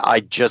 I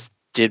just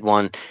did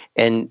one,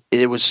 and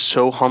it was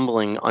so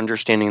humbling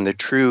understanding the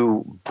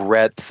true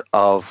breadth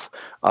of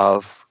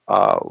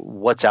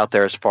what's out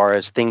there as far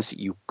as things that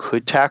you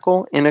could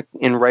tackle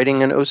in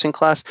writing an OSINT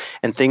class,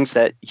 and things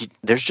that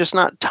there's just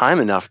not time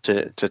enough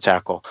to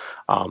tackle.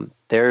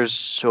 There's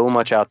so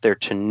much out there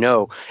to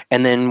know,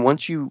 and then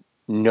once you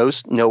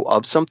know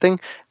of something,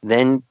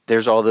 then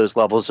there's all those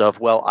levels of,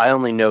 well, I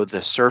only know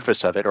the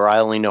surface of it, or I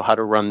only know how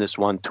to run this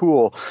one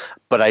tool,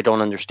 but I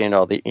don't understand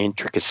all the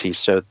intricacies.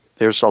 So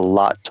there's a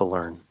lot to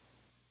learn.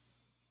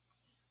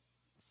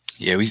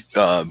 Yeah,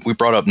 we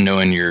brought up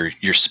knowing your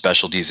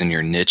specialties and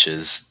your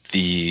niches.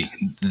 The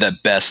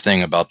best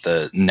thing about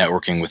the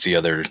networking with the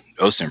other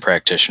OSINT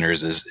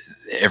practitioners is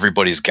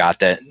everybody's got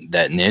that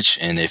niche,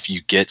 and if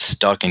you get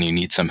stuck and you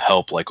need some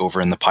help, like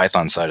over in the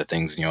Python side of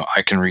things,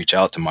 I can reach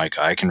out to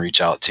Micah, I can reach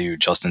out to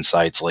Justin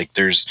Seitz. Like,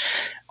 there's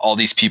all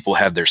these people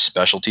have their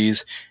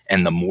specialties,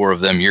 and the more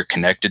of them you're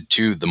connected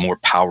to, the more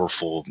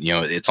powerful.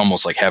 It's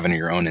almost like having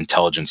your own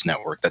intelligence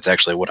network. That's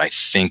actually what I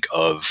think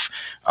of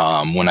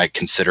when I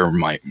consider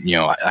I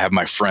have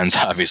my friends,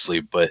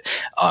 obviously, but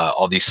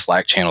all these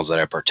Slack channels that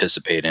I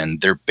participate in,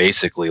 they're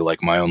basically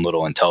like my own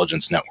little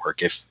intelligence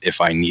network.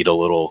 If I need a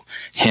little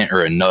hint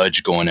or a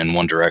nudge going in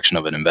one direction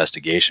of an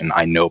investigation,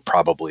 I know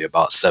probably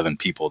about 7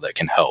 people that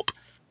can help.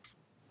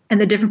 And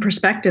the different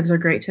perspectives are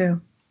great too.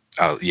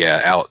 Oh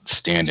yeah,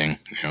 outstanding.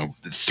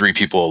 3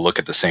 people will look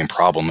at the same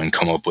problem and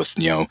come up with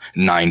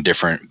 9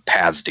 different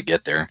paths to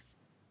get there.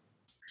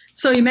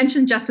 So you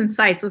mentioned Justin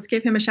Seitz. Let's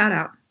give him a shout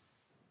out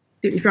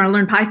if you want to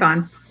learn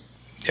Python.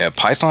 Yeah,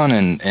 Python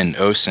and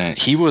OSINT.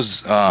 He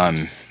was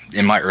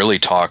in my early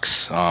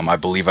talks. I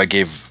believe I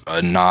gave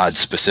a nod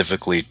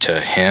specifically to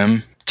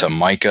him, to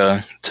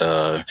Micah,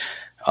 to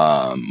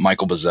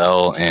Michael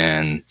Bazell,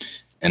 and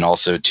and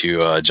also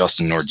to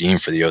Justin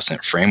Nordin for the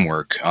OSINT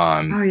framework.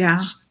 Oh yeah.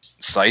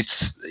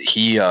 Sites,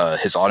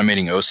 his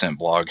Automating OSINT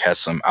blog has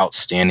some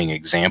outstanding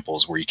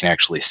examples where you can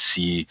actually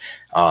see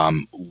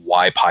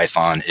why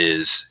Python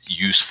is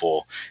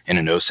useful in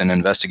an OSINT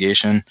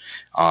investigation.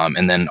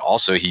 And then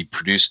also he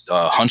produced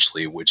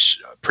Hunchly,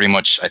 which pretty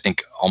much I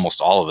think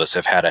almost all of us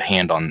have had a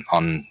hand on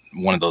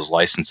one of those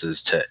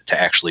licenses to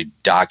actually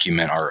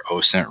document our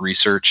OSINT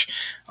research.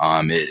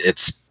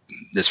 It's,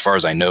 as far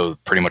as I know,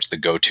 pretty much the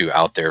go-to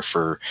out there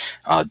for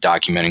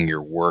documenting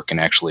your work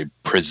and actually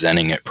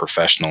presenting it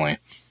professionally.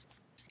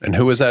 And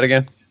who was that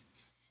again?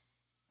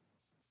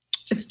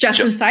 It's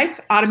Justin Seitz,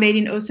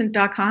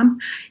 automatingosint.com.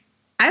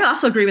 I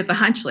also agree with the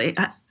Hunchly.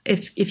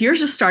 If you're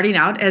just starting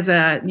out as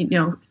a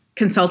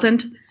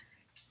consultant,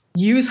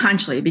 use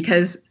Hunchly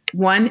because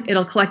one,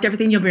 it'll collect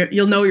everything.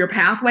 You'll know your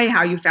pathway,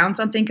 how you found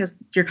something, because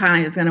your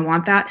client is going to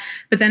want that.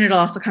 But then it'll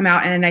also come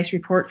out in a nice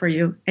report for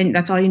you, and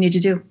that's all you need to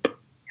do.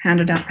 Hand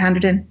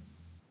it in.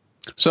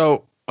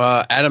 So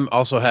Adam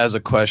also has a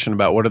question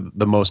about what are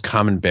the most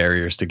common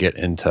barriers to get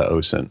into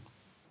OSINT.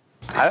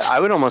 I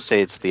would almost say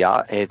it's the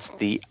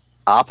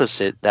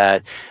opposite,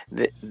 that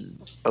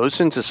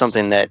OSINT is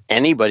something that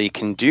anybody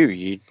can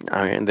do.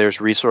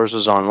 There's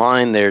resources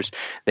online.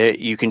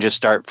 You can just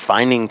start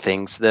finding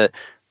things. The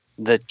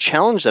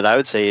challenge that I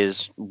would say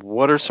is,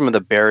 what are some of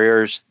the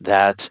barriers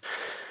that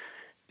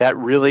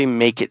really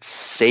make it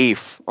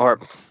safe,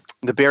 or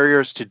the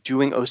barriers to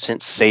doing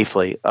OSINT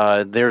safely?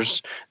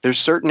 There's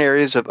certain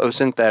areas of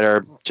OSINT that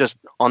are just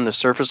on the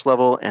surface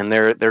level, and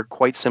they're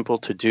quite simple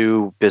to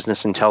do.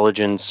 Business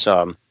intelligence,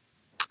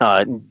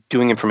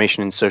 doing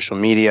information in social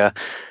media,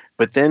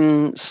 but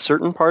then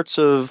certain parts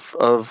of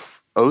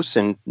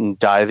OSINT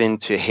dive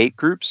into hate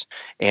groups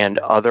and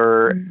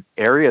other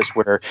areas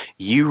where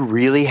you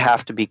really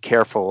have to be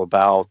careful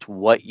about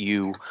what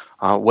you're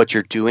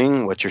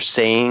doing, what you're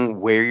saying,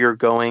 where you're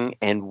going,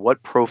 and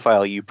what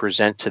profile you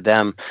present to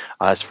them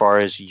as far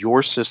as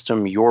your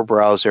system, your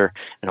browser,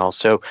 and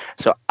also.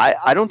 So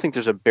I don't think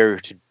there's a barrier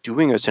to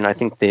doing OSINT. I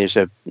think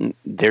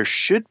there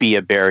should be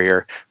a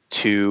barrier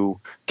to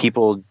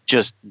people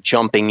just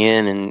jumping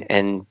in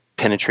and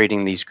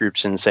penetrating these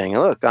groups and saying,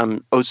 look,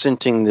 I'm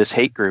OSINTing this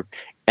hate group,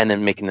 and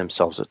then making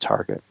themselves a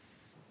target.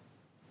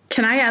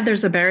 Can I add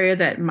there's a barrier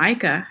that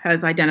Micah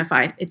has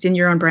identified? It's in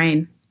your own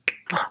brain.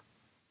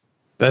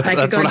 That's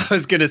what I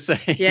was going to say.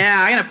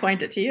 Yeah, I'm going to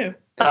point it to you.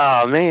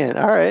 Oh, man.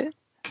 All right.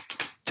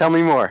 Tell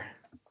me more.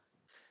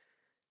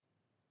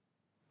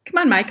 Come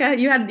on, Micah.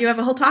 You have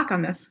a whole talk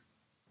on this.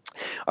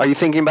 Are you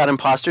thinking about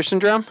imposter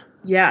syndrome?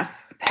 Yes.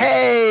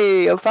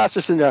 Hey, imposter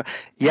syndrome.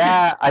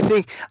 Yeah, I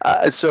think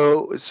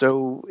so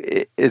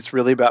it's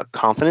really about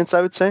confidence,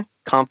 I would say.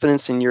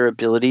 Confidence in your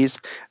abilities.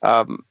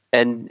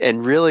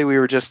 And really, we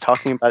were just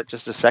talking about it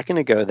just a second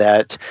ago,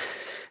 that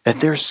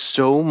there's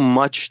so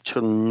much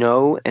to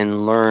know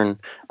and learn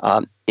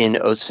in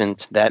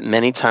OSINT that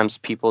many times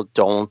people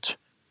don't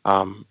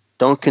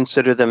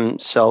consider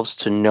themselves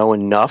to know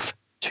enough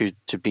to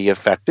be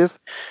effective.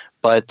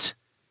 But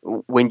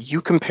when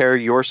you compare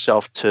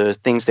yourself to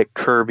things that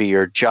Kirby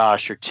or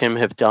Josh or Tim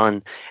have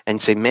done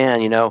and say,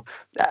 man,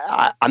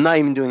 I'm not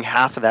even doing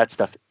half of that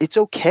stuff, it's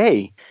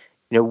okay.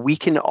 We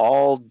can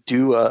all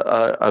do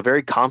a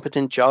very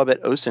competent job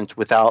at OSINT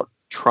without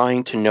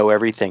trying to know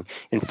everything.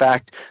 In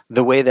fact,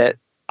 the way that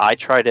I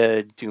try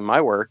to do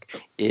my work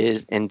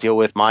and deal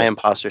with my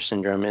imposter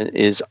syndrome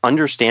is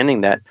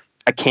understanding that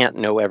I can't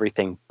know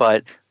everything.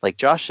 But like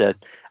Josh said,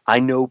 I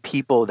know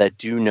people that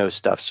do know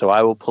stuff, so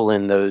I will pull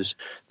in those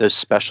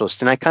specialists,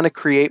 and I kind of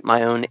create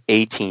my own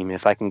A team.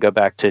 If I can go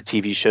back to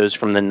TV shows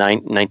from the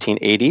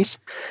 1980s,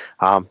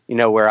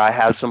 where I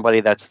have somebody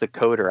that's the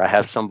coder, I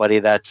have somebody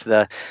that's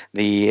the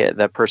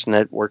person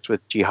that works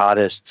with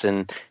jihadists,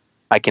 and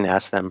I can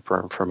ask them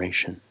for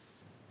information.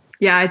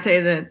 Yeah, I'd say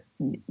that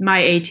my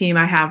A team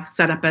I have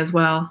set up as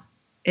well,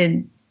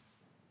 and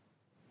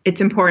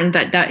it's important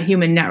that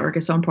human network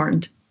is so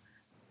important.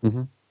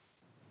 Mm-hmm.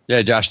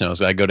 Yeah, Josh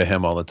knows. I go to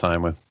him all the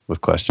time with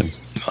questions.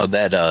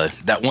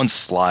 That one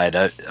slide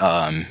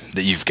that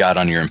you've got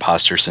on your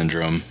imposter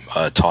syndrome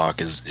talk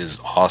is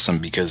awesome,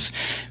 because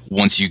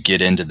once you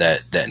get into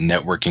that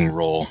networking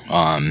role,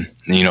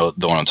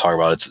 the one I'm talking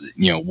about, it's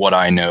what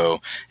I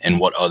know and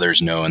what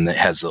others know, and it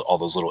has all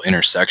those little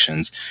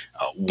intersections.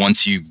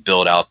 Once you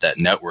build out that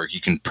network,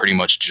 you can pretty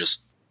much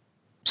just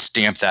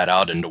stamp that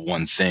out into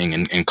one thing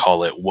and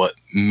call it what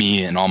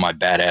me and all my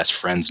badass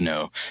friends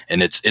know,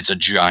 and it's a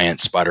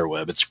giant spider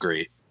web. It's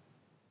great.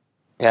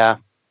 Yeah,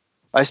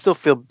 I still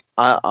feel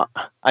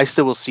I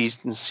still will see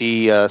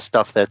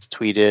stuff that's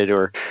tweeted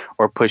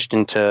or pushed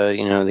into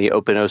the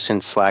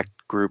OpenOSINT Slack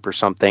group or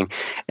something,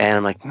 and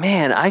I'm like,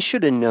 man, I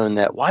should have known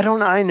that. Why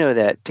don't I know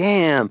that?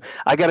 Damn,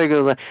 I gotta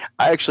go.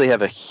 I actually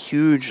have a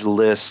huge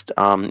list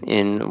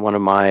in one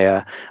of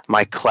my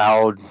my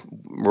cloud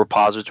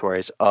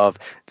repositories of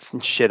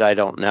shit I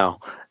don't know,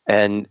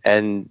 and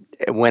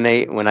when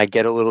I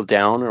get a little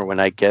down or when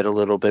I get a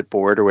little bit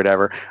bored or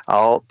whatever,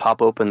 I'll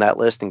pop open that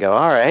list and go,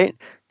 all right,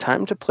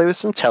 time to play with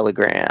some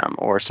Telegram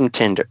or some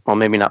Tinder. Well,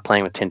 maybe not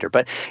playing with Tinder,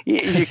 but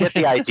you get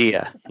the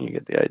idea. You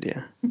get the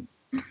idea.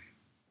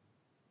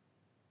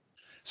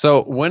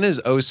 So when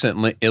is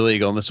OSINT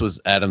illegal? And this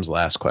was Adam's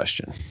last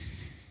question.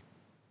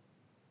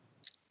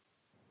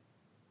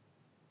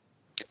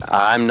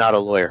 I'm not a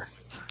lawyer.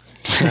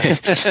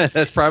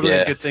 That's probably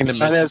a good thing to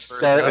mention. Let's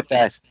start with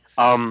that.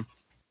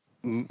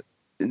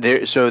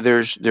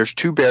 There's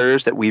two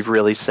barriers that we've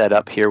really set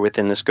up here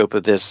within the scope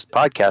of this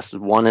podcast.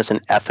 One is an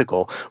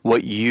ethical,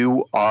 what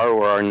you are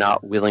or are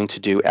not willing to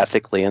do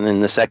ethically, and then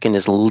the second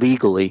is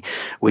legally,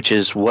 which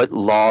is what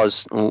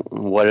laws,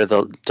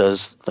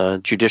 does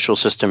the judicial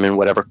system in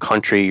whatever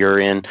country you're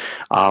in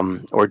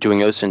or doing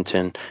OSINT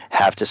in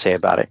have to say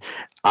about it.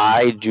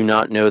 I do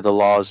not know the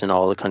laws in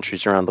all the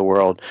countries around the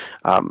world,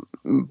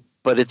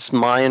 but it's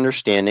my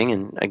understanding,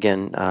 and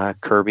again,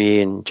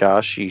 Kirby and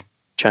Josh, you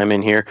chime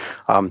in here.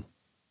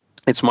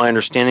 It's my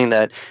understanding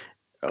that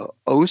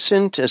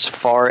OSINT, as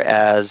far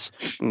as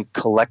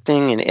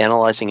collecting and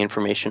analyzing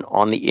information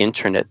on the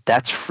internet,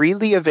 that's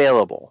freely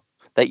available,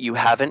 that you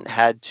haven't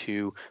had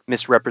to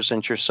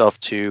misrepresent yourself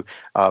to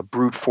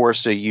brute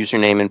force a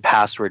username and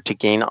password to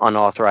gain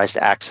unauthorized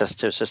access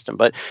to a system.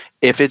 But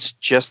if it's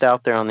just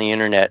out there on the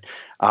internet,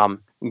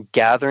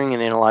 gathering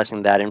and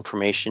analyzing that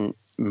information,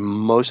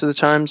 most of the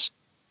times,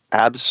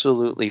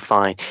 absolutely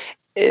fine.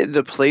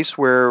 The place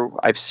where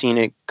I've seen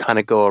it kind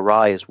of go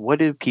awry is, what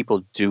do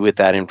people do with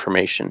that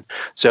information?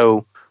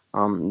 So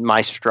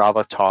my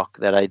Strava talk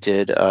that I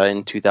did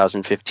in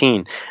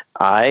 2015,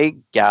 I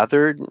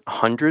gathered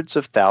hundreds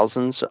of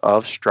thousands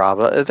of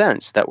Strava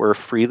events that were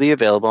freely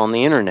available on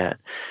the internet.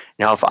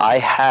 Now, if I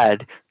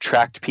had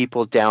tracked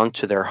people down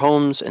to their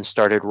homes and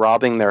started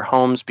robbing their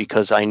homes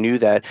because I knew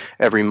that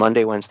every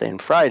Monday, Wednesday,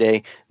 and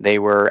Friday they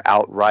were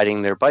out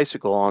riding their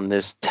bicycle on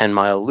this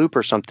 10-mile loop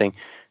or something,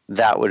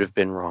 that would have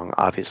been wrong,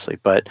 obviously.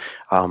 But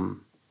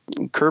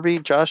Kirby,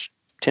 Josh,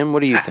 Tim,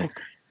 what do you think?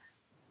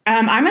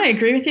 I'm going to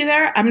agree with you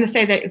there. I'm going to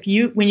say that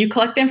when you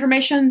collect the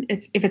information,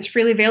 if it's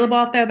freely available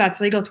out there,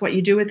 that's legal. It's what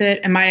you do with it.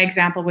 And my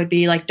example would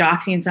be like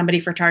doxing somebody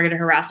for targeted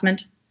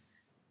harassment.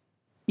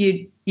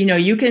 You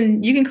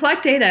can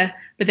collect data,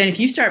 but then if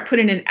you start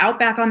putting it out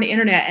back on the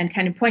internet and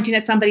kind of pointing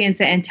at somebody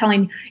and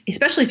telling,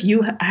 especially if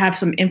you have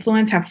some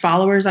influence, have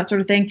followers, that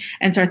sort of thing,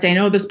 and start saying,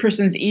 oh, this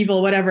person's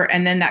evil, whatever,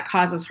 and then that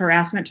causes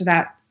harassment to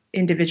that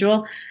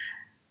individual,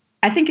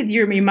 I think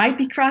you might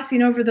be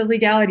crossing over the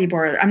legality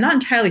border. I'm not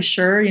entirely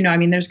sure.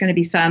 There's going to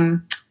be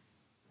some,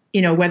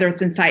 whether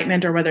it's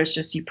incitement or whether it's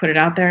just you put it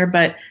out there,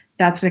 but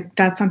that's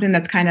something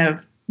that's kind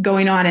of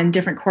going on in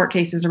different court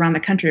cases around the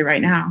country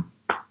right now.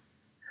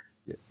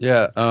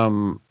 Yeah.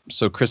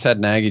 So Chris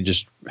Hadnagy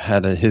just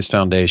had his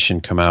foundation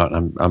come out.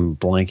 I'm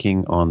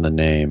blanking on the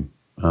name.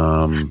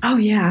 Oh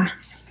yeah.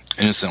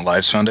 Innocent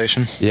Lives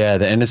Foundation. Yeah,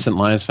 the Innocent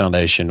Lives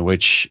Foundation,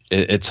 which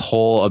its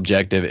whole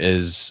objective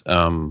is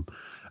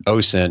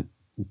OSINT,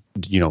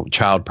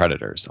 child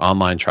predators,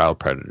 online child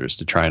predators,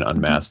 to try and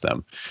unmask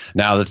them.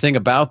 Now, the thing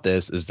about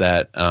this is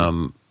that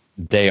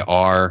they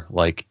are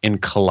like in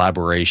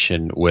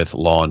collaboration with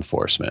law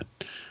enforcement.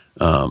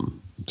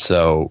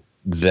 So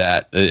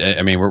that,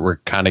 we're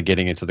kind of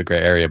getting into the gray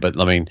area, but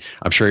I'm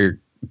sure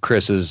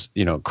Chris has,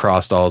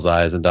 crossed all his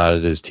I's and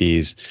dotted his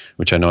T's,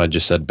 which I know I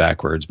just said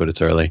backwards, but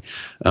it's early.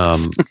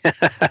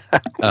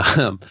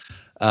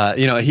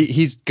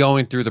 He's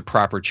going through the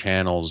proper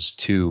channels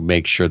to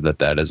make sure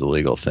that is a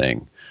legal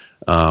thing.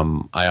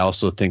 I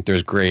also think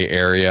there's gray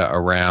area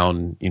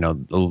around,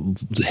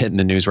 hitting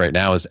the news right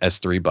now is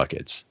S3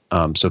 buckets.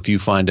 So if you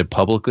find a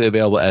publicly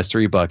available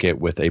S3 bucket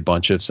with a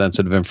bunch of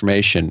sensitive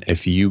information,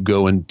 if you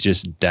go and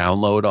just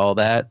download all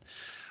that,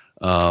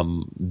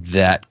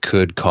 that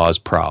could cause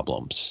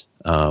problems.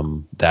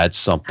 That's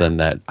something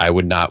that I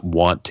would not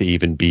want to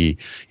even be,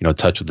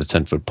 touch with a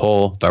 10-foot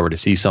pole. If I were to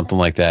see something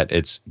like that,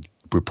 it's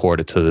report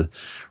it to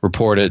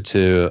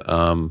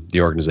the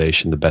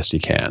organization the best you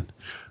can,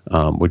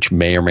 which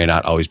may or may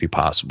not always be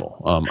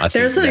possible.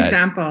 There's an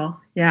example,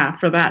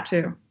 for that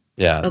too.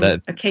 Yeah,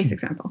 a case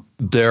example.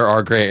 There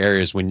are gray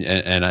areas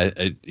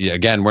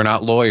again, we're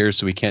not lawyers,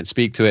 so we can't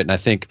speak to it. And I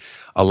think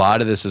a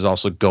lot of this is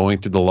also going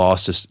through the law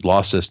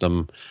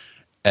system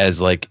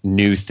as like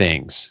new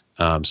things.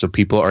 So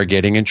people are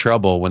getting in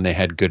trouble when they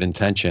had good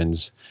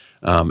intentions.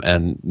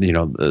 And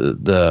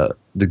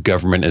the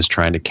government is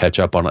trying to catch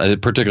up on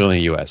it, particularly in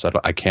the U.S.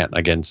 I can't,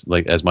 again,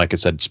 like as Mike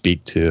has said,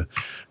 speak to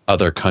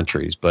other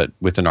countries, but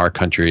within our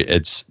country,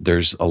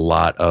 there's a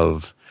lot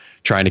of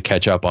trying to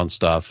catch up on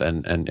stuff,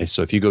 and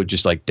so if you go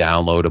just like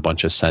download a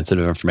bunch of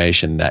sensitive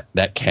information,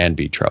 that can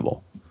be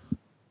trouble.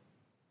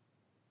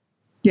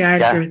 Yeah, I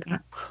agree with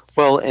that.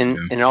 Well,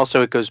 and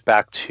also it goes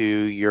back to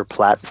your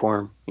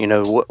platform. You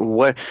know,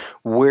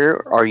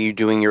 where are you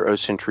doing your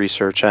OSINT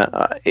research?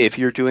 If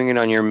you're doing it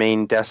on your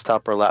main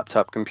desktop or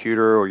laptop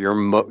computer, or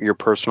your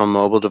personal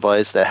mobile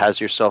device that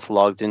has yourself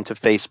logged into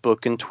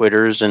Facebook and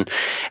Twitters and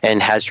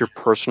has your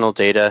personal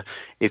data,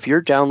 if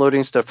you're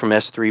downloading stuff from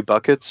S3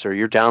 buckets, or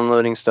you're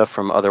downloading stuff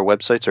from other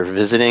websites, or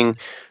visiting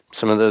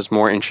some of those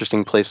more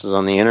interesting places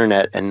on the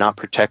internet and not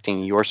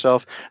protecting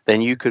yourself,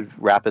 then you could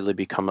rapidly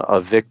become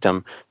a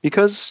victim.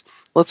 Because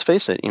let's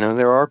face it, you know,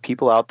 there are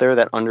people out there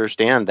that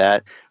understand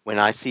that when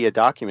I see a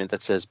document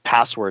that says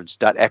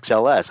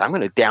passwords.xls, I'm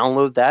going to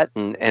download that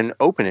and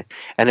open it.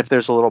 And if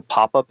there's a little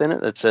pop-up in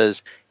it that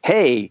says,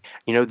 hey,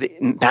 you know, the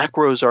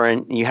macros are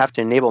in, you have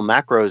to enable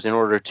macros in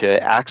order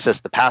to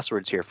access the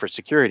passwords here for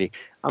security,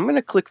 I'm going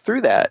to click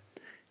through that.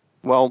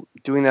 Well,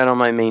 doing that on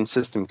my main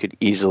system could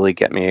easily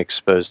get me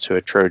exposed to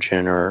a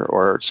Trojan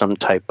or some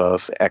type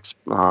of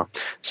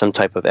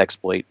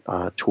exploit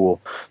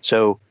tool.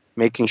 So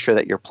making sure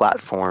that your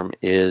platform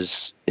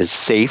is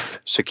safe,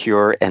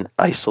 secure, and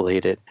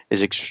isolated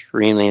is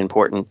extremely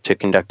important to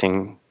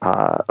conducting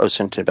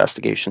OSINT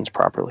investigations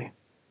properly.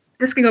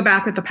 This can go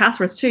back with the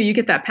passwords too. You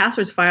get that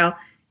passwords file.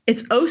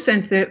 It's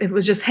OSINT that it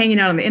was just hanging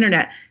out on the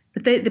internet.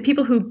 But the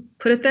people who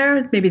put it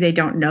there, maybe they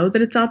don't know that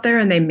it's out there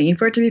and they mean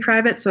for it to be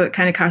private. So it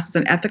kind of causes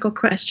an ethical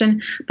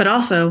question, but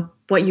also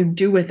what you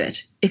do with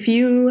it. If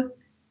you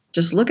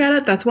just look at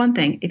it, that's one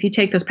thing. If you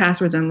take those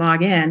passwords and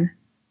log in,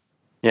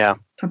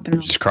 something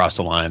else. Just cross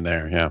the line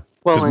there. Yeah.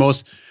 Because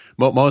most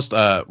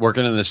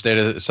working in the state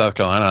of South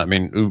Carolina, I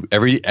mean,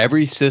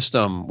 every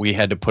system we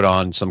had to put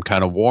on some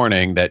kind of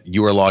warning that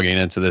you are logging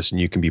into this and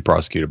you can be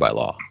prosecuted by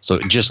law. So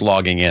just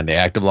logging in, the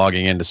act of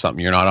logging into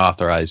something you're not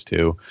authorized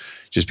to,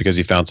 just because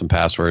you found some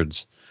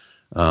passwords,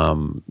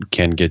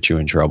 can get you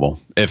in trouble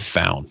if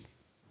found.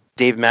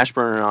 Dave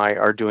Mashburn and I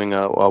are doing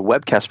a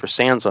webcast for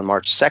SANS on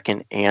March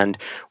 2nd, and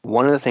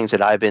one of the things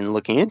that I've been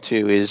looking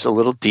into is a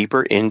little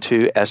deeper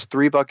into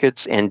S3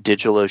 buckets and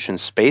DigitalOcean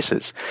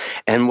spaces.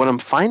 And what I'm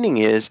finding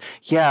is,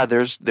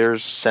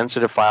 there's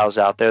sensitive files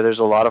out there. There's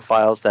a lot of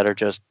files that are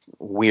just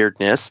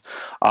weirdness,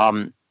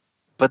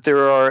 but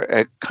there are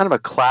a kind of a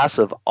class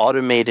of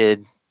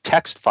automated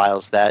text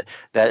files that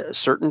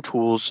certain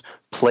tools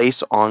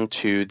place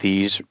onto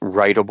these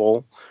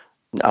writable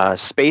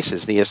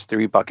spaces, the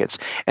S3 buckets.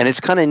 And it's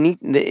kind of neat.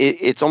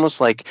 It's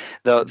almost like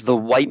the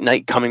white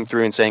knight coming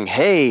through and saying,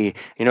 hey,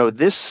 you know,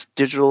 this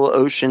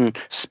DigitalOcean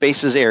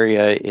spaces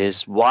area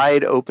is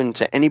wide open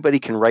to anybody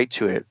can write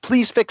to it.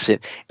 Please fix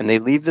it. And they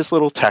leave this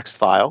little text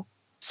file.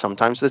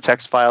 Sometimes the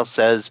text file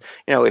says,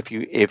 you know,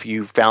 if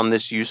you found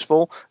this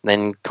useful,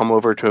 then come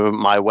over to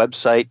my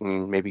website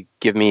and maybe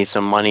give me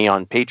some money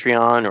on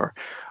Patreon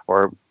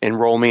or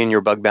enroll me in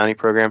your bug bounty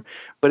program.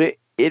 But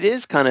it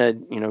is kind of,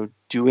 you know,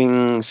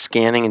 doing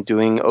scanning and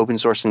doing open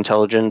source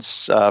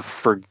intelligence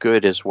for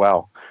good as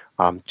well.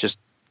 Just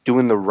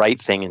doing the right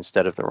thing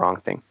instead of the wrong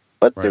thing.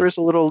 But There is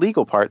a little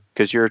legal part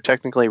because you're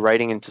technically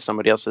writing into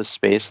somebody else's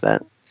space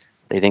that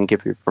they didn't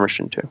give you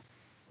permission to.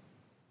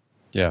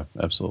 Yeah,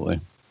 absolutely.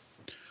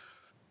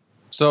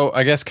 So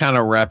I guess kind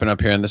of wrapping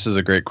up here, and this is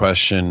a great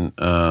question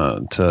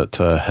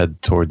to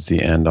head towards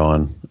the end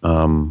on,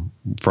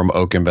 from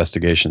Oak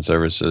Investigation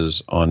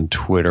Services on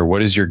Twitter.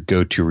 What is your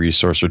go-to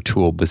resource or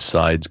tool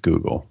besides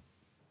Google?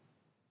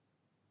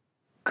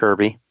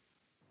 Kirby.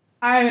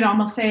 I would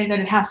almost say that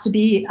it has to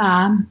be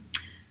some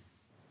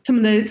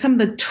of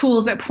the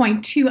tools that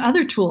point to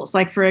other tools,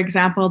 like for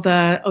example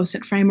the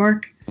OSINT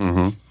framework,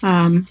 and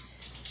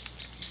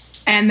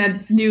the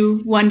new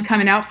one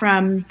coming out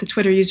from the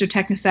Twitter user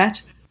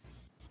Technisette.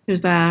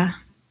 There's a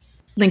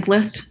link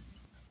list.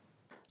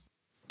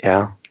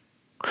 Yeah.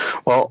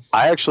 Well,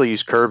 I actually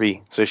use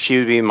Kirby, so she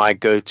would be my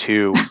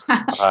go-to.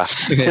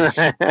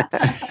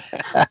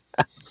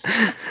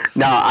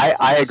 No,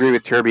 I agree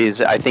with Kirby.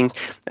 I think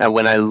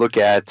when I look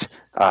at,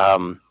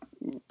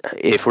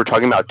 if we're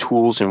talking about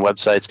tools and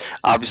websites,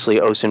 obviously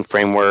OSINT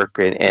framework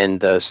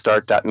and the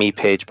start.me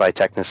page by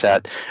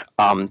Technisette,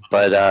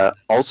 but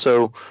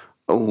also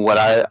one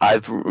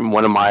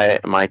of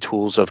my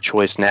tools of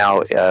choice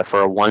now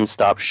for a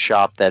one-stop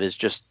shop that is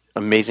just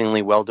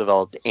amazingly well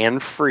developed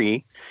and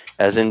free,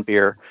 as in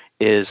beer,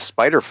 is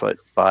Spiderfoot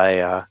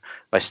by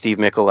Steve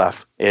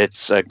Mikulev.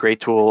 It's a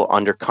great tool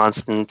under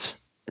constant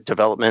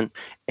development,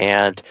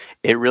 and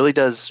it really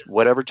does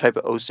whatever type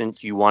of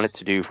OSINT you want it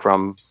to do,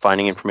 from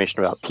finding information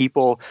about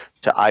people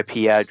to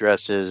IP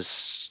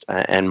addresses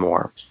and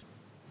more.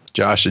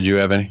 Josh, did you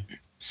have any?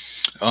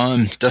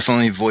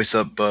 Definitely voice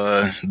up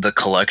the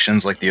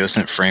collections like the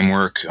OSINT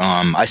framework.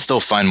 I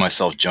still find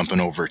myself jumping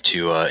over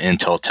to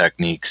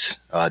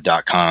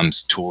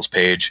inteltechniques.com's tools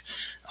page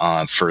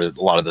for a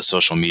lot of the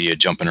social media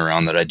jumping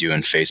around that I do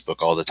in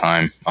Facebook all the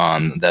time.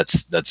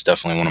 That's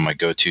definitely one of my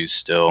go-tos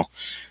still.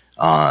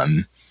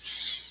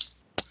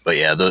 But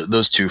yeah,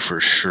 those two for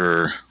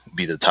sure would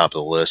be the top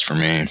of the list for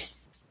me.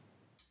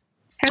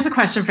 Here's a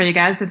question for you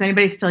guys. Does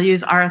anybody still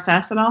use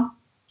RSS at all?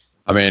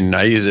 I mean,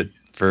 I use it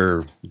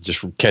for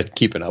just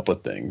keeping up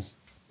with things.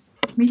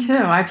 Me too.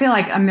 I feel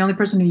like I'm the only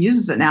person who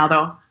uses it now,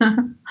 though.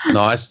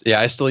 No, I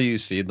still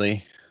use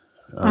Feedly.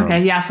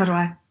 Okay, yeah, so do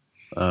I.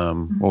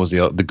 What was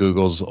the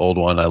Google's old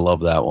one? I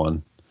love that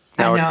one.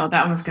 Now, I know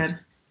that was good.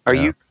 Are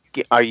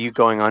you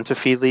going on to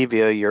Feedly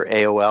via your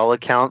AOL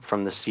account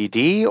from the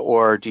CD,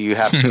 or do you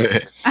have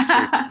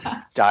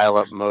to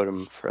dial-up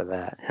modem for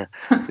that?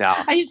 No,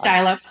 I use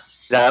dial-up.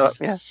 Dial-up,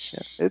 yeah,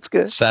 it's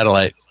good.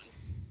 Satellite.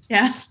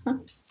 Yeah.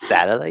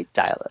 Satellite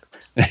dial-up.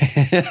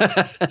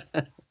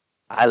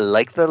 I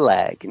like the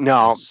lag.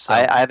 No,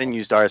 I haven't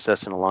used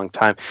RSS in a long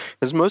time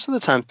because most of the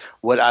time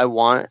what I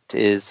want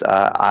is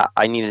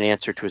I need an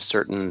answer to a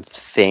certain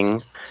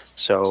thing.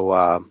 So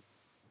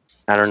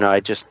I don't know.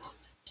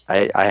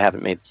 I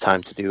haven't made the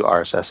time to do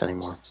RSS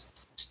anymore.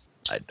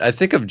 I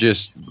think of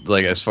just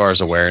like as far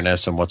as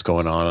awareness and what's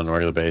going on a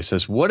regular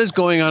basis. What is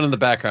going on in the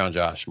background,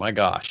 Josh? My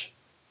gosh.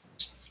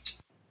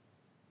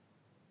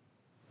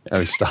 Oh,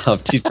 he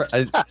stopped.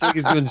 I think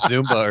he's doing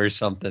Zumba or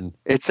something.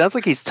 It sounds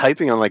like he's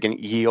typing on like an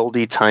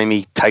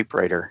oldie-timey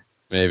typewriter.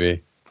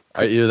 Maybe.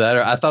 Either that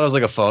or I thought it was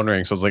like a phone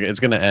ring, so I was like, it's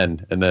going to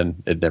end. And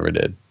then it never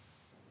did.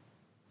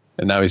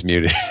 And now he's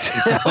muted.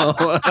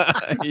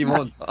 He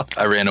won't talk.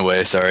 I ran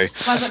away. Sorry.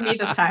 It wasn't me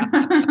this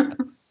time.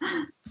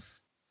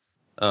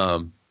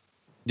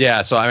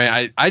 Yeah, so I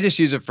mean, I just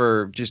use it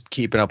for just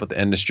keeping up with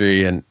the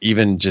industry and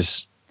even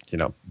just,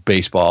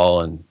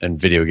 baseball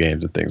and video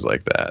games and things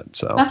like that.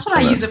 So that's what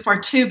I use it for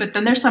too. But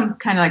then there's some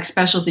kind of like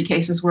specialty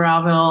cases where I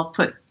will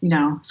put,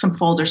 some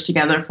folders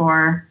together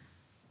for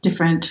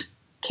different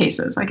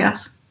cases, I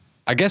guess.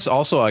 I guess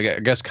also, I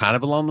guess kind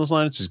of along those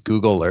lines is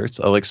Google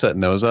Alerts. I like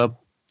setting those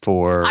up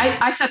for...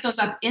 I set those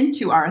up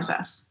into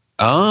RSS.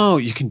 Oh,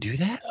 you can do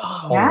that?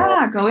 Oh,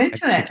 yeah, go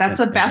into it. That's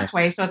the best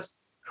way. So it's,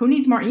 who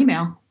needs more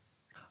email?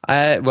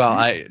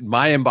 My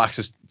inbox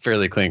is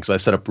fairly clean because I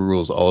set up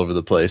rules all over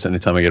the place.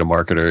 Anytime I get a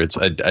marketer,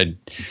 I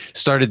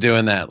started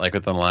doing that like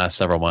within the last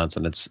several months,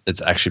 and it's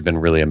actually been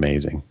really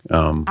amazing.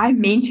 I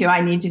mean to.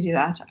 I need to do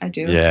that. I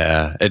do.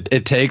 Yeah,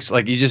 it takes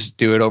like you just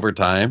do it over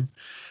time.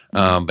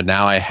 But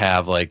now I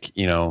have like,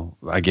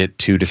 I get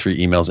 2 to 3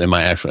 emails in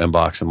my actual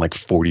inbox and like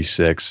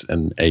 46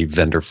 in a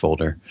vendor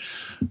folder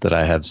that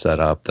I have set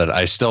up that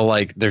I still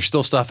like. There's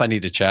still stuff I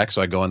need to check.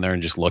 So I go in there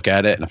and just look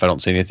at it. And if I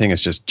don't see anything,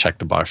 it's just check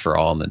the box for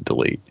all and then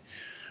delete.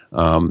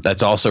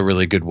 That's also a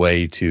really good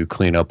way to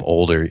clean up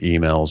older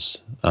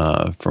emails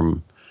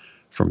from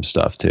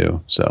stuff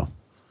too. So.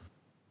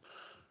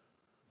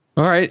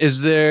 All right.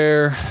 Was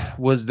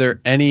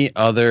there anything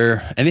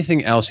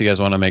else you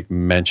guys want to make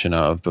mention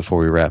of before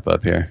we wrap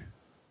up here?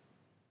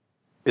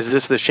 Is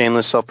this the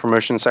shameless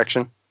self-promotion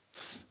section?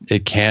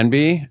 It can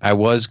be. I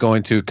was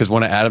going to, because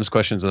one of Adam's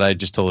questions that I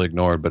just totally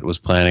ignored, but was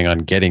planning on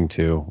getting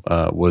to,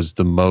 was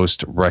the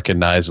most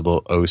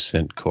recognizable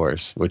OSINT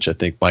course, which I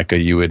think, Micah,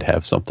 you would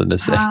have something to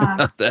say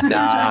about that.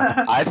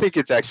 Nah, I think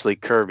it's actually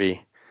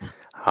Kirby.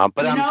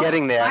 But I'm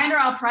getting there. Mine are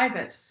all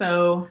private,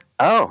 so.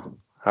 Oh,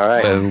 all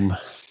right. Boom.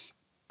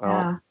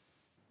 Yeah.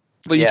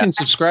 But you can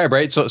subscribe,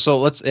 right? So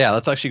let's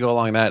actually go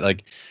along that.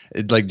 Like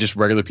just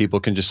regular people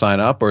can just sign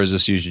up, or is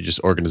this usually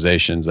just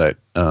organizations that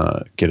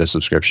get a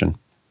subscription?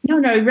 No.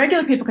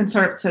 Regular people can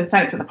sign up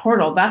to the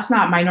portal. That's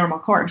not my normal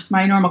course.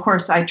 My normal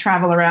course, I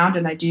travel around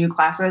and I do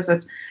classes.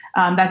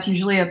 That's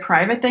usually a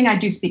private thing. I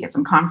do speak at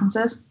some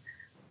conferences.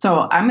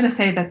 So I'm going to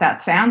say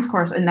that SANS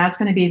course, and that's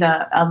going to be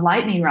a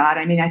lightning rod.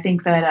 I mean, I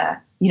think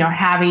that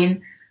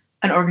having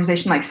an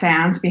organization like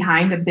SANS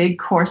behind a big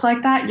course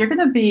like that, you're going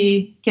to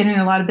be getting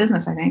a lot of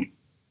business, I think.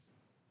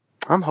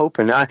 I'm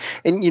hoping.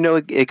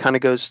 It kind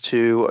of goes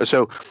to,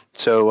 so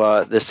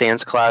the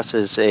SANS class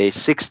is a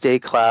 6-day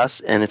class,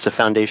 and it's a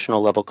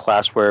foundational level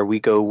class where we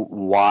go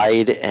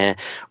wide and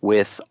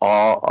with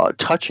all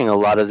touching a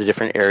lot of the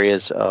different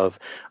areas of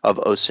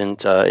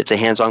OSINT. It's a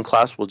hands-on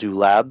class. We'll do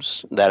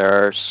labs that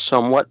are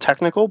somewhat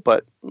technical,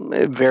 but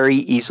very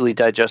easily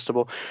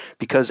digestible,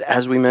 because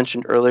as we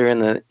mentioned earlier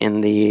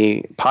in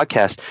the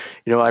podcast,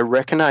 I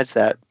recognize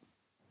that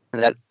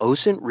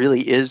OSINT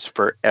really is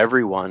for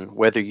everyone,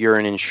 whether you're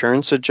an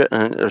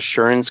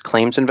assurance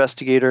claims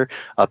investigator,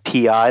 a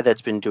PI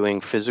that's been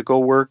doing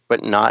physical work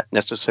but not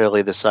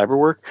necessarily the cyber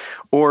work,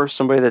 or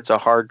somebody that's a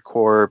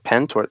hardcore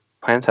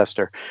pen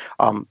tester.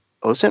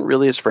 OSINT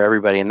really is for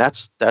everybody, and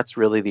that's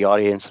really the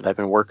audience that I've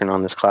been working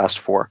on this class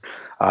for.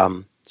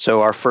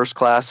 So our first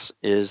class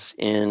is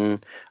in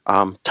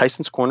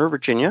Tyson's Corner,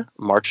 Virginia,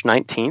 March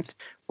 19th.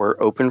 We're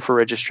open for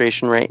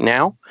registration right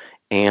now.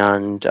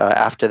 And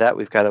after that,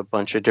 we've got a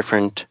bunch of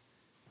different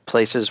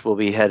places. We'll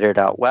be headed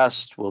out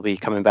west. We'll be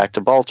coming back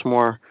to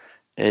Baltimore.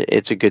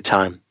 It's a good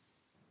time.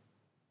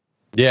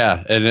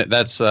 Yeah, and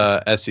that's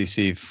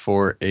SEC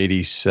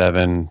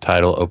 487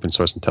 title, Open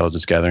Source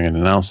Intelligence Gathering and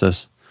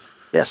Analysis.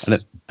 Yes.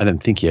 I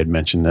didn't think he had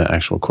mentioned the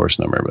actual course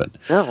number, but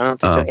no, I don't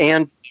think so.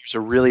 And there's a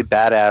really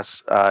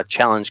badass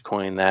challenge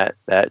coin that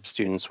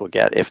students will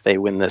get if they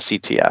win the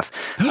CTF.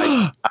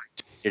 I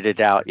tweeted it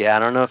out. Yeah, I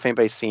don't know if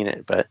anybody's seen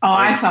it, but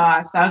I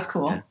saw it. That was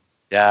cool.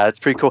 Yeah, it's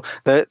pretty cool.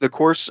 The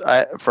course,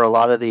 for a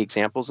lot of the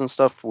examples and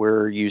stuff,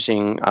 we're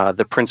using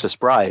The Princess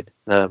Bride,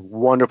 the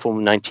wonderful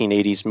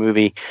 1980s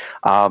movie,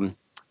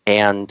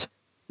 and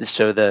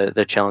So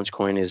the challenge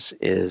coin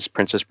is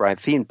Princess Bride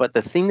themed. But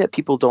the thing that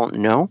people don't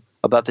know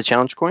about the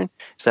challenge coin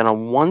is that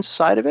on one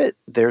side of it,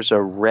 there's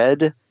a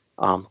red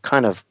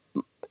kind of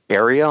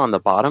area on the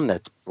bottom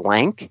that's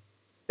blank.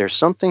 There's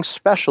something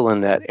special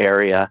in that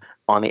area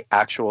on the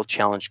actual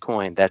challenge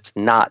coin that's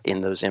not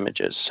in those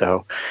images.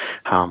 So,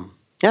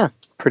 yeah,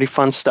 pretty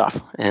fun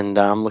stuff. And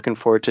I'm looking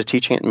forward to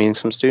teaching it and meeting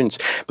some students.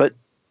 But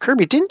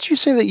Kirby, didn't you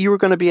say that you were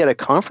going to be at a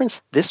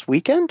conference this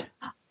weekend?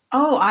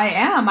 Oh, I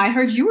am. I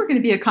heard you were going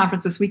to be at a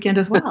conference this weekend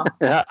as well.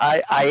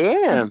 I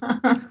am.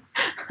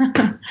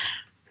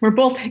 We're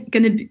both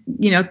going to,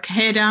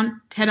 head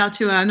out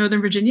to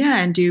Northern Virginia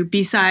and do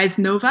B-Sides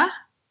Nova.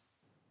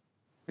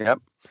 Yep.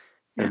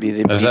 Be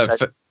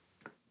the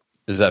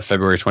is that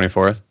February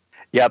 24th?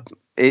 Yep.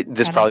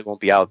 This probably won't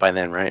be out by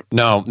then, right?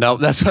 No,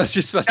 that's what I was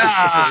just about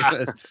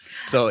to say.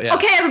 So, yeah.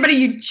 Okay, everybody,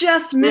 you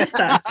just missed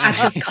us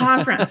at this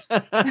conference.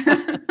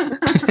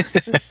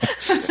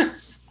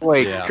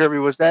 Wait, yeah. Kirby,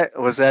 was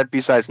that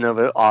B-Sides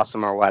Nova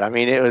awesome or what? I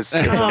mean, it was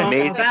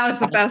amazing. That was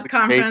the best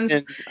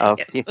conference.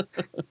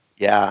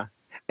 Yeah.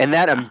 And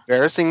that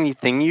embarrassing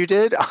thing you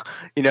did,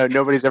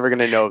 nobody's ever going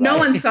to know about. No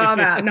one saw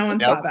that. No one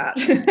saw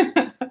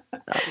that.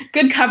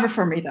 Good cover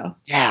for me, though.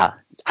 Yeah,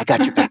 I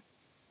got your back.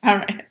 All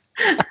right.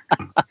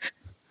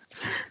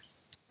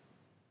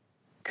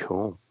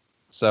 Cool.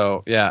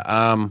 So, yeah,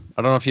 I don't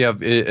know if you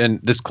have in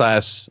this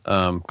class,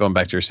 going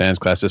back to your SANS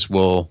class, this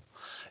will,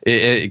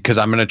 because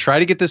I'm going to try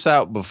to get this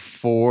out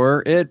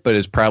before it, but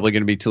it's probably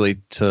going to be too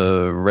late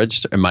to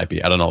register. It might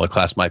be. I don't know. The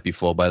class might be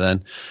full by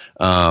then.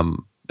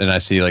 And I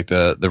see like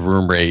the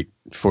room rate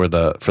for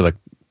the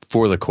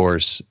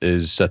course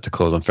is set to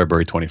close on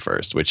February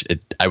 21st, which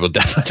I will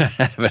definitely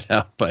have it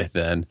out by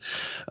then.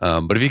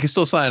 But if you can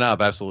still sign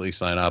up, absolutely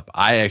sign up.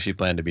 I actually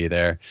plan to be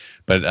there,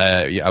 but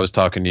I was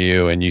talking to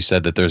you and you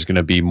said that there's going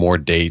to be more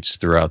dates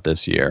throughout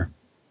this year.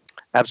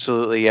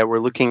 Absolutely. Yeah. We're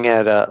looking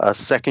at a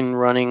second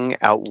running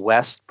out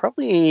west.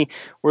 Probably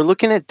we're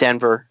looking at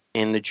Denver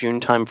in the June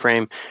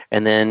timeframe,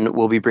 and then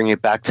we'll be bringing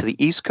it back to the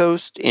East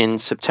Coast in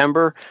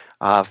September.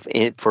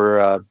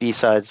 For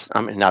B-Sides,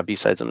 not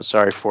B-Sides, I'm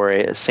sorry, for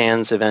a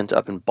SANS event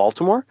up in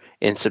Baltimore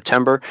in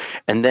September.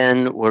 And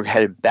then we're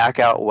headed back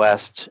out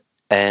west,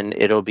 and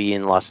it'll be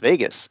in Las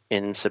Vegas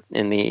in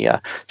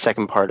the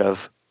second part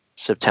of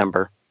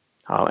September.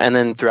 And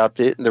then throughout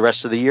the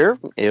rest of the year,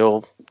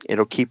 it'll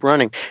keep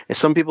running. And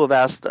some people have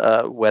asked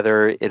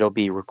whether it'll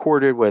be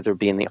recorded, whether it'll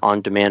be in the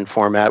on-demand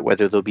format,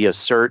 whether there'll be a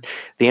cert.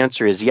 The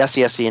answer is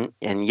yes,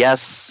 and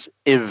yes,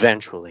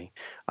 eventually.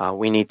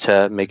 We need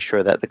to make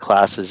sure that the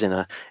class is in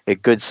a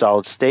good,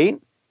 solid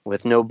state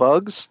with no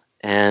bugs,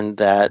 and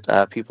that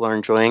people are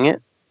enjoying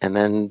it, and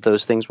then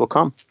those things will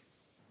come.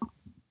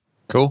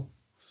 Cool.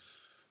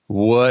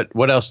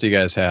 What else do you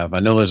guys have? I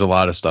know there's a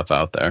lot of stuff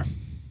out there.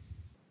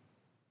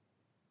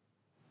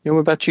 What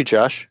about you,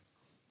 Josh?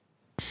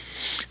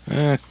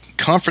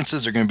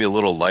 Conferences are going to be a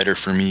little lighter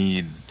for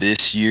me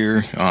this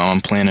year.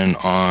 I'm planning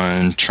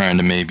on trying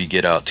to maybe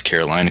get out to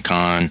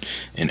CarolinaCon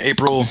in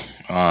April.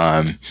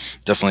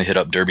 Definitely hit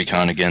up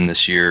DerbyCon again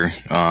this year.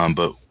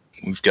 But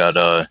we've got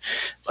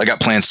I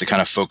got plans to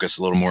kind of focus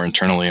a little more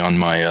internally on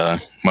my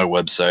my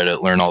website at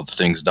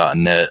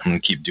learnallthethings.net. I'm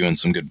going to keep doing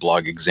some good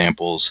blog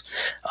examples.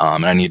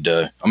 And I'm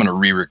going to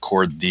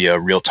re-record the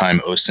real-time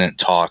OSINT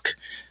talk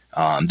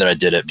that I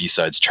did at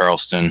B-Sides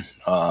Charleston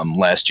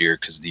last year,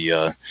 because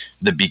the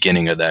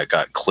beginning of that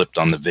got clipped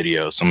on the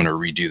video. So I'm going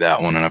to redo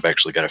that one, and I've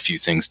actually got a few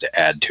things to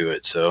add to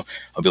it. So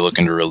I'll be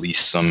looking to release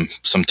some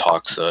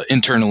talks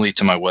internally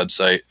to my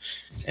website,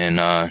 and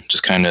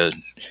just kind of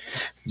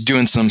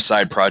doing some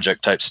side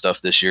project type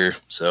stuff this year.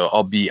 So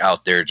I'll be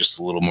out there just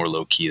a little more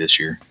low key this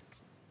year.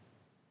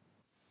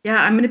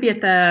 Yeah, I'm going to be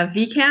at the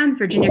VCAN,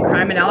 Virginia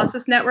Crime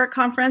Analysis Network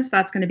conference.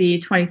 That's going to be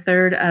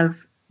 23rd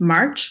of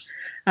March.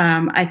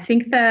 I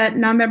think that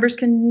non-members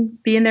can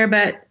be in there,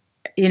 but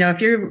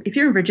if you're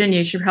in Virginia,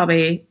 you should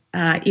probably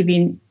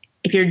even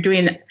if you're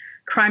doing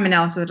crime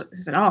analysis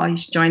at all, you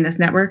should join this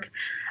network.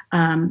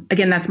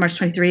 Again, that's March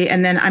 23,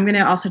 and then I'm going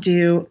to also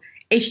do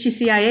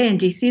HTCIA in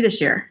DC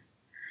this year.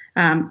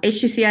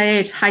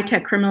 HTCIA is High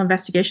Tech Criminal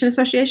Investigation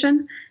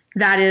Association.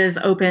 That is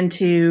open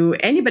to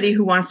anybody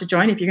who wants to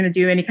join if you're going to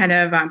do any kind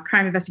of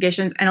crime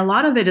investigations, and a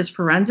lot of it is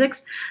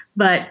forensics,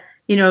 but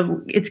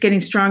it's getting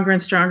stronger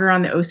and stronger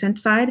on the OSINT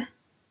side.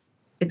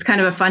 It's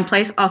kind of a fun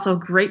place. Also, a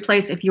great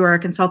place if you are a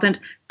consultant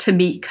to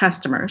meet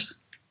customers.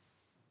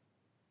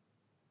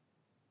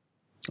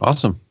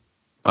 Awesome.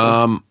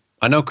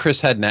 I know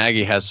Chris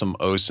Hadnaghi has some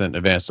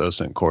advanced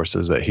OSINT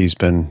courses that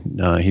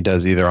he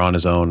does either on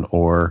his own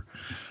or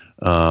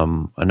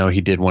I know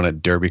he did one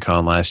at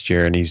DerbyCon last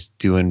year, and he's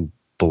doing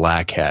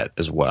Black Hat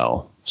as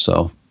well.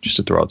 So just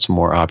to throw out some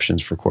more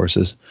options for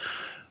courses.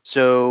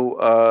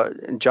 So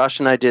Josh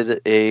and I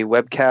did a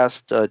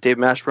webcast. Dave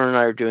Mashburn and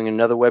I are doing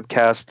another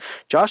webcast.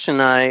 Josh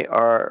and I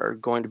are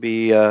going to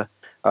be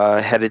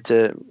headed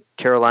to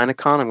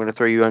CarolinaCon. I'm going to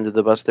throw you under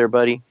the bus there,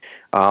 buddy.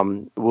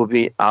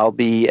 I'll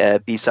be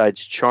at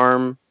B-Sides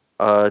Charm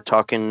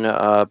talking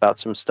about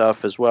some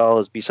stuff, as well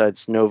as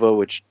B-Sides Nova,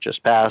 which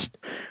just passed.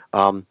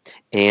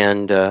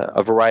 and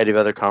a variety of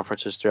other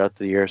conferences throughout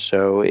the year.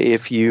 So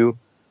if you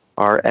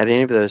are at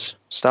any of those,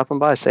 stop on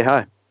by, say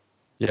hi.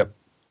 Yep.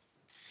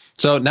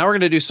 So now we're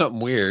going to do something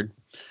weird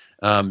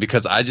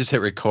because I just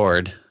hit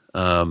record.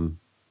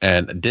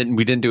 And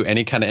we didn't do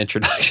any kind of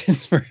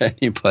introductions for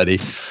anybody,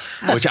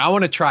 which I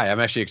want to try.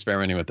 I'm actually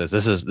experimenting with this.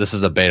 This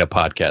is a beta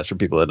podcast for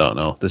people that don't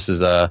know. This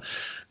is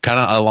kind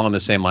of along the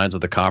same lines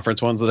of the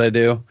conference ones that I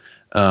do.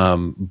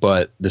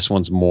 But this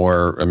one's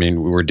more, I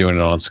mean, we were doing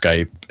it on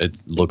Skype. It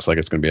looks like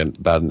it's going to be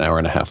about an hour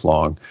and a half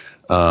long.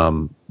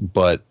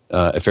 But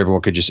if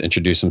everyone could just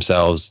introduce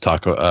themselves,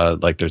 talk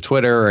like their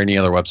Twitter or any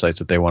other websites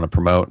that they want to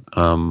promote.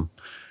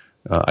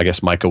 I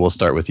guess, Micah, we'll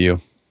start with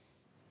you.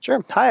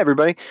 Sure. Hi,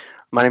 everybody.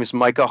 My name is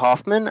Micah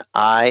Hoffman.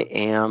 I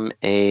am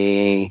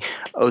a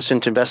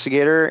OSINT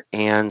investigator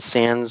and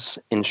SANS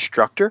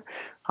instructor.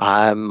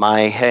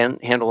 My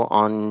handle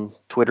on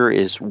Twitter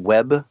is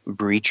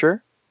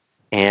WebBreacher,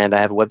 and I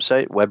have a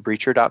website,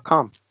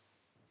 webbreacher.com.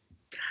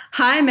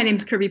 Hi, my name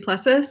is Kirby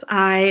Plessis.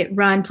 I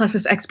run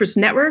Plessis Experts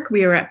Network.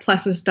 We are at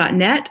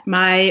plessis.net.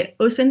 My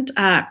OSINT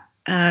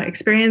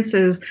experience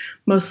is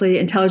mostly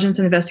intelligence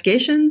and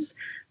investigations.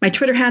 My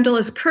Twitter handle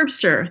is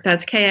Kirbstr.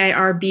 That's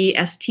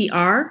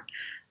KIRBSTR.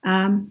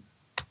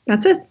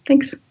 That's it.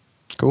 Thanks.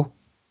 Cool.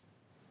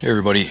 Hey,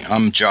 everybody.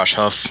 I'm Josh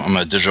Huff. I'm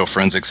a digital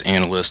forensics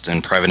analyst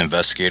and private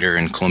investigator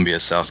in Columbia,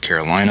 South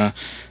Carolina.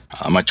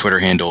 My Twitter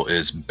handle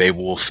is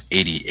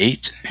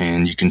Beowulf88,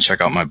 and you can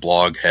check out my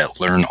blog at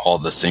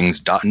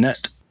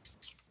learnallthethings.net.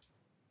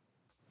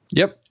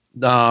 Yep.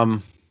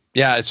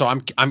 Yeah.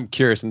 So I'm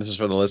curious, and this is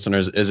for the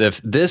listeners, is if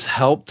this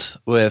helped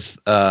with,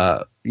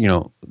 now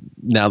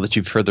that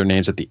you've heard their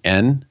names at the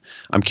end,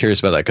 I'm curious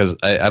about that because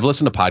I've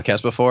listened to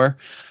podcasts before.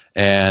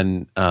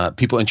 And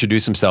people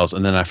introduce themselves,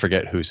 and then I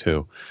forget who's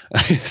who.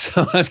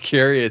 So I'm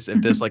curious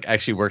if this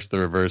actually works the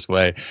reverse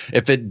way.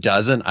 If it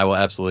doesn't, I will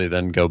absolutely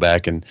then go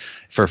back and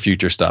for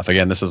future stuff.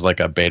 Again, this is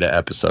like a beta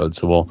episode,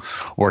 so we'll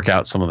work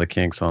out some of the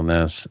kinks on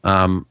this.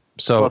 Well,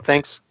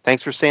 thanks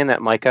for saying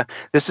that, Micah.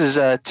 This is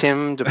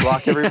Tim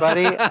DeBlock,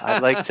 everybody.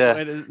 I'd like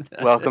to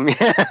welcome you.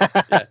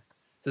 Yeah.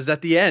 This is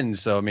at the end,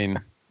 so I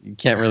mean, you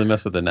can't really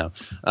mess with it now.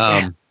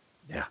 Yeah.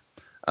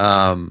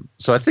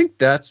 So I think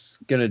that's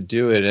gonna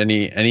do it.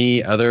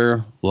 Any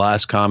other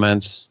last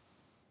comments?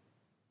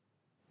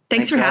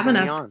 Thanks for having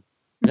us. On.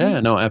 Yeah,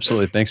 no,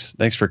 absolutely.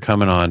 Thanks for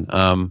coming on.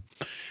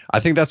 I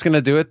think that's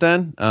gonna do it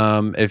then.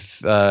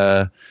 If you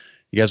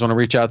guys want to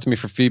reach out to me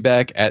for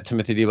feedback, at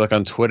Timothy DBlock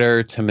on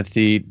Twitter,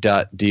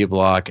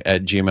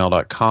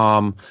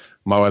 timothy.dblock@gmail.com.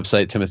 My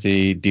website,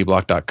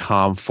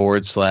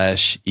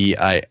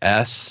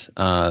 timothydblock.com/EIS.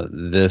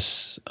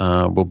 This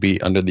will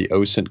be under the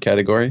OSINT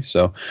category,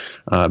 so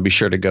be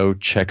sure to go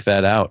check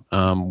that out.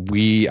 I'm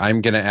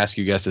going to ask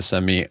you guys to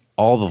send me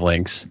all the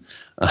links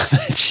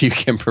that you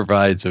can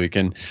provide, so we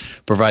can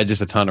provide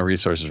just a ton of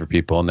resources for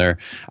people. And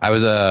I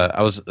was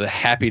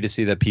happy to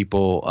see that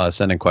people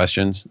sending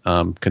questions,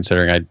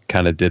 considering I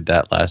kind of did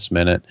that last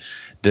minute.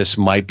 This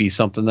might be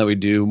something that we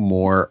do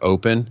more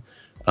open.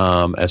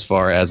 As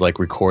far as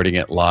recording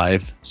it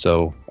live,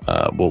 so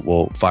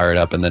we'll fire it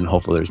up, and then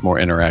hopefully there's more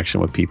interaction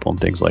with people and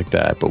things like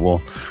that. But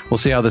we'll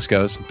see how this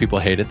goes. If people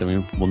hate it,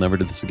 then we'll never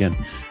do this again,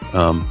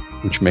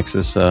 which makes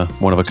this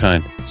one of a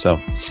kind. So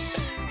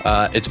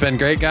it's been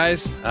great,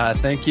 guys.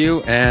 Thank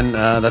you, and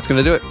that's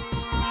gonna do it.